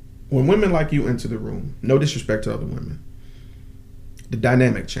about when women like you enter the room, no disrespect to other women, the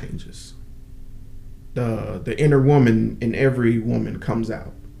dynamic changes. The inner woman in every woman comes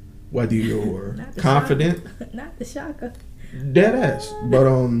out. Whether you're confident, not the shocker, dead ass, but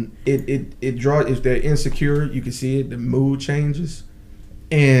it draws. If they're insecure, you can see it. The mood changes,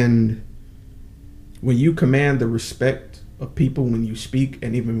 and when you command the respect of people when you speak,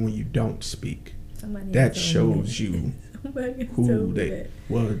 and even when you don't speak, that shows you who they.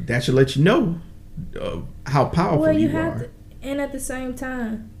 Well, that should let you know how powerful you are. And at the same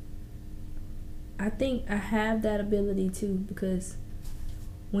time, I think I have that ability too, because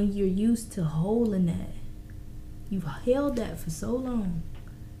when you're used to holding that, you've held that for so long,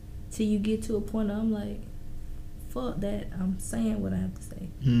 till you get to a point where I'm like, fuck that, I'm saying what I have to say,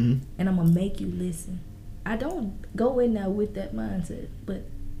 and I'm gonna make you listen. I don't go in there with that mindset, but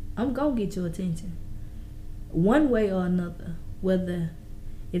I'm gonna get your attention one way or another, whether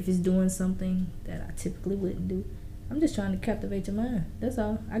if it's doing something that I typically wouldn't do. I'm just trying to captivate your mind. That's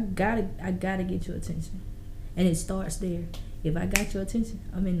all. I gotta get your attention, and it starts there. If I got your attention,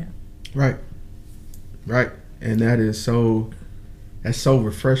 I'm in there. Right. And that's so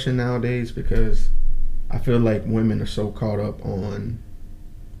refreshing nowadays, because I feel like women are so caught up on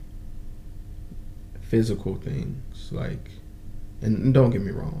physical things. Like, and don't get me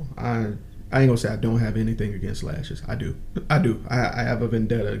wrong, I ain't gonna say I don't have anything against lashes. I do. I have a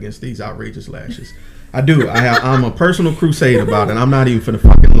vendetta against these outrageous lashes. I do. I'm a personal crusade about it. I'm not even finna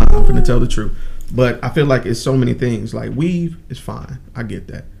fucking lie. I'm finna tell the truth. But I feel like it's so many things. Like, weave is fine. I get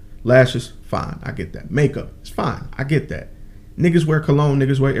that. Lashes, fine. I get that. Makeup is fine. I get that. Niggas wear cologne.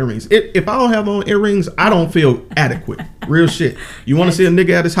 Niggas wear earrings. If I don't have on earrings, I don't feel adequate. Real shit. You want to see a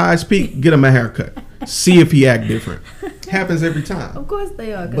nigga at his highest peak? Get him a haircut. See if he act different. Happens every time. Of course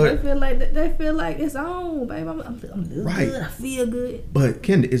they are. Because they feel like it's on, babe. I'm right. Good. I feel good. But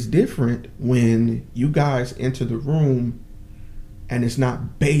Kenda, it's different when you guys enter the room and it's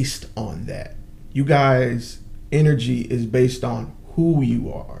not based on that. You guys' energy is based on who you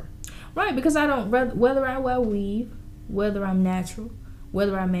are. Right, because I don't, whether I wear weave, whether I'm natural,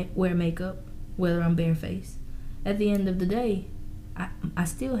 whether I wear makeup, whether I'm barefaced, at the end of the day, I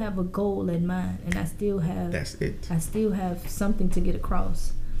still have a goal in mind, and I still have, that's it. I still have something to get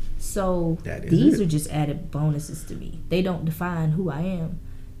across. So these are just added bonuses to me. They don't define who I am.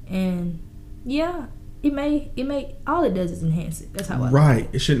 And yeah, it may all it does is enhance it. That's how I right.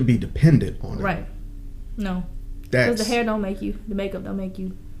 It shouldn't be dependent on it. Right. No. Because the hair don't make you, the makeup don't make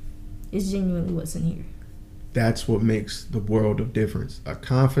you. It's genuinely what's in here. That's what makes the world of difference. A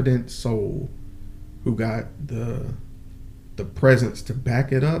confident soul who got the presence to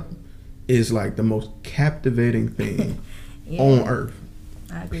back it up is like the most captivating thing on earth.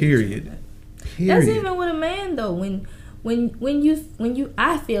 Period. That's even with a man though. When you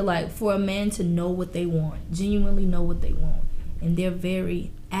I feel like for a man to know what they want, genuinely know what they want, and they're very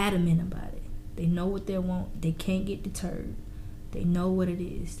adamant about it. They know what they want. They can't get deterred. They know what it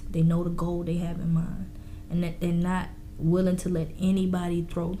is. They know the goal they have in mind, and that they're not willing to let anybody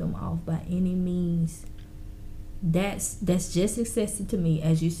throw them off by any means. That's just excessive to me,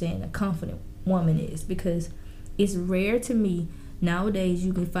 as you're saying a confident woman is, because it's rare to me nowadays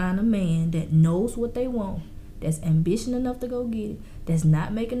you can find a man that knows what they want, that's ambitious enough to go get it, that's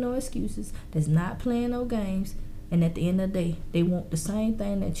not making no excuses, that's not playing no games, and at the end of the day, they want the same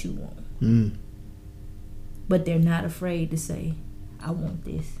thing that you want. But they're not afraid to say, I want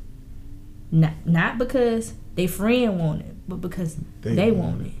this. Not because they friend want it, but because they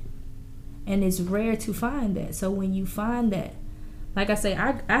want it. And it's rare to find that. So when you find that, like I say,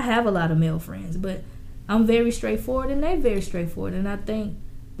 I have a lot of male friends, but I'm very straightforward and they're very straightforward. And I think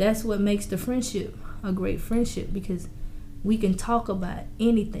that's what makes the friendship a great friendship, because we can talk about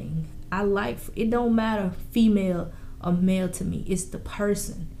anything. It don't matter female or male to me. It's the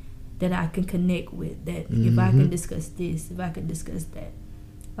person that I can connect with, that if I can discuss this, if I can discuss that.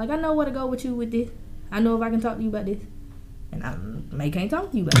 Like, I know where to go with you with this. I know if I can talk to you about this. And I can't talk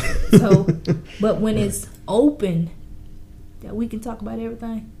to you about it. So, but when it's open that we can talk about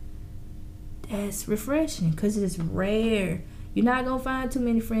everything, that's refreshing because it's rare. You're not going to find too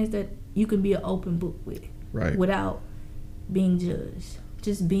many friends that you can be an open book with. Right. Without being judged.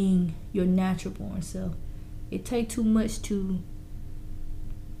 Just being your natural born self. It takes too much to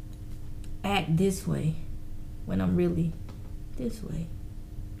act this way when I'm really this way.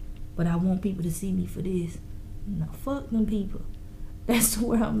 But I want people to see me for this. No, fuck them people. That's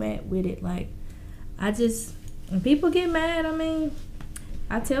where I'm at with it. Like, when people get mad, I mean,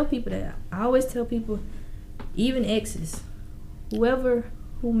 I tell people that. I always tell people, even exes, whomever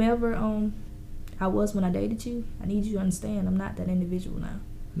I was when I dated you, I need you to understand I'm not that individual now.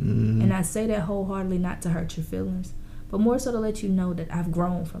 Mm-hmm. And I say that wholeheartedly, not to hurt your feelings, but more so to let you know that I've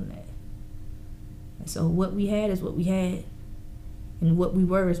grown from that. And so what we had is what we had, and what we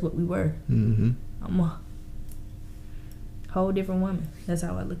were is what we were. Mm-hmm. I'm a whole different woman. That's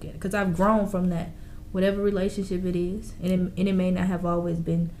how I look at it. Because I've grown from that, whatever relationship it is, and it may not have always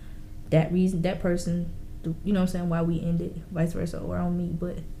been that reason, that person, you know what I'm saying, why we ended, vice versa, or on me.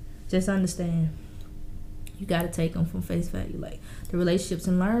 But just understand, you got to take them from face value, like the relationships,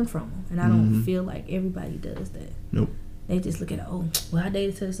 and learn from them. And I don't feel like everybody does that. Nope. They just look at it, oh, well, I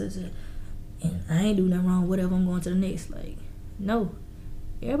dated such and I ain't do nothing wrong, whatever, I'm going to the next. Like, no.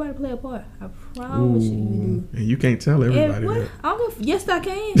 Everybody play a part. I promise you do. And you can't tell everybody that. Yes, I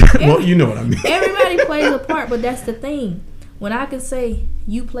can. Well, you know what I mean. Everybody plays a part, but that's the thing. When I can say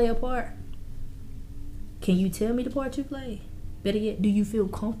you play a part, can you tell me the part you play? Better yet, do you feel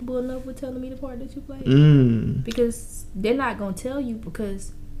comfortable enough with telling me the part that you play? Because they're not going to tell you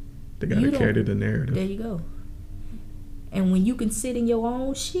because they got to carry the narrative. There you go. And when you can sit in your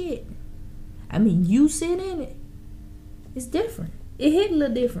own shit, I mean, you sit in it, it's different. It hit a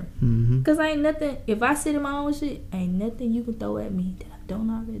little different. Because ain't nothing, if I sit in my own shit, ain't nothing you can throw at me that I don't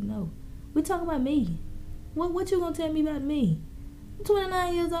already know. We talking about me. What you gonna tell me about me? I'm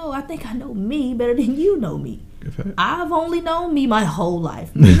 29 years old. I think I know me better than you know me. I've only known me my whole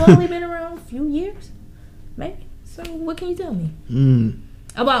life. You've only been around a few years, maybe. So what can you tell me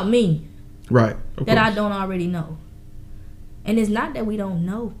about me? Right. That I don't already know. And it's not that we don't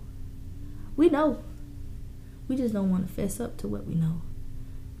know. We know. We just don't want to fess up to what we know.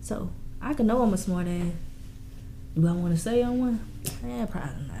 So I can know I'm a smart ass. Do I want to say I'm one? Yeah,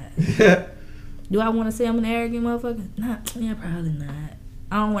 probably not. Do I want to say I'm an arrogant motherfucker? Nah, yeah, probably not.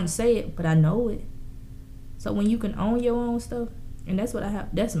 I don't want to say it, but I know it. So when you can own your own stuff, and that's what I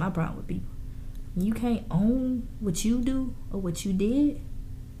have. That's my problem with people. When you can't own what you do or what you did,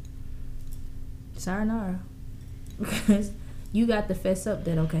 sayonara. Because you got to fess up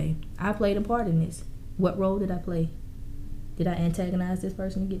that, okay, I played a part in this. What role did I play? Did I antagonize this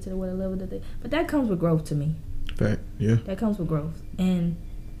person to get to the level that they... But that comes with growth to me. Fact, yeah. That comes with growth. And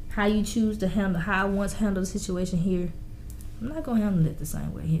how you choose to handle... How I once handled the situation here, I'm not going to handle it the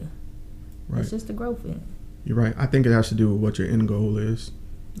same way here. Right. It's just the growth in it. You're right. I think it has to do with what your end goal is.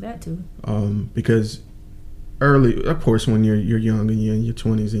 That too. Because early... Of course, when you're young and you're in your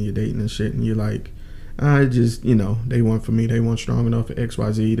 20s and you're dating and shit and you're like... I just, they weren't for me. They weren't strong enough for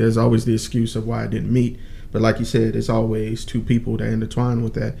XYZ. There's always the excuse of why I didn't meet. But like you said, it's always two people that intertwine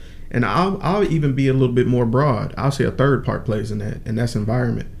with that. And I'll even be a little bit more broad. I'll say a third part plays in that, and that's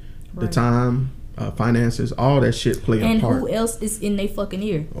environment. Right. The time, finances, all that shit play a part. And who else is in their fucking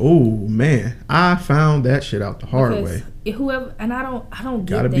ear? Oh, man. I found that shit out the hard way. Whoever, and I don't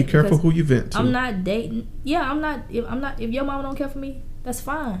get Gotta be careful who you vent to. I'm not dating. Yeah, if your mama don't care for me, that's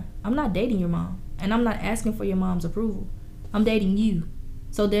fine. I'm not dating your mom. And I'm not asking for your mom's approval. I'm dating you.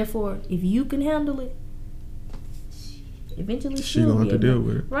 So therefore, if you can handle it, eventually she's going to have to deal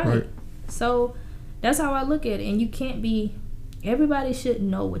with it. Right. So that's how I look at it. And you can't be... Everybody should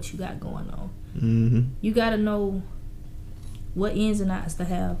know what you got going on. Mm-hmm. You got to know what ins and outs to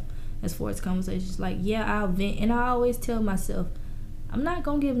have as far as conversations. Like, yeah, I'll vent. And I always tell myself, I'm not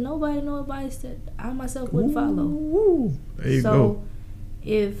going to give nobody no advice that I myself wouldn't follow. There you go.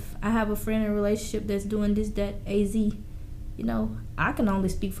 If I have a friend in a relationship that's doing this, that, AZ, I can only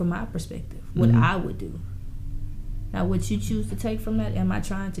speak from my perspective, what I would do. Now, what you choose to take from that, am I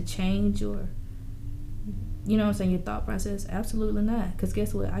trying to change your, your thought process? Absolutely not. Because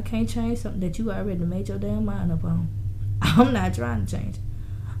guess what? I can't change something that you already made your damn mind up on. I'm not trying to change it.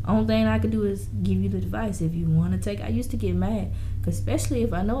 Only thing I can do is give you the advice if you want to take. I used to get mad, especially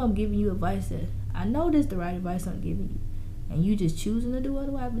if I know I'm giving you advice that I know this is the right advice I'm giving you. And you just choosing to do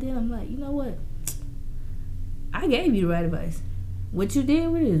otherwise, but then I'm like, you know what? I gave you the right advice. What you did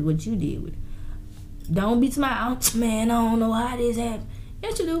with it is what you did with it. Don't be smart. Man, I don't know how this happened.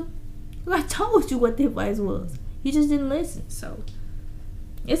 Yes, you do. I told you what the advice was. You just didn't listen. So,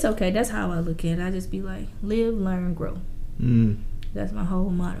 it's okay. That's how I look at it. I just be like, live, learn, grow. That's my whole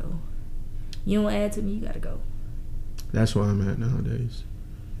motto. You don't add to me, you gotta go. That's where I'm at nowadays.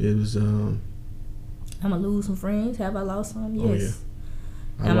 It was I'm gonna lose some friends. Have I lost some? Yes.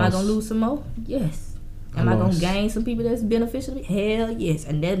 Oh, yeah. Am I gonna lose some more? Yes. Am I gonna gain some people that's beneficial to me? Hell yes.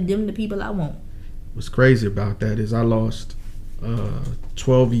 And them the people I want. What's crazy about that is I lost a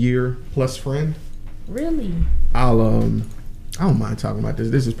 12-year plus friend. Really? I don't mind talking about this.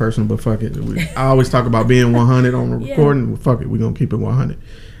 This is personal, but fuck it. I always talk about being 100 on the recording. Well, fuck it. We're gonna keep it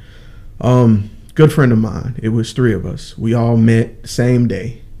 100. Good friend of mine. It was 3 of us. We all met the same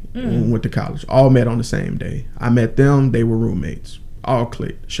day. Went to college. All met on the same day. I met them. They were roommates. All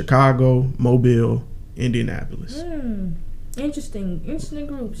clicked. Chicago, Mobile, Indianapolis. Interesting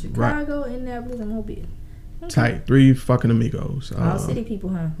group. Chicago, right. Indianapolis, and Mobile. Okay. Tight. 3 fucking amigos. All city people,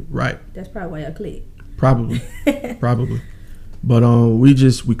 huh? Right. That's probably why I clicked. Probably. But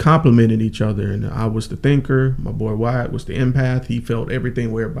we complimented each other, and I was the thinker. My boy Wyatt was the empath. He felt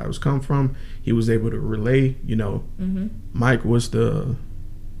everything where everybody was come from. He was able to relay. Mike was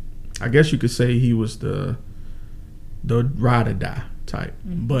I guess you could say he was the ride or die type.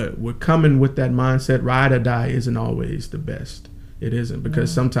 But we're coming with that mindset. Ride or die isn't always the best. It isn't,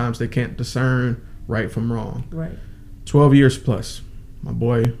 because sometimes they can't discern right from wrong. Right. 12 years plus. My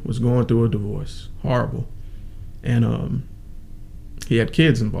boy was going through a divorce. Horrible. And he had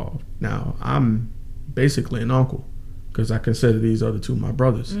kids involved. Now, I'm basically an uncle because I consider these other 2 my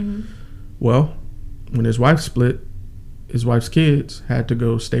brothers. Well, when his wife split, his wife's kids had to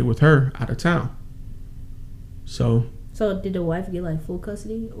go stay with her out of town. So did the wife get like full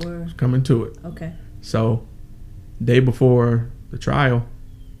custody or? Coming to it. Okay. So day before the trial,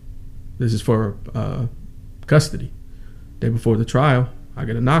 this is for custody. Day before the trial, I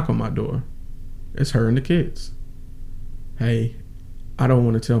get a knock on my door. It's her and the kids. Hey, I don't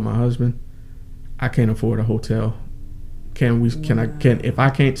want to tell my husband. I can't afford a hotel. If I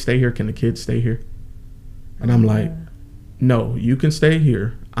can't stay here, can the kids stay here? And I'm like, no, you can stay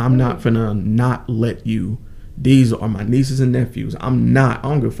here. I'm not finna not let you. These are my nieces and nephews. I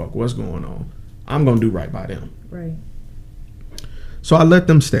don't give a fuck what's going on. I'm gonna do right by them. Right. So I let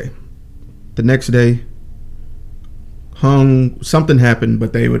them stay. The next day, something happened,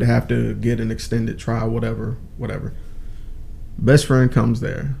 but they would have to get an extended trial, whatever. Best friend comes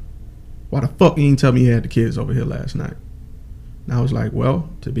there. Why the fuck you didn't tell me you had the kids over here last night? And I was like, well,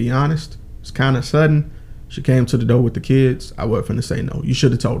 to be honest, it's kind of sudden. She came to the door with the kids. I wasn't finna say no. You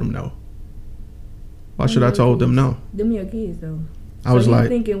should have told them no. Why should I told them no? Them your kids though. I was like,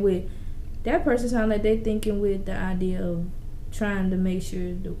 thinking with that person sound like they thinking with the idea of trying to make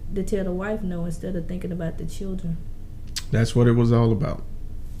sure to tell the wife no instead of thinking about the children. That's what it was all about.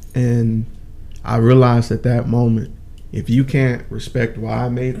 And I realized at that moment, if you can't respect why I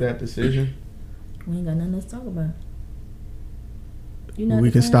made that decision, we ain't got nothing else to talk about.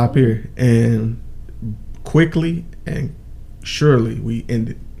 We can stop here. And quickly and surely we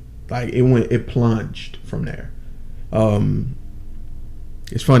ended. Like it plunged from there.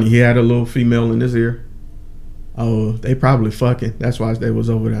 It's funny, he had a little female in his ear. Oh, they probably fucking. That's why they was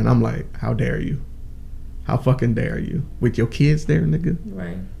over there. And I'm like, how dare you? How fucking dare you? With your kids there, nigga?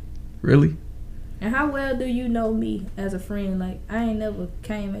 Right. Really? And how well do you know me as a friend? Like, I ain't never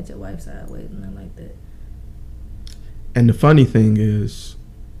came at your wife's sideways, nothing like that. And the funny thing is,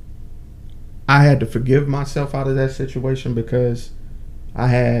 I had to forgive myself out of that situation because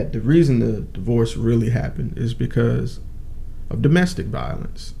the reason the divorce really happened is because of domestic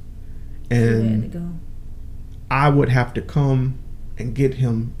violence. And you had to go. I would have to come and get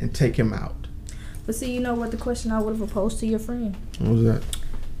him and take him out. But see, you know what the question I would have posed to your friend? What was that?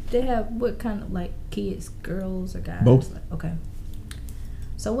 They have what kind of like kids, girls or guys? Both. Like, okay.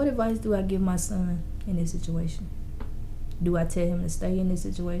 So what advice do I give my son in this situation? Do I tell him to stay in this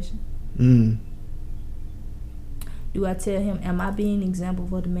situation? Do I tell him, am I being an example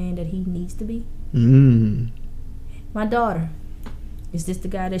for the man that he needs to be? My daughter, is this the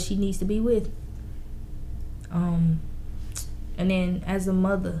guy that she needs to be with? And then as a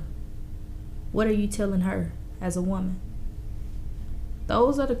mother, what are you telling her as a woman?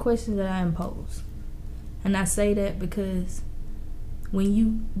 Those are the questions that I impose. And I say that because when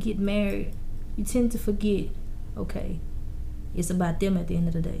you get married, you tend to forget, okay, it's about them at the end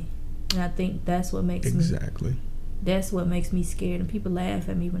of the day. And I think that's what makes that's what makes me scared. And people laugh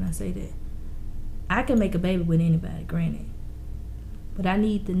at me when I say that. I can make a baby with anybody, granted. But I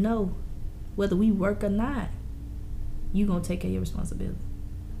need to know whether we work or not, you gonna take care of your responsibility.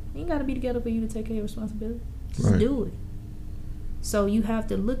 You ain't gotta be together for you to take care of your responsibility. Just do it. So you have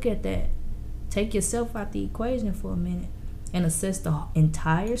to look at that. Take yourself out the equation for a minute and assess the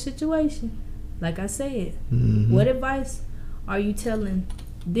entire situation Like I said, what advice are you telling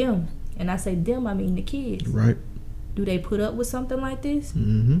them? And I say them, I mean the kids. Right. Do they put up with something like this?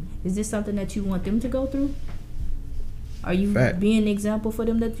 Is this something that you want them to go through? Are you being an example for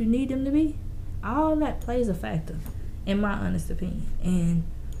them that you need them to be? All that plays a factor, in my honest opinion. And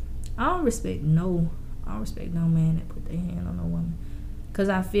I don't respect no man that put their hand on a woman. Because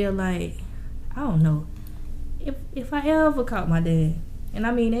I feel like, I don't know, if I ever caught my dad, and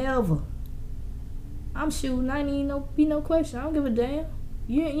I mean ever, I'm shooting. I ain't even be no question. I don't give a damn.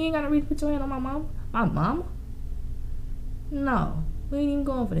 You ain't got to really put your hand on my mama. My mama? No, we ain't even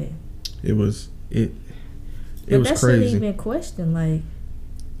going for that. It was but that that crazy. Shouldn't even question, like.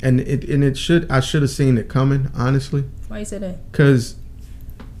 And I should have seen it coming, honestly. Why you say that? Because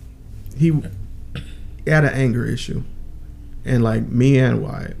he had an anger issue, and like me and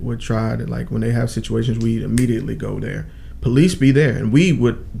Wyatt would try to, like, when they have situations, we'd immediately go there. Police be there, and we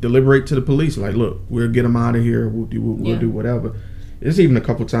would deliberate to the police, like, look, we'll get him out of here. We'll do whatever. There's even a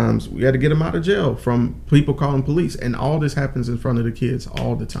couple times we had to get him out of jail from people calling police, and all this happens in front of the kids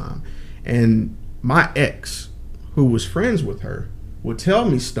all the time. And my ex, who was friends with her, would tell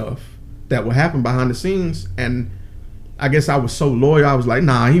me stuff that would happen behind the scenes, and I guess I was so loyal, I was like,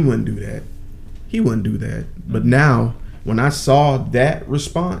 nah, he wouldn't do that. He wouldn't do that. But now, when I saw that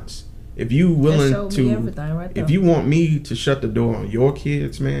response, if you willing to, if you want me to shut the door on your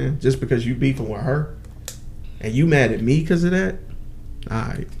kids, man, just because you beefing with her, and you mad at me because of that, all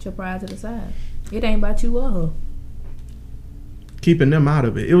right. Put your pride to the side. It ain't about you or her. Keeping them out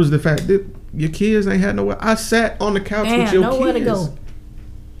of it. It was the fact that your kids ain't had nowhere. I sat on the couch with your nowhere kids.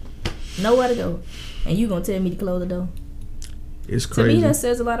 Nowhere to go. And you gonna tell me to close the door? It's crazy. To me, that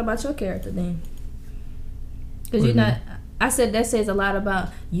says a lot about your character then. Because you're not... I said that says a lot about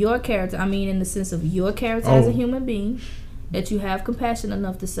your character. I mean, in the sense of your character as a human being, that you have compassion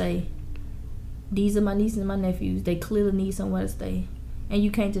enough to say, these are my nieces and my nephews. They clearly need somewhere to stay. And you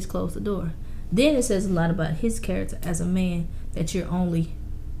can't just close the door. Then it says a lot about his character as a man, that you only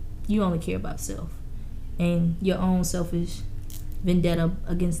care about self and your own selfish vendetta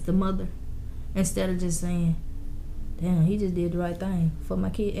against the mother, instead of just saying, damn, he just did the right thing for my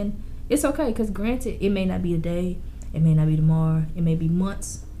kid. And it's okay, because granted, it may not be a day, it may not be tomorrow, it may be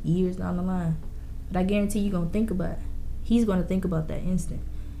months, years down the line, but I guarantee you're gonna think about it. He's gonna think about that instant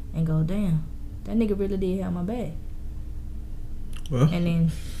and go, damn, that nigga really did have my back. Well, and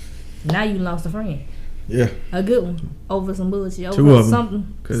then now you lost a friend. Yeah. A good one. Over some bullshit. Over two of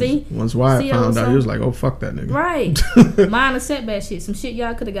something. Them. See? Once Wyatt found out, he was like, oh, fuck that nigga. Right. Minor setback shit. Some shit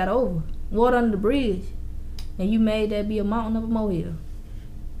y'all could have got over. Water under the bridge. And you made that be a mountain up a molehill.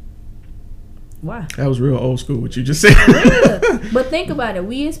 Why? That was real old school, what you just said. Real. But think about it.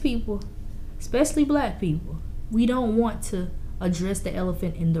 We as people, especially black people, we don't want to address the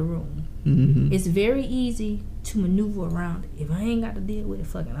elephant in the room. Mm-hmm. It's very easy to maneuver around it. If I ain't got to deal with it,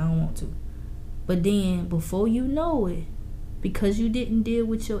 fuck it, I don't want to. But then, before you know it, because you didn't deal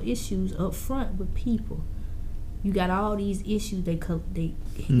with your issues up front with people, you got all these issues.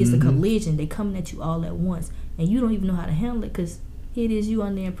 It's a collision. They coming at you all at once, and you don't even know how to handle it, because here it is, you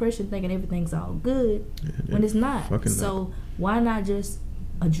under the impression thinking everything's all good when it's not. So why not just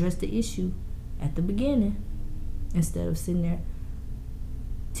address the issue at the beginning instead of sitting there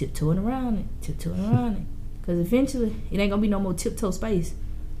tiptoeing around it? Because eventually, it ain't gonna be no more tiptoe space.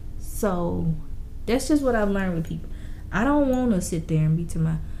 So that's just what I've learned with people. I don't want to sit there and be to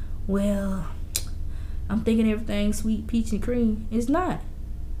my, well, I'm thinking everything's sweet, peach, and cream. It's not.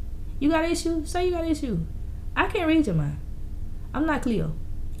 You got an issue? Say you got an issue. I can't read your mind. I'm not Cleo.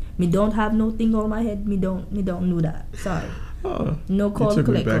 Me don't have no thing on my head. Me don't know that. Sorry. No call and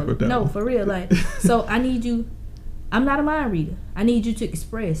collect. No, for real. Like, so I need you. I'm not a mind reader. I need you to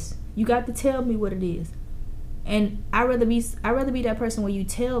express. You got to tell me what it is. And I'd rather be that person where you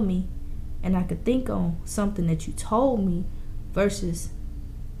tell me and I could think on something that you told me versus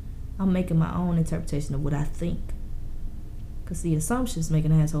I'm making my own interpretation of what I think. Because the assumptions make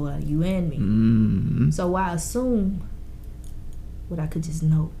an asshole out of you and me. Mm-hmm. So why assume what I could just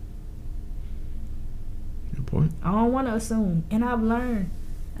know? Good point. I don't want to assume. And I've learned,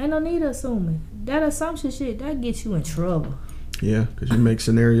 ain't no need of assuming. That assumption shit, that gets you in trouble. Yeah, because you make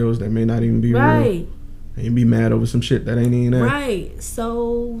scenarios that may not even be right. real. And you be mad over some shit that ain't even there. Right. So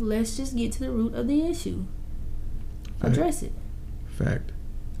let's just get to the root of the issue. Fact. Address it. Fact.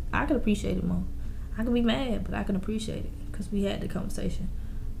 I can appreciate it more. I can be mad, but I can appreciate it because we had the conversation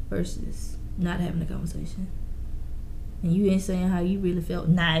versus not having the conversation. And you ain't saying how you really felt.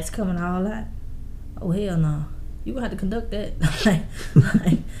 Nah, it's coming all out. Oh, hell no. You gonna have to conduct that.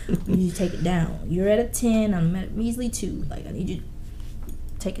 like, you need to take it down. You're at a 10. I'm at a measly 2. Like, I need you to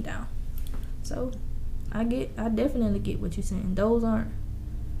take it down. So I definitely get what you're saying. Those aren't.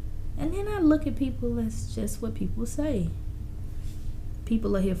 And then I look at people as just what people say.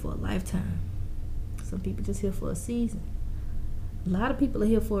 People are here for a lifetime. Some people just here for a season. A lot of people are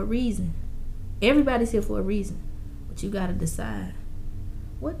here for a reason. Everybody's here for a reason. But you gotta decide,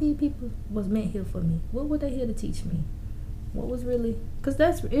 what these people was meant here for me? What were they here to teach me? What was really, because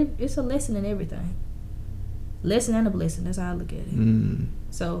it's a lesson in everything. Lesson and a blessing. That's how I look at it.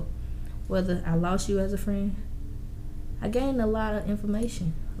 So whether I lost you as a friend, I gained a lot of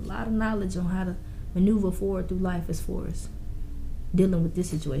information, a lot of knowledge on how to maneuver forward through life as far as dealing with this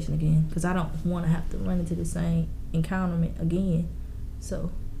situation again, because I don't want to have to run into the same encounterment again.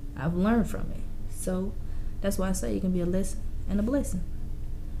 So I've learned from it. So that's why I say it can be a lesson and a blessing.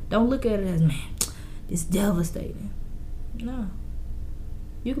 Don't look at it as, man, it's devastating. No.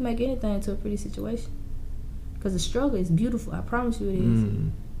 You can make anything into a pretty situation. Because the struggle is beautiful. I promise you it is.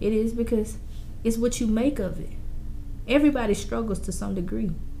 It is, because it's what you make of it. Everybody struggles to some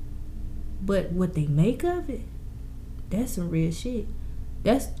degree. But what they make of it, that's some real shit.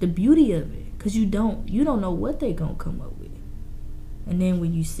 That's the beauty of it. Because you don't know what they going to come up with. And then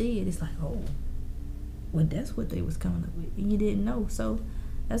when you see it, it's like, oh, well, that's what they was coming up with. And you didn't know. So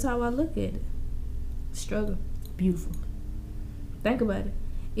that's how I look at it. Struggle, beautiful. Think about it.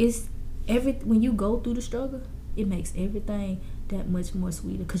 When you go through the struggle, it makes everything that much more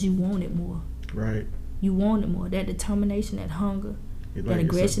sweeter, because you want it more. Right. You want it more. That determination, that hunger, Like that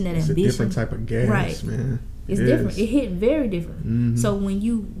aggression, that ambition. It's a different type of gas, right. man. It's different. It hit very different. So when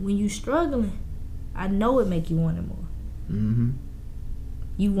you struggling, I know it make you want it more.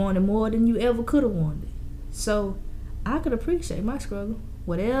 You want it more than you ever could have wanted it. So I could appreciate my struggle.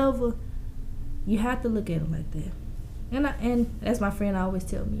 Whatever, you have to look at it like that. And as my friend always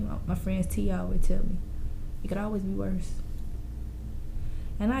tell me, my friends T always tell me, it could always be worse.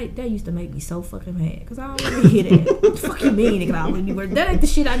 And that used to make me so fucking mad, because I don't want to hear that. What the fuck you mean it could always be worse? That ain't the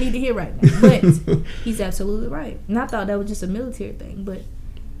shit I need to hear right now. But he's absolutely right. And I thought that was just a military thing. But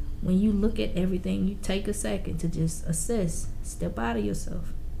when you look at everything, you take a second to just assess, step out of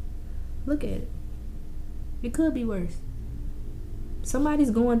yourself. Look at it. It could be worse.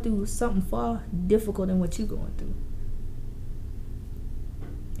 Somebody's going through something far difficult than what you're going through.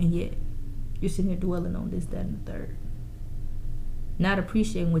 And yet, you're sitting here dwelling on this, that, and the third. Not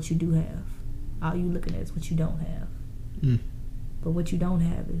appreciating what you do have. All you looking at is what you don't have. But what you don't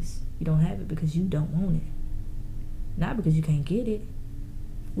have is, you don't have it because you don't want it. Not because you can't get it.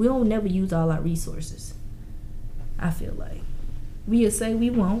 We don't never use all our resources. I feel like. We'll say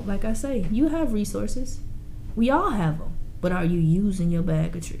we won't. Like I say, you have resources. We all have them. But are you using your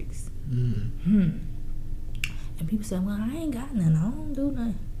bag of tricks? And people say, well, I ain't got none. I don't do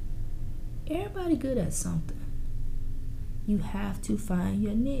nothing. Everybody good at something. You have to find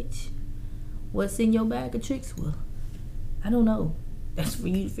your niche. What's in your bag of tricks? Well, I don't know. That's for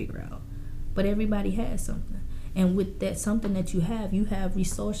you to figure out. But everybody has something. And with that something that you have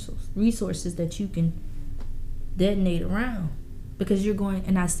resources that you can detonate around. Because you're going,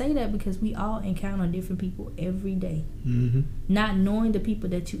 and I say that because we all encounter different people every day. Not knowing the people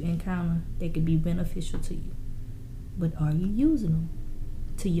that you encounter, they could be beneficial to you. But are you using them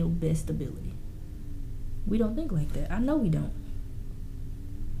to your best ability? We don't think like that. I know we don't.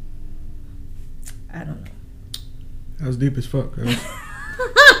 I don't know. That was deep as fuck.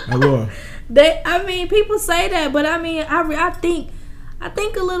 I was. People say that, but I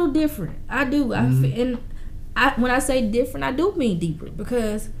think a little different. I do. When I say different, I do mean deeper,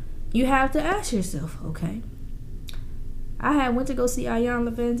 because you have to ask yourself, okay, I went to go see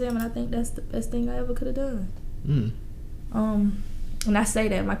Ayanna Van Zam, and I think that's the best thing I ever could have done. And I say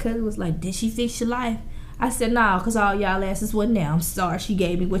that, my cousin was like, did she fix your life? I said, nah, because all y'all asses wasn't there. I'm sorry, she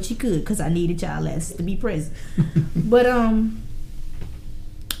gave me what she could, because I needed y'all asses to be present. But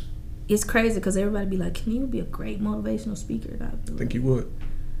it's crazy, because everybody be like, can you be a great motivational speaker? And I think you would.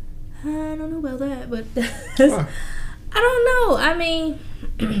 I don't know about that, but I don't know.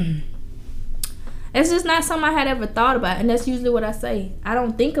 It's just not something I had ever thought about, and that's usually what I say. I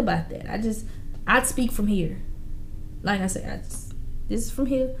don't think about that. I'd speak from here. Like I said, this is from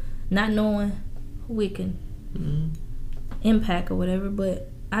here, not knowing who it can impact or whatever. But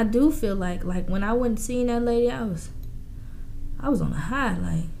I do feel like when I went seeing that lady, I was on a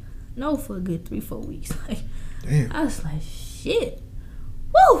high, for a good 3-4 weeks. Damn. I was like, shit.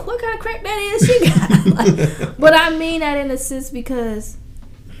 Woo, what kind of crack that is she got? But I mean that in a sense because,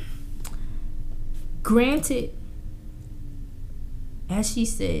 granted, as she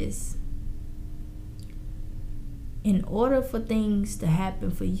says, in order for things to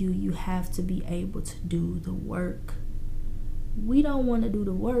happen for you, you have to be able to do the work. We don't want to do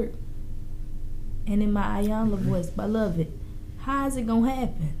the work. and in my Ayanla voice, beloved, how is it gonna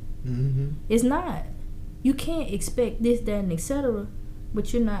happen? It's not. You can't expect this, that, and etc.,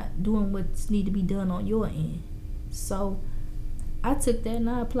 but you're not doing what's need to be done on your end. So I took that and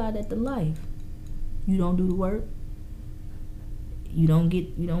I applied that to life. You don't do the work. You know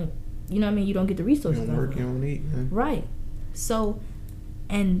what I mean? You don't get the resources. You don't work, you don't eat, man. Right. So,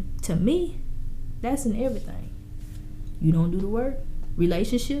 and to me, that's in everything. You don't do the work.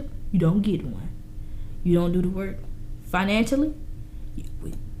 Relationship, you don't get one. You don't do the work financially,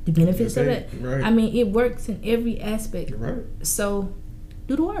 the benefits of it. Right. I mean, it works in every aspect. You're right. So,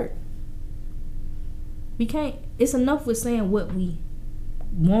 do the work. We can't, it's enough with saying what we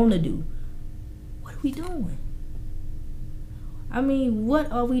want to do. What are we doing? I mean,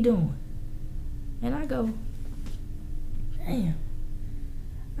 what are we doing? And I go, damn,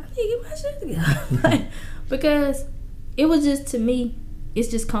 I need to get my shit together. Because it was just, to me, it's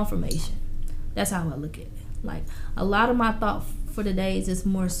just confirmation. That's how I look at it. Like, a lot of my thought for the days is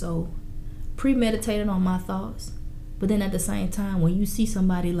more so premeditated on my thoughts. But then at the same time, when you see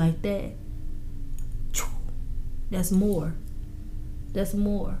somebody like that, that's more. That's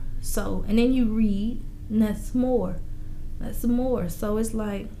more. So, and then you read, and that's more. That's more. So it's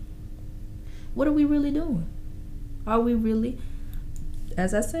like, what are we really doing? Are we really,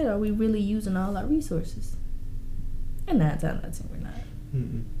 as I said, are we really using all our resources? And 9 times out of 10, we're not.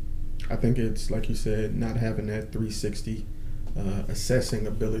 I think it's, like you said, not having that 360 assessing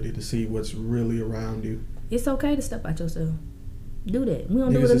ability to see what's really around you. It's okay to step out yourself. Do that. We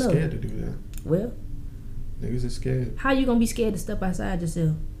don't Niggas do it are enough. scared to do that. Well, Niggas are scared. how you gonna be scared to step outside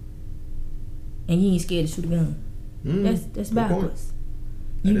yourself? And you ain't scared to shoot a gun. That's backwards.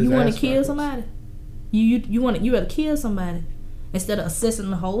 You want to kill somebody? You rather kill somebody instead of assessing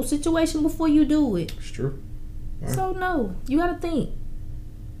the whole situation before you do it. It's true. Right. So no, you gotta think.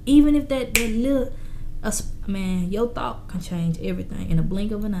 Even if that little, man, your thought can change everything in a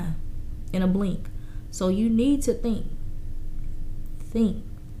blink of an eye, in a blink. So you need to think. Think,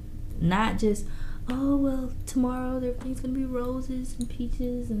 not just, oh well, tomorrow everything's gonna be roses and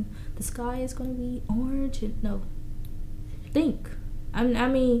peaches and the sky is gonna be orange. And no, think. I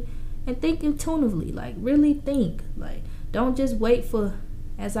mean, and think intuitively. Like, really think. Like, don't just wait for,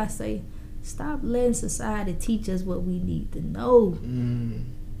 as I say, stop letting society teach us what we need to know.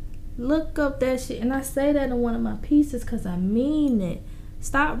 Look up that shit. And I say that in one of my pieces because I mean it.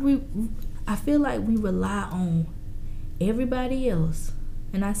 Stop. I feel like we rely on everybody else.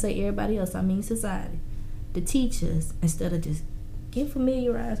 And I say everybody else, I mean society, to teach us instead of just get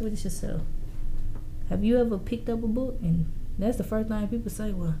familiarized with it yourself. Have you ever picked up a book? And that's the first thing people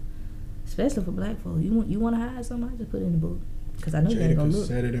say, well, especially for black folks, you want to hide something, I just put it in the book. Because I know you ain't going to look.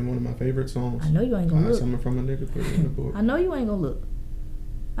 said it in one of my favorite songs. I know you ain't going to look. Something from a nigga, put it in the book. I know you ain't going to look.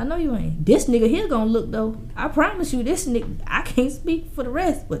 I know you ain't. This nigga here going to look, though. I promise you, this nigga, I can't speak for the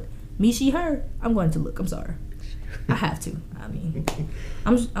rest, but me, she, her, I'm going to look. I'm sorry. I have to. I mean,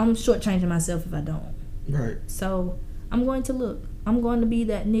 I'm shortchanging myself if I don't. Right. So, I'm going to look. I'm going to be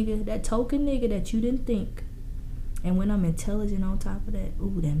that nigga, that token nigga that you didn't think. And when I'm intelligent on top of that,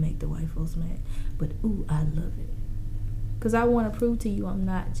 ooh, that make the white folks mad. But, ooh, I love it. Because I want to prove to you I'm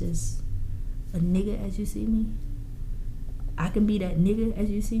not just a nigga as you see me. I can be that nigga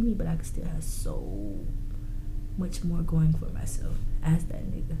as you see me, but I can still have so much more going for myself as that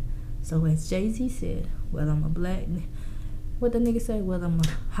nigga. So as Jay-Z said, whether I'm a black nigga, what the nigga say, whether I'm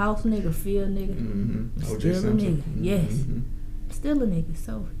a house nigga, field nigga, I'm still a nigga. Yes. I'm still a nigga.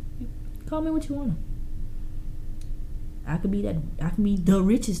 So call me what you want. I could be the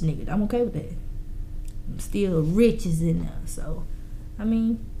richest nigga. I'm okay with that. I'm still rich is in there. So, I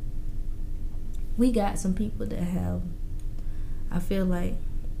mean, we got some people that have, I feel like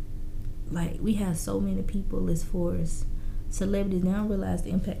we have so many people as far as celebrities. They don't realize the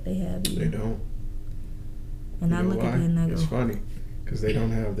impact they have either. They don't. And I look at it and I go, it's funny because they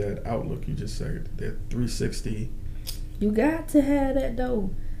don't have that outlook you just said, that 360. You got to have that though.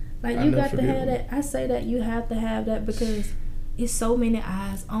 Like, you got to have that. I say that you have to have that because it's so many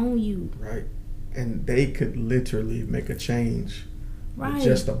eyes on you. Right. And they could literally make a change with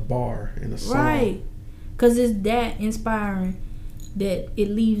just a bar in a song. Right. Because it's that inspiring that it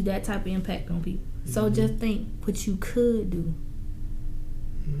leaves that type of impact on people. So just think what you could do.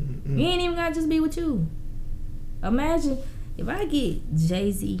 You ain't even got to just be with you. Imagine if I get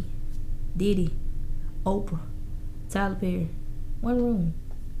Jay-Z, Diddy, Oprah, Tyler Perry, one room.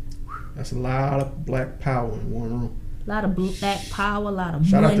 That's a lot of black power in one room. A lot of black power, a lot of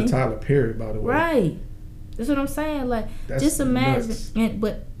Shout money. Shout out to Tyler Perry, by the way. Right. That's what I'm saying. Like, that's just imagine. Nuts.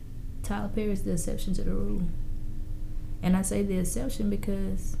 But Tyler Perry is the exception to the rule. And I say the exception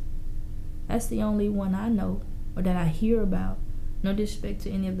because That's the only one I know or that I hear about. No disrespect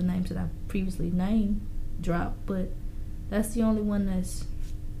to any of the names that I previously dropped, but that's the only one that's,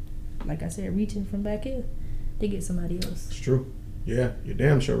 like I said, reaching from back here to get somebody else. It's true. Yeah, you're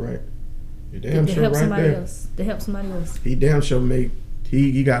damn sure right. You're damn sure help right somebody there. else. To help somebody else. He damn sure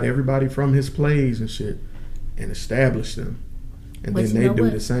he got everybody from his plays and shit and established them. And But then you they know do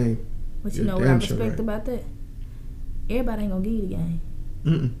what? the same. But You're you know what I damn sure respect right. about that? Everybody ain't gonna give you the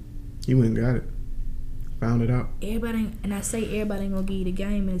game. He went and got it. Found it out. Everybody ain't, and I say everybody ain't gonna give you the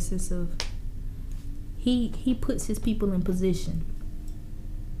game in the sense of he puts his people in position.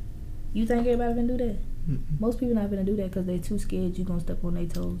 You think everybody can do that? Most people not gonna do that because they too scared you gonna step on their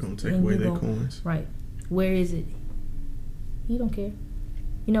toes. Gonna take away their coins. Right. Where is it? He don't care.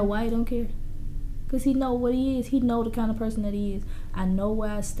 You know why he don't care? Because he know what he is. He know the kind of person that he is. I know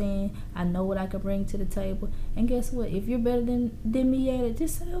where I stand. I know what I can bring to the table. And guess what? If you're better than me at it,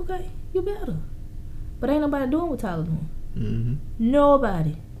 just say, okay, you better. But ain't nobody doing what Tyler doing.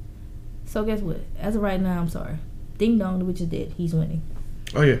 Nobody. So guess what? As of right now, I'm sorry. Ding Dong, the witch is dead. He's winning.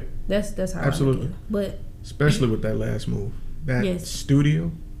 Oh yeah. That's how absolutely. I look at it. But especially with that last move. That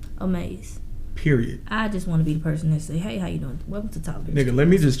studio. Amazed. Period. I just want to be the person that say, hey, how you doing? Welcome to Tyler. Nigga, let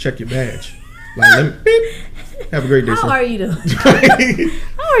me just check your badge. Like, let me, beep. Have a great day, How sir. are you doing? How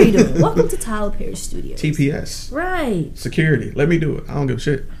are you doing? Welcome to Tyler Perry Studios. TPS. Right. Security. Let me do it. I don't give a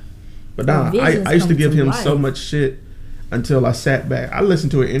shit. But nah, Visions I used to come give to him life. so much shit until I sat back. I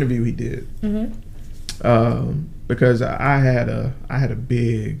listened to an interview he did. Because I had a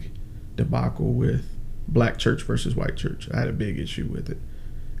big debacle with black church versus white church. I had a big issue with it.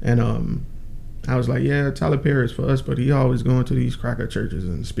 And I was like, yeah, Tyler Perry is for us, but he always going to these cracker churches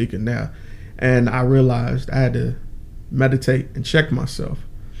and speaking there. And I realized I had to meditate and check myself,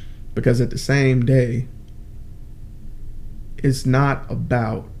 because at the same day, it's not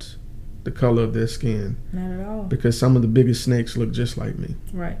about the color of their skin. Not at all. Because some of the biggest snakes look just like me.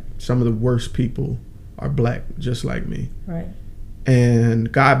 Right. Some of the worst people are black just like me. Right.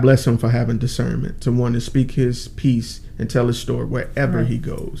 And God bless him for having discernment to want to speak his piece and tell his story wherever he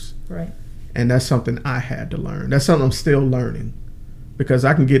goes. Right. And that's something I had to learn. That's something I'm still learning, because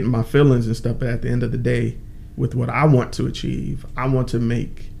I can get in my feelings and stuff, but at the end of the day, with what I want to achieve, I want to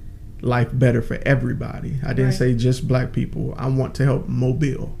make life better for everybody. I didn't say just black people. I want to help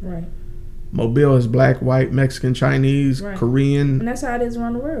Mobile. Right. Mobile is black, white, Mexican, Chinese, Korean. And that's how it is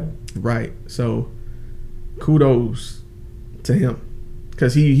around the world. Right. So kudos to him,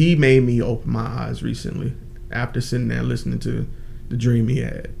 because he made me open my eyes recently after sitting there listening to the dream he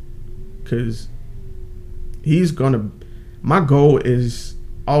had. Because my goal is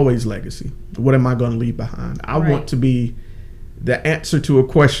always legacy. What am I going to leave behind? I want to be the answer to a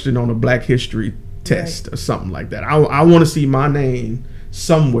question on a Black History test or something like that. I want to see my name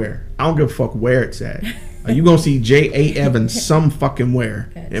somewhere. I don't give a fuck where it's at. Are you going to see J.A. Evans some fucking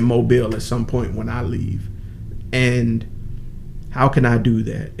where in Mobile at some point when I leave? And how can I do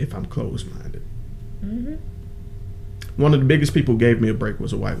that if I'm closed-minded? One of the biggest people who gave me a break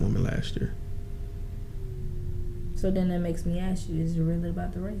was a white woman last year. So then that makes me ask you, is it really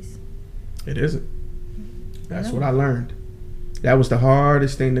about the race? It isn't. That's what I learned. That was the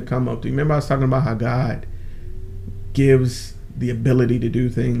hardest thing to come up to. Remember I was talking about how God gives the ability to do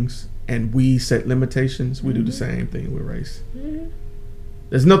things and we set limitations? We do the same thing with race.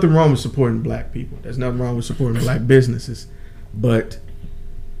 There's nothing wrong with supporting black people. There's nothing wrong with supporting black businesses. But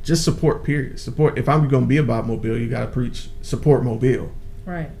just support, period. Support. If I'm going to be about Mobile, you got to preach support Mobile.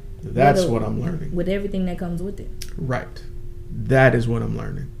 Right. That's what I'm learning. With everything that comes with it. Right. That is what I'm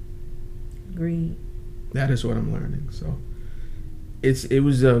learning. Agreed. That is what I'm learning. So it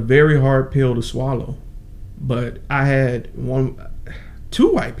was a very hard pill to swallow. But I had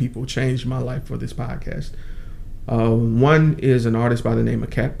two white people change my life for this podcast. One is an artist by the name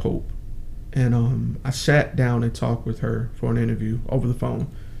of Kat Pope. And I sat down and talked with her for an interview over the phone.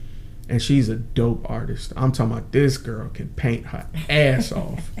 And she's a dope artist. I'm talking about this girl can paint her ass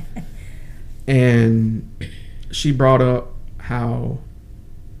off. And she brought up how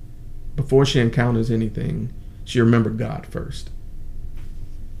before she encounters anything, she remembered God first.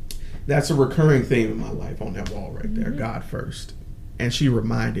 That's a recurring theme in my life on that wall right there, God first. And she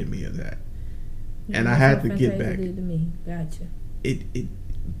reminded me of that. And I had to get back. Did to me. Gotcha.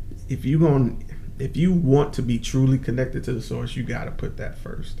 If you want to be truly connected to the source, you got to put that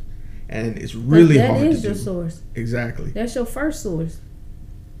first. And it's really hard to do. That is your source. Exactly. That's your first source.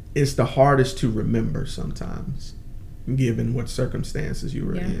 It's the hardest to remember sometimes, given what circumstances you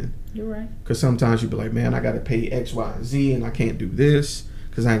were in. You're right. Because sometimes you be like, man, I got to pay X, Y, and Z, and I can't do this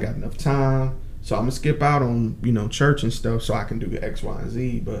because I ain't got enough time. So I'm going to skip out on, church and stuff so I can do X, Y, and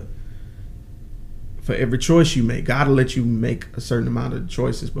Z. But for every choice you make, God will let you make a certain amount of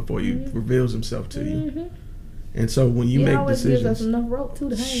choices before He reveals Himself to you. And so when you make always decisions, gives us enough rope too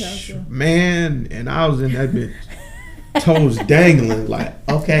to hang out there. man, and I was in that bitch, toes dangling, like,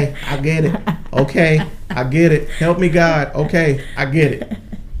 okay, I get it. Okay, I get it. Help me, God. Okay, I get it.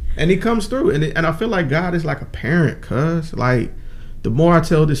 And He comes through, and I feel like God is like a parent, cuz like the more I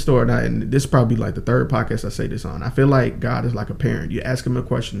tell this story, and this is probably like the third podcast I say this on, I feel like God is like a parent. You ask Him a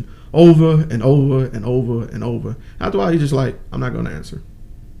question over and over and over and over. After a while, He's just like, I'm not going to answer.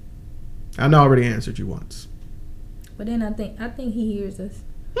 I know I already answered you once. But then I think He hears us.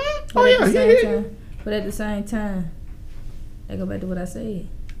 Oh yeah. But at the same time, I go back to what I said.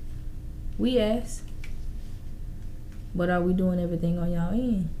 We ask, but are we doing everything on y'all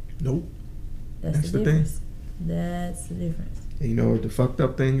end? Nope. That's the difference. That's the difference. And you know what the fucked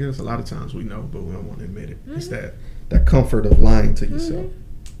up thing is? A lot of times we know, but we don't want to admit it. It's that comfort of lying to yourself.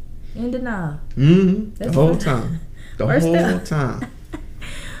 In denial. The whole time. The whole time.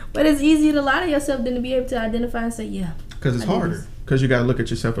 But it's easier to lie to yourself than to be able to identify and say, yeah. Because it's harder. Because you got to look at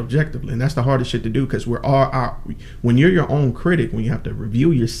yourself objectively. And that's the hardest shit to do. Because when you're your own critic, when you have to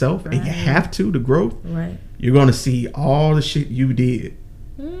review yourself, and you have to growth, you're going to see all the shit you did.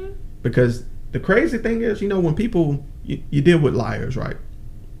 Because the crazy thing is, when people, you deal with liars, right?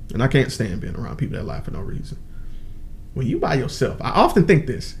 And I can't stand being around people that lie for no reason. When you by yourself, I often think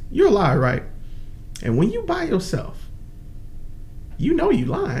this, you're a liar, right? And when you by yourself, you know you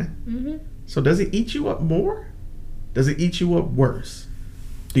lying. So does it eat you up more? Does it eat you up worse?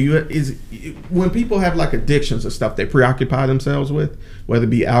 When people have like addictions or stuff they preoccupy themselves with, whether it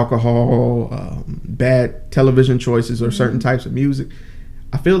be alcohol, bad television choices, or certain types of music,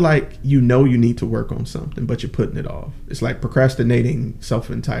 I feel like you need to work on something, but you're putting it off. It's like procrastinating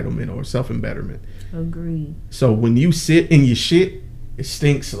self-entitlement or self-embetterment. Agreed. So when you sit in your shit, it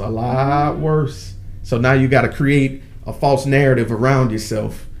stinks a lot worse. So now you got to create a false narrative around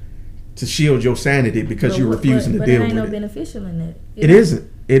yourself to shield your sanity because you're refusing to deal with it. But it ain't no beneficial in that. It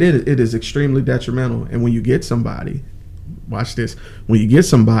isn't. It is extremely detrimental. And when you get somebody, watch this, when you get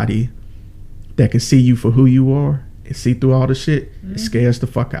somebody that can see you for who you are, and see through all the shit, it scares the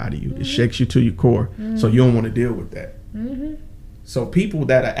fuck out of you. It shakes you to your core. So you don't want to deal with that. So people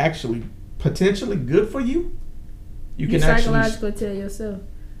that are actually potentially good for you, you can psychologically tell yourself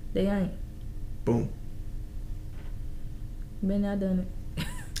they ain't. Boom. Been there, done it.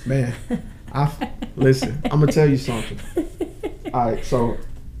 Man, listen, I'm gonna tell you something. All right, so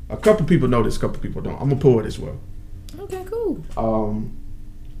a couple people know this, a couple people don't. I'm a poet as well. Okay, cool.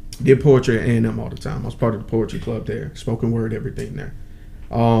 Did poetry at A&M all the time. I was part of the poetry club there, spoken word, everything there.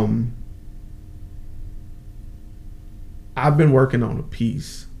 I've been working on a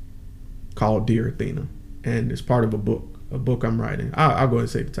piece called Dear Athena, and it's part of a book I'm writing. I'll go ahead and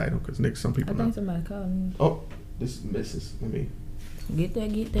say the title because some people know. I think somebody called me. Oh, this is Mrs. Let me get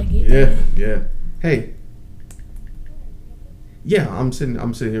that. Yeah. Hey. Yeah, I'm sitting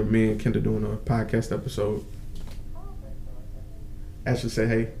here, me and Kenda doing a podcast episode. Ashley say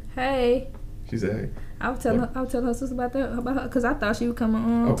hey. Hey. She said hey. I was telling her sister about her, because I thought she was coming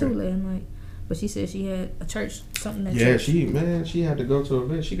on too last night. But she said she had a church, something that church. she had to go to an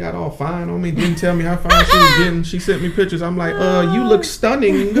event. She got all fine on me, didn't tell me how fine she was getting. She sent me pictures. I'm like, you look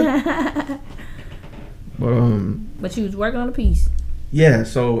stunning. But she was working on a piece. Yeah,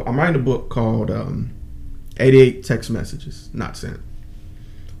 so I'm writing a book called 88 Text Messages Not Sent.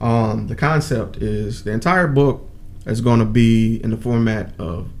 The concept is the entire book is going to be in the format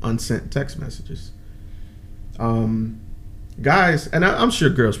of unsent text messages. Guys, and I'm sure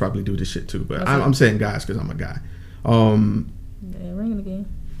girls probably do this shit too, but I'm saying guys because I'm a guy. Yeah, ring it again.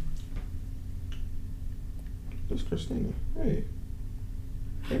 That's Christina. Hey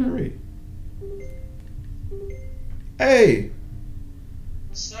Marie. Hey.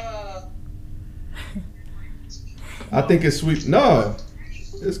 What's up? I think it's sweet. No,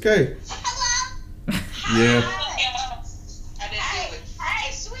 it's Kay. Yeah.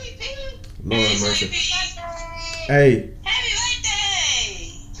 Hey, sweet pea. Lord mercy. Hey.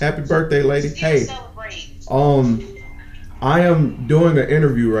 Happy birthday, lady. Hey. I am doing an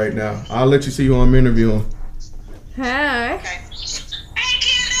interview right now. I'll let you see who I'm interviewing. Hi. Okay.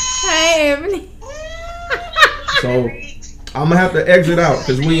 Hey, Ebony. So I'm gonna have to exit out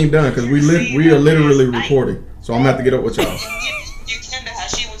because we ain't done because we are literally recording. So I'm gonna have to get up with y'all. You Kenda how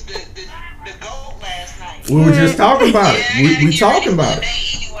she was the goat last night. We were just talking about it. We talking about it.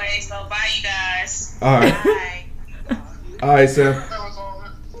 Anyway, so bye you guys. All right. Bye. All right, Sam.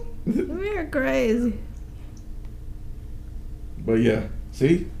 We're crazy. But yeah,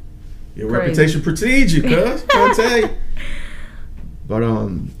 see, your reputation precedes you, cuz. I'll tell you. But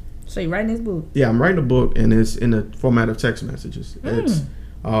So you writing this book? Yeah, I'm writing a book, and it's in the format of text messages. It's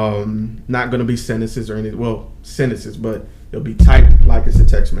not going to be sentences or anything. Well, sentences, but it'll be typed like it's a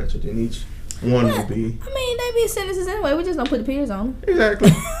text message, and each one will be. I mean, they be sentences anyway. We just don't put the periods on them.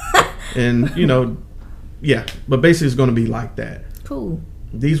 Exactly. And yeah, but basically it's going to be like that. Cool.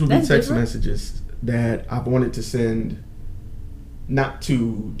 These will be text different. messages that I've wanted to send, not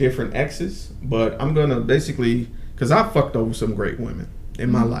to different exes, but I'm going to basically, because I've fucked over some great women in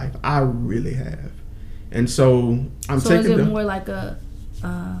my life. I really have. And so I'm taking is it them. more like a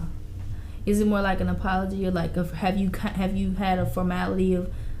is it more like an apology, or like have you had a formality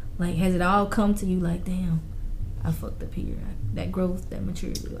of, like, has it all come to you like, damn, I fucked up here, that growth, that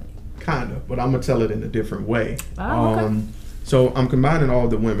maturity, like? Kind of, but I'm going to tell it in a different way. Oh, okay. So I'm combining all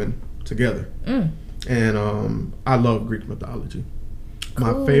the women together. Mm. And I love Greek mythology. Cool.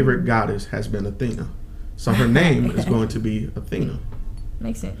 My favorite goddess has been Athena. So her name is going to be Athena.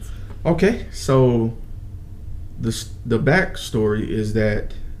 Makes sense. Okay, so the backstory is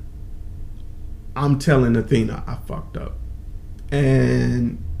that I'm telling Athena I fucked up.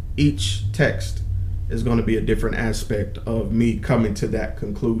 And each text is going to be a different aspect of me coming to that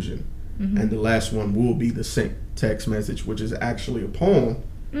conclusion. Mm-hmm. And the last one will be the sync text message, which is actually a poem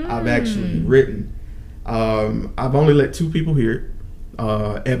I've actually written. I've only let 2 people hear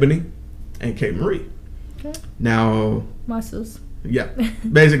it, Ebony and Kate Marie. Okay. Now, My sis. yeah,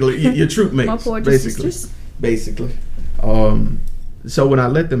 basically your troop mates. My poor basically, sisters. basically. So when I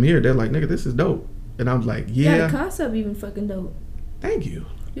let them hear, they're like, "Nigga, this is dope," and I'm like, "Yeah." Yeah, the concept even fucking dope. Thank you.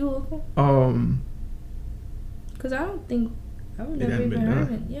 You welcome. Cause I've never hadn't even been heard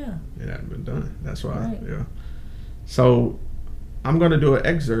done. it. Yeah. It hadn't been done. That's why. Right. Yeah. So I'm gonna do an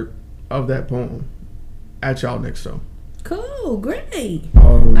excerpt of that poem at y'all next show. Cool. Great. I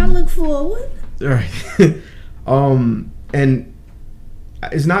I look forward. Right. And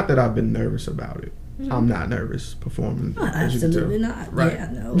it's not that I've been nervous about it. Mm-hmm. I'm not nervous performing. Oh, as you can absolutely tell. not. Right. Yeah,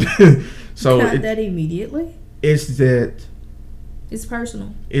 I know. So Not that immediately. it's that It's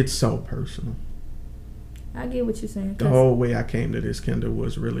personal. it's so personal. I get what you're saying. The whole way I came to this, Kenda,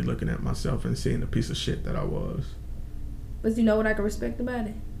 was really looking at myself and seeing the piece of shit that I was. But you know what I can respect about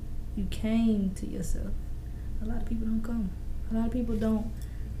it? You came to yourself. A lot of people don't come. A lot of people don't.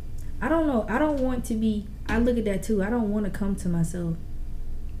 I don't know. I don't want to be. I look at that too. I don't want to come to myself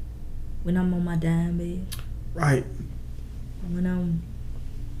when I'm on my dying bed. Right. When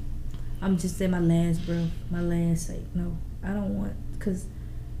I'm just at my last breath, my last say. No, I don't want. Because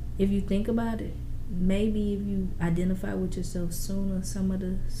if you think about it, maybe if you identify with yourself sooner, some of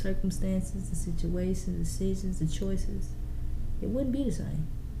the circumstances, the situations, decisions, the choices, it wouldn't be the same.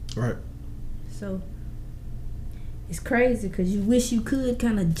 Right. So it's crazy because you wish you could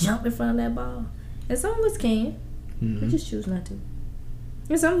kind of jump in front of that ball, and some of us can. We just choose not to.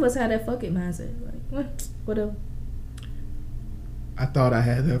 And some of us have that fuck it mindset, like whatever. I thought I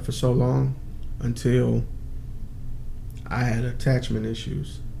had that for so long until I had attachment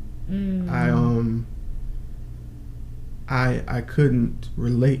issues. I couldn't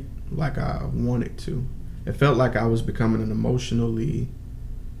relate like I wanted to. It felt like I was becoming an emotionally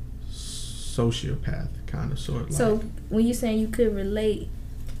sociopath, kind of, sort of. So like. when you saying you could relate,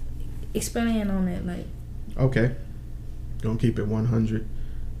 expand on that, like. Okay, gonna keep it 100.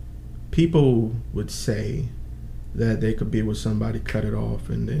 People would say that they could be with somebody, cut it off,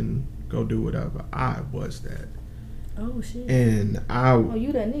 and then go do whatever. I was that. Oh shit. And Oh,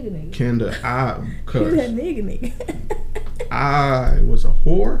 you that nigga. Kenda, You that nigga. I was a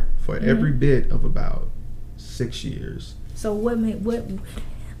whore for every bit of about 6 years. So what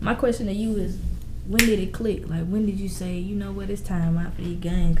my question to you is, when did it click? Like, when did you say, you know what, it's time out for your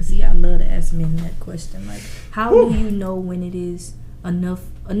game? Because see, I love to ask men that question. Like, how do you know when it is enough?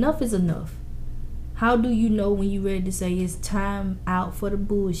 Enough is enough. How do you know when you're ready to say it's time out for the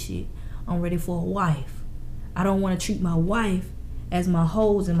bullshit? I'm ready for a wife. I don't want to treat my wife as my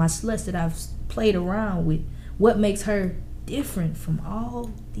hoes and my sluts that I've played around with. What makes her different from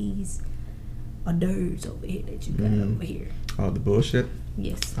all these hors over here that you got over here? All the bullshit?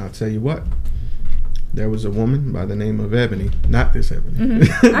 Yes. I'll tell you what. There was a woman by the name of Ebony. Not this Ebony.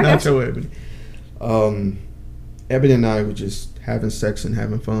 Not your Ebony. Ebony and I were just having sex and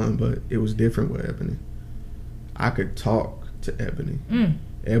having fun, but it was different with Ebony. I could talk to Ebony.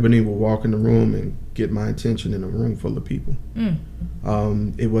 Ebony would walk in the room and get my attention in a room full of people.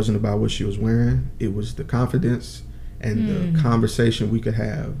 It wasn't about what she was wearing. It was the confidence and the conversation we could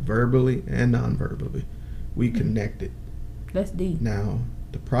have verbally and non-verbally. We connected. That's deep. Now,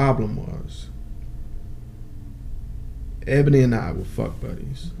 the problem was Ebony and I were fuck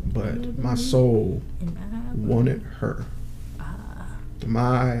buddies, but my soul wanted her.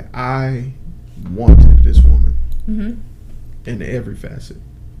 I wanted this woman in every facet.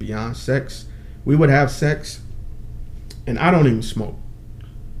 Beyond sex, we would have sex, and I don't even smoke,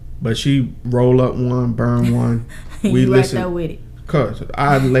 but she roll up one, burn one. We you listen right there with it. Cause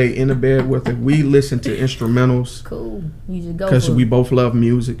I lay in the bed with her. We listen to instrumentals. Cool. You just go. Cause we both love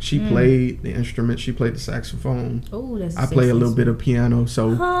music. She played the instrument. She played the saxophone. Oh, that's. I play a little bit of piano.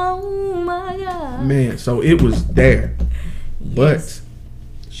 So. Oh my God. Man, so it was there, Yes. but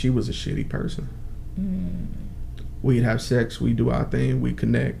she was a shitty person. We'd have sex. We do our thing. We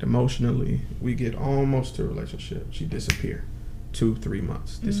connect emotionally. We get almost to a relationship. She disappear. 2-3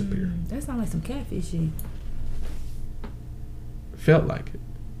 months disappear. That sounds like some catfish shit. Felt like it.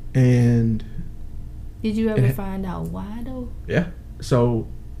 And Did you ever find out why though? yeah. So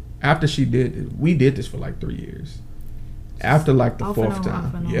after she did it, we did this for like 3 years. After like the fourth time.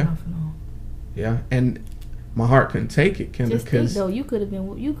 Off and on, Yeah. off and on. Yeah. And my heart couldn't take it, Kenda, Just think because though, you could have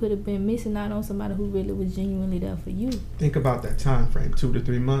been missing out on somebody who really was genuinely there for you. think about that time frame, 2 to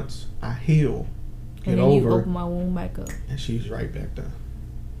 3 months. I heal, get And then over, you open my womb back up. and she's right back there.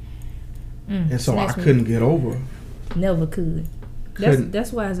 And And so I couldn't get over her. Never could. Couldn't.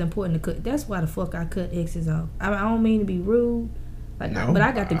 That's why it's important to cut. That's why the fuck I cut exes off. I don't mean to be rude, like, No, but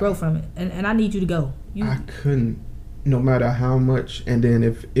I got to grow from it, and I need you to go. I couldn't, no matter how much. And then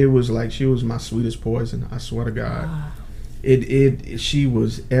if it was like she was my sweetest poison, I swear to God, she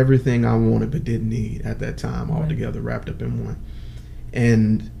was everything I wanted but didn't need at that time, all together wrapped up in one.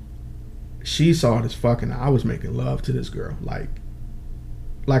 And she saw this fucking. I was making love to this girl,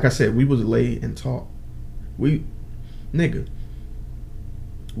 like I said, we was laid and talk. We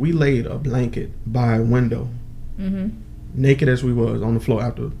laid a blanket by a window, naked as we was, on the floor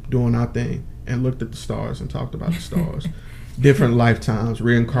after doing our thing, and looked at the stars and talked about the stars. Different lifetimes,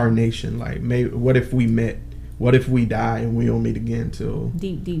 reincarnation. Like, maybe what if we met? What if we die and we don't meet again till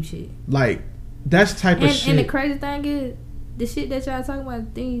deep shit. Like, that's type of shit. And the crazy thing is, the shit that y'all talking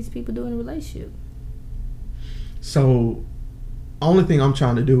about, things people do in a relationship. So, only thing I'm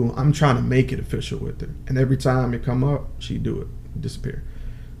trying to do, I'm trying to make it official with her. And every time it come up, she do it, disappear.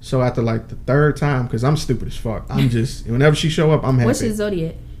 So after like the third time, because I'm stupid as fuck, I'm just, whenever she show up, I'm happy. What's your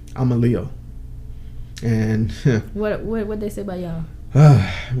zodiac? I'm a Leo. And what they say about y'all?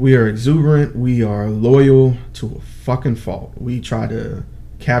 we are exuberant. We are loyal to a fucking fault. We try to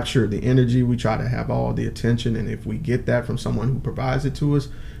capture the energy. We try to have all the attention. And if we get that from someone who provides it to us,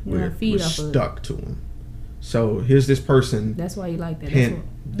 we're stuck to them. So here's this person. That's why you like that.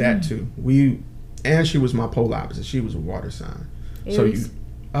 That too. And she was my polar opposite. She was a water sign. Aries?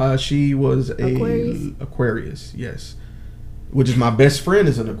 So she was Aquarius, yes. Which is my best friend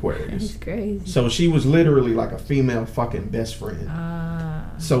is an Aquarius. That's crazy. So she was literally like a female fucking best friend.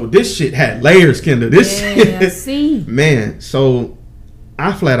 So this shit had layers, Kenda. I see. Man, so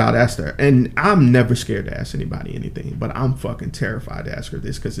I flat out asked her, and I'm never scared to ask anybody anything, but I'm fucking terrified to ask her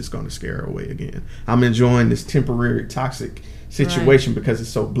this because it's going to scare her away again. I'm enjoying this temporary toxic situation because it's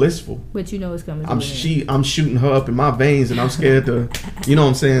so blissful. But you know it's coming. I'm shooting her up in my veins, and I'm scared to, you know what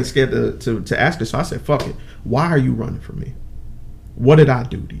I'm saying, scared to ask her. So I said, fuck it. Why are you running from me? What did I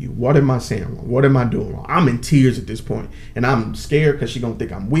do to you? What am I saying wrong? What am I doing wrong? I'm in tears at this point, and I'm scared because she's going to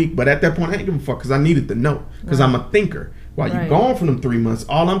think I'm weak. But at that point, I ain't give a fuck because I needed to know because I'm a thinker. While you gone from them 3 months,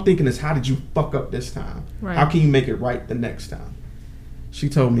 all I'm thinking is, how did you fuck up this time? How can you make it right the next time? She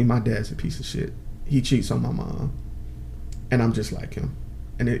told me my dad's a piece of shit. He cheats on my mom. And I'm just like him.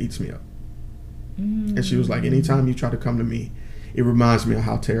 And it eats me up. And she was like, anytime you try to come to me, it reminds me of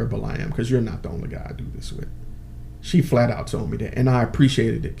how terrible I am because you're not the only guy I do this with. She flat out told me that. And I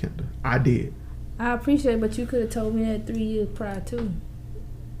appreciated it, Kenda. I did. I appreciate it, but you could have told me that 3 years prior too.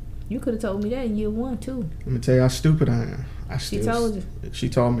 You could have told me that in year 1 too. Let me tell you how stupid I am. She told you. She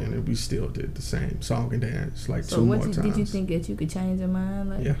told me, and we still did the same song and dance like 2 more times. Did you think that you could change your mind?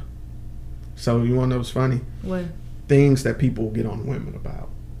 Like, yeah. So you want to know what's funny? What? Things that people get on women about.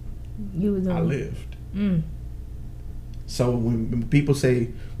 You was doing. I lived. So when people say,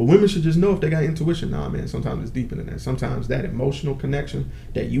 well, women should just know if they got intuition. Nah, man, sometimes it's deeper than that. Sometimes that emotional connection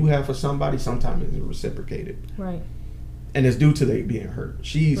that you have for somebody, sometimes it's reciprocated. Right. And it's due to they being hurt.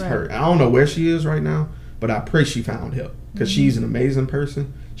 She's hurt. I don't know where she is right now, but I pray she found help because she's an amazing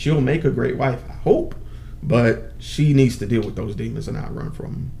person. She'll make a great wife, I hope, but she needs to deal with those demons and not run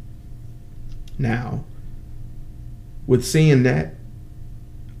from them. Now, with seeing that,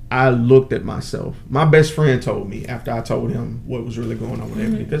 I looked at myself. My best friend told me after I told him what was really going on with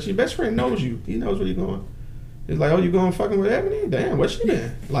Ebony, because your best friend knows you. He knows where you're going. He's like, oh, you going fucking with Ebony? Damn, what's she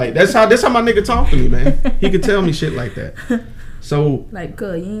been? Like, that's how my nigga talk to me, man. He could tell me shit like that. So Like,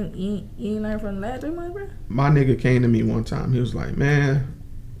 cuz you ain't learn from the last 3 months, bro. my nigga came to me one time. He was like, "Man,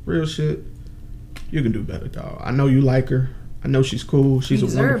 real shit, you can do better, dog. I know you like her. I know she's cool. She's You a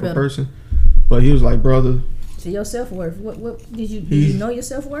deserve wonderful better." person." But he was like, "Brother, So your self-worth. What did you know your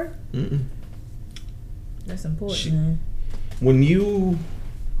self-worth? mm-mm. That's important, man.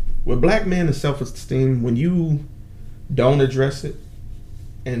 With black men and self-esteem, when you don't address it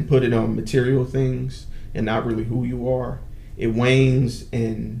and put it on material things and not really who you are, it wanes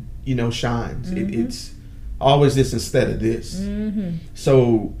and shines. It's always this instead of this. Mm-hmm.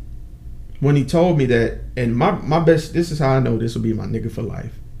 So when he told me that, and my best, this is how I know this will be my nigga for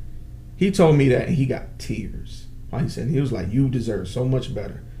life. He told me that and he got tears. He said, he was like, "You deserve so much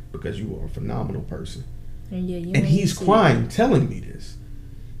better because you are a phenomenal person." And And he's crying, telling me this.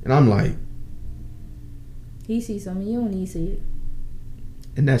 And I'm like, he sees something you don't need to see it.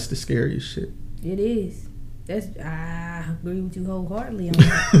 and that's the scariest shit. It is. I agree with you wholeheartedly on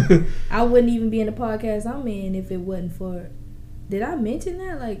that. I wouldn't even be in the podcast I'm in if it wasn't for. Did I mention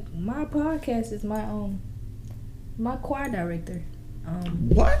that? Like, my podcast is my choir director.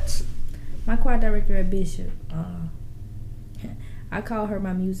 What? My choir director at Bishop. I call her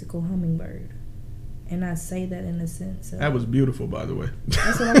my musical hummingbird, and I say that in the sense of, That was beautiful, by the way.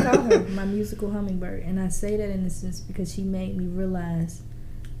 that's what I call her, my musical hummingbird, and I say that in the sense because she made me realize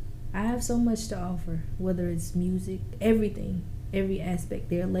I have so much to offer, whether it's music, everything, every aspect.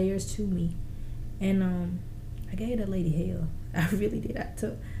 There are layers to me, and I gave that lady hell. I really did.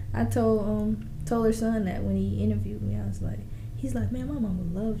 I told her son that when he interviewed me. I was like, he's like, "Man, my mama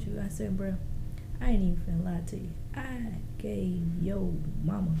loves you." I said, "Bro, I ain't even finna lie to you. I gave your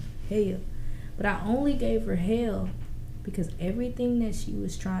mama hell, but I only gave her hell because everything that she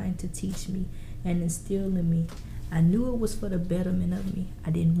was trying to teach me and instill in me, I knew it was for the betterment of me. I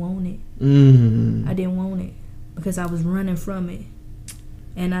didn't want it. I didn't want it because I was running from it.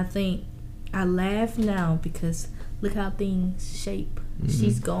 And I think I laugh now because look how things shape.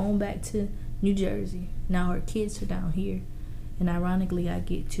 She's gone back to New Jersey. Now her kids are down here, and ironically, I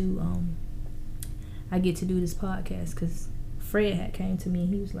get to do this podcast because Fred had came to me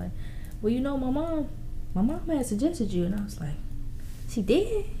and he was like, "Well, my mom had suggested you," and I was like, "She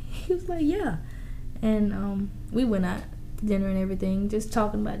did?" He was like, "Yeah." And we went out to dinner and everything, just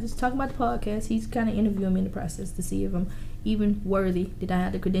talking about the podcast. He's kind of interviewing me in the process to see if I'm even worthy. Did I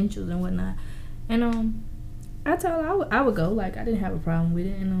have the credentials and whatnot? And I told her I would go. Like, I didn't have a problem with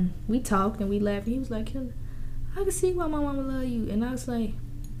it. And we talked and we laughed. And he was like, "Kenda, I can see why my mama love you." And I was like,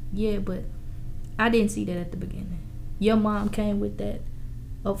 "Yeah, but I didn't see that at the beginning. Your mom came with that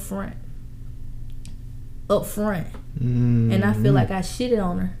up front. And I feel like I shitted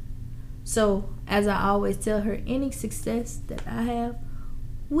on her. So, as I always tell her, any success that I have,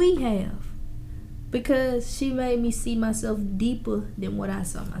 we have. Because she made me see myself deeper than what I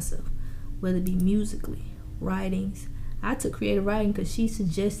saw myself. Whether it be musically, writings. I took creative writing because she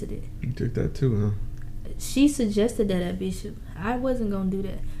suggested it. You took that too, huh? She suggested that at Bishop. I wasn't going to do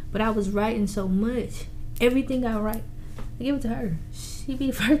that. But I was writing so much. Everything I write, I give it to her. She be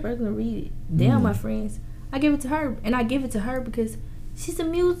the first person to read it. Damn, my friends. I give it to her. And I give it to her because she's a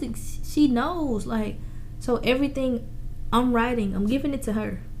music. She knows. Like, so everything I'm writing, I'm giving it to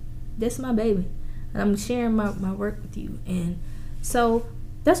her. That's my baby. And I'm sharing my work with you. And so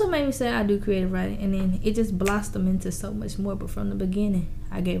that's what made me say I do creative writing. And then it just blossomed into so much more. But from the beginning,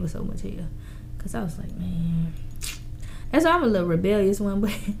 I gave her so much hell. Because I was like, man. That's why I'm a little rebellious one.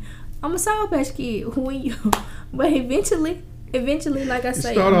 But I'm a Sour Patch Kid. But eventually, like I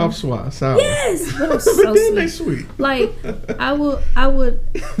say, start off sour. Yes, but I'm so They sweet. Like I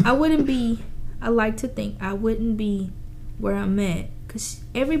wouldn't be. I like to think I wouldn't be where I'm at because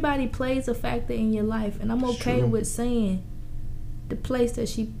everybody plays a factor in your life, and I'm okay with saying the part that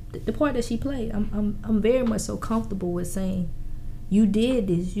she played. I'm very much so comfortable with saying you did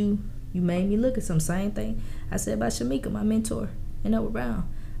this. You made me look at some same thing I said about Shamika, my mentor, and Upward Bound.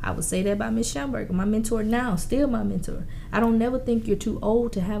 I would say that about Miss Schamberger, my mentor now, still my mentor. I don't never think you're too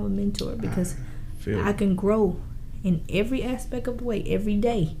old to have a mentor because I can grow in every aspect of the way every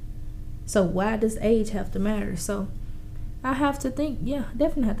day. So why does age have to matter? So I have to think,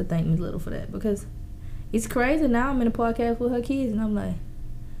 definitely have to thank Miss Little for that because it's crazy. Now I'm in a podcast with her kids and I'm like,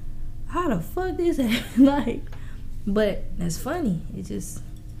 how the fuck this happen? Like, but that's funny. It just,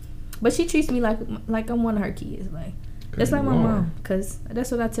 but she treats me like I'm one of her kids. Like, that's like my mom, because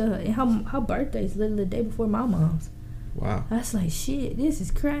that's what I tell her. And her birthday is literally the day before my mom's. Wow. I was like, shit, this is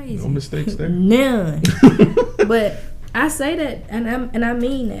crazy. No mistakes there? None. But I say that, and I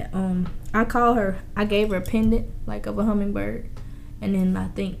mean that. I call her, I gave her a pendant, like of a hummingbird. And then I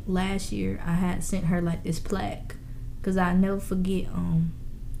think last year I had sent her like this plaque because I never forget.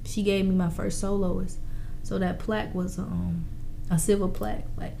 She gave me my first soloist, so that plaque was a silver plaque.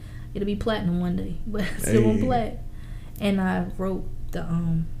 Like it'll be platinum one day, but silver plaque. And I wrote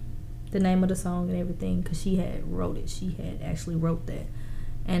the name of the song and everything because she had wrote it. She had actually wrote that,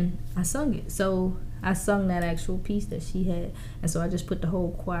 and I sung it. So I sung that actual piece that she had, and so I just put the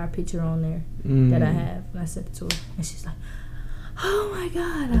whole choir picture on there that I have, and I sent it to her, and she's like, "Oh my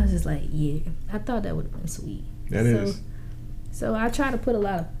God!" I was just like, "Yeah." I thought that would have been sweet. That is. So I try to put a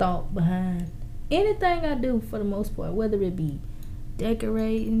lot of thought behind anything I do for the most part, whether it be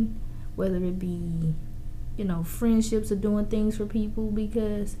decorating, whether it be, friendships or doing things for people,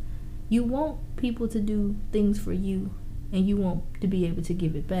 because you want people to do things for you and you want to be able to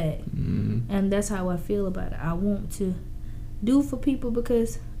give it back. And that's how I feel about it. I want to do for people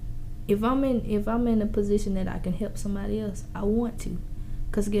because if I'm in a position that I can help somebody else, I want to.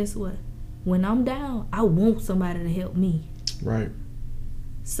 Because guess what? When I'm down, I want somebody to help me. Right.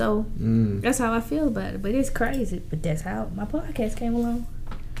 So that's how I feel about it. But it's crazy. But that's how my podcast came along.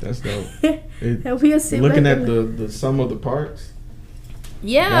 That's dope. Looking at the sum of the parts.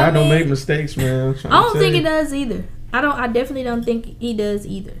 Yeah, I don't make mistakes, man. I don't think he does either. I definitely don't think he does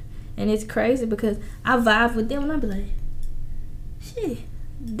either. And it's crazy because I vibe with them and I be like, shit,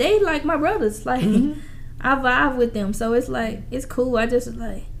 they like my brothers. Like I vibe with them, so it's like it's cool. I just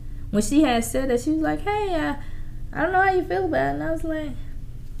like when she had said that, she was like, hey, I don't know how you feel about it. And I was like,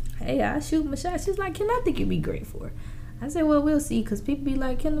 hey, I shoot my shot. She's like, I think you'd be great for it. I said, well, we'll see. Because people be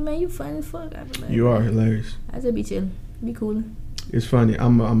like, Kenda, man, you funny as fuck. I be like, you are hilarious. I just be chilling. Be cool. It's funny.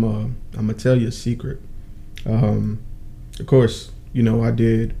 I'm gonna tell you a secret. Of course, I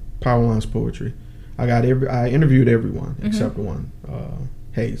did Power Lines Poetry. I interviewed everyone except one,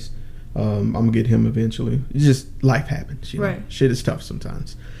 Hayes. I'm gonna get him eventually. It's just life happens. Right. Shit is tough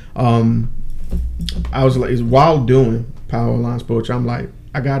sometimes. I was like, while doing Power Lines Poetry, I'm like,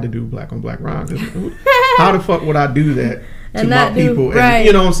 I got to do black on black rhymes. How the fuck would I do that to my people? Right. And,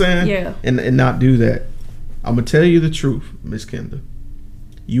 you know what I'm saying? Yeah. And not do that. I'm gonna tell you the truth, Miss Kenda.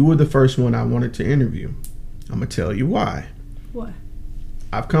 You were the first one I wanted to interview. I'm gonna tell you why. Why?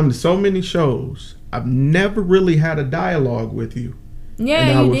 I've come to so many shows. I've never really had a dialogue with you.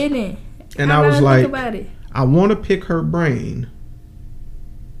 Yeah, you didn't. And I was like, I want to pick her brain,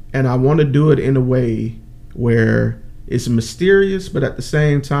 and I want to do it in a way where it's mysterious, but at the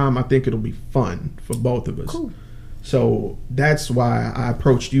same time, I think it'll be fun for both of us. Cool. So that's why I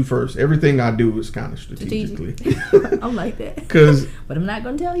approached you first. Everything I do is kind of strategically. I'm like that. But I'm not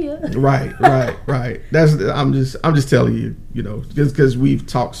gonna tell you. Right. I'm just telling you, just because we've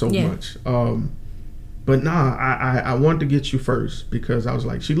talked so much. But nah, I wanted to get you first because I was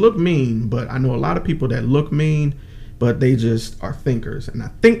like, she looked mean, but I know a lot of people that look mean, but they just are thinkers, and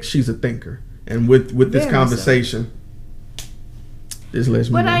I think she's a thinker. And with this conversation, this lets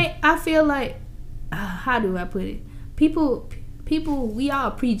me know. But I feel like, how do I put it? People, we all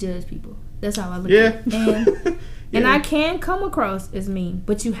prejudge people. That's how I look at it. And I can come across as mean,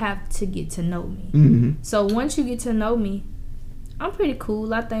 but you have to get to know me. So once you get to know me, I'm pretty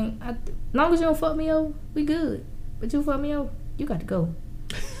cool. I think, as long as you don't fuck me over, we good. But you fuck me over, you got to go.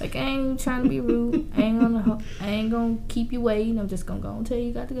 Like, I ain't trying to be rude. I ain't gonna keep you waiting. I'm just gonna go and tell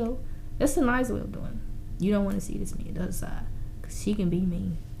you got to go. That's a nice way of doing it. You don't want to see this me the other side, because she can be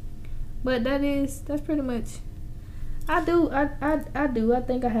mean. But that's pretty much. I do. I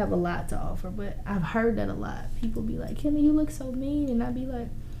think I have a lot to offer, but I've heard that a lot. People be like, Kenda, you look so mean, and I be like,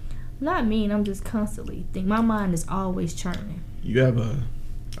 I'm not mean. I'm just constantly thinking. My mind is always churning. You have a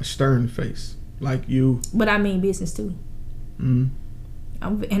stern face, like you. But I mean business too. I'm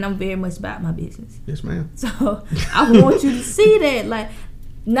very much about my business. Yes, ma'am. So I want you to see that, like.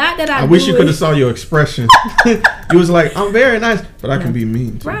 Not that I wish you could have saw your expression. You was like, I'm very nice, but I can be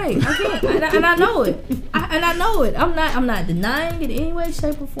mean too. Right, I can, and I know it. I know it. I'm not denying it in any way,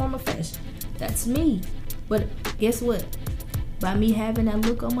 shape, or form or fashion. That's me. But guess what? By me having that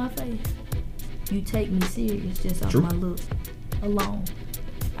look on my face, you take me serious just off my look alone.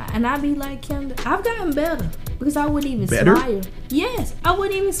 And I be like, Kenda, I've gotten better because I wouldn't even smile. Yes, I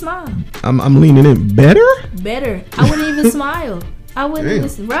wouldn't even smile. I'm leaning in. Better. I wouldn't even smile. I wouldn't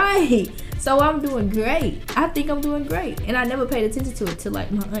even, right. So I'm doing great. I think I'm doing great. And I never paid attention to it till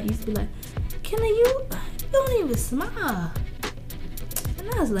like my aunt used to be like, Kenda, you don't even smile. And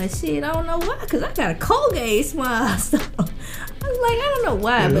I was like, shit, I don't know why, because I got a Colgate smile. So I was like, I don't know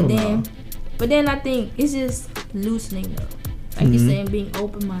why. But then I think it's just loosening up. Like you're saying, being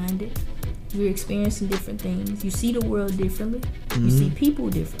open-minded. You're experiencing different things. You see the world differently. You see people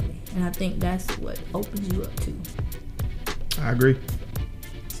differently. And I think that's what opens you up too. I agree.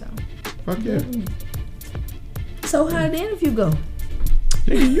 So, fuck yeah. So how did the interview go?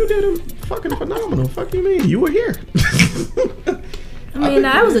 Nigga, you did a fucking phenomenal. Fuck you mean? You were here. I mean,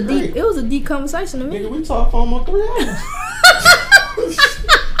 it was a deep conversation to me. Nigga, we talked for almost 3 hours.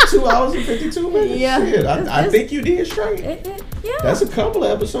 2 hours and 52 minutes. Yeah. Shit, I think you did straight. Yeah. That's a couple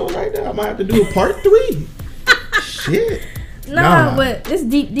of episodes right there. I might have to do a part 3. Shit. Nah, but it's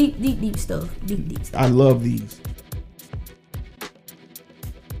deep stuff. Deep stuff. I love these.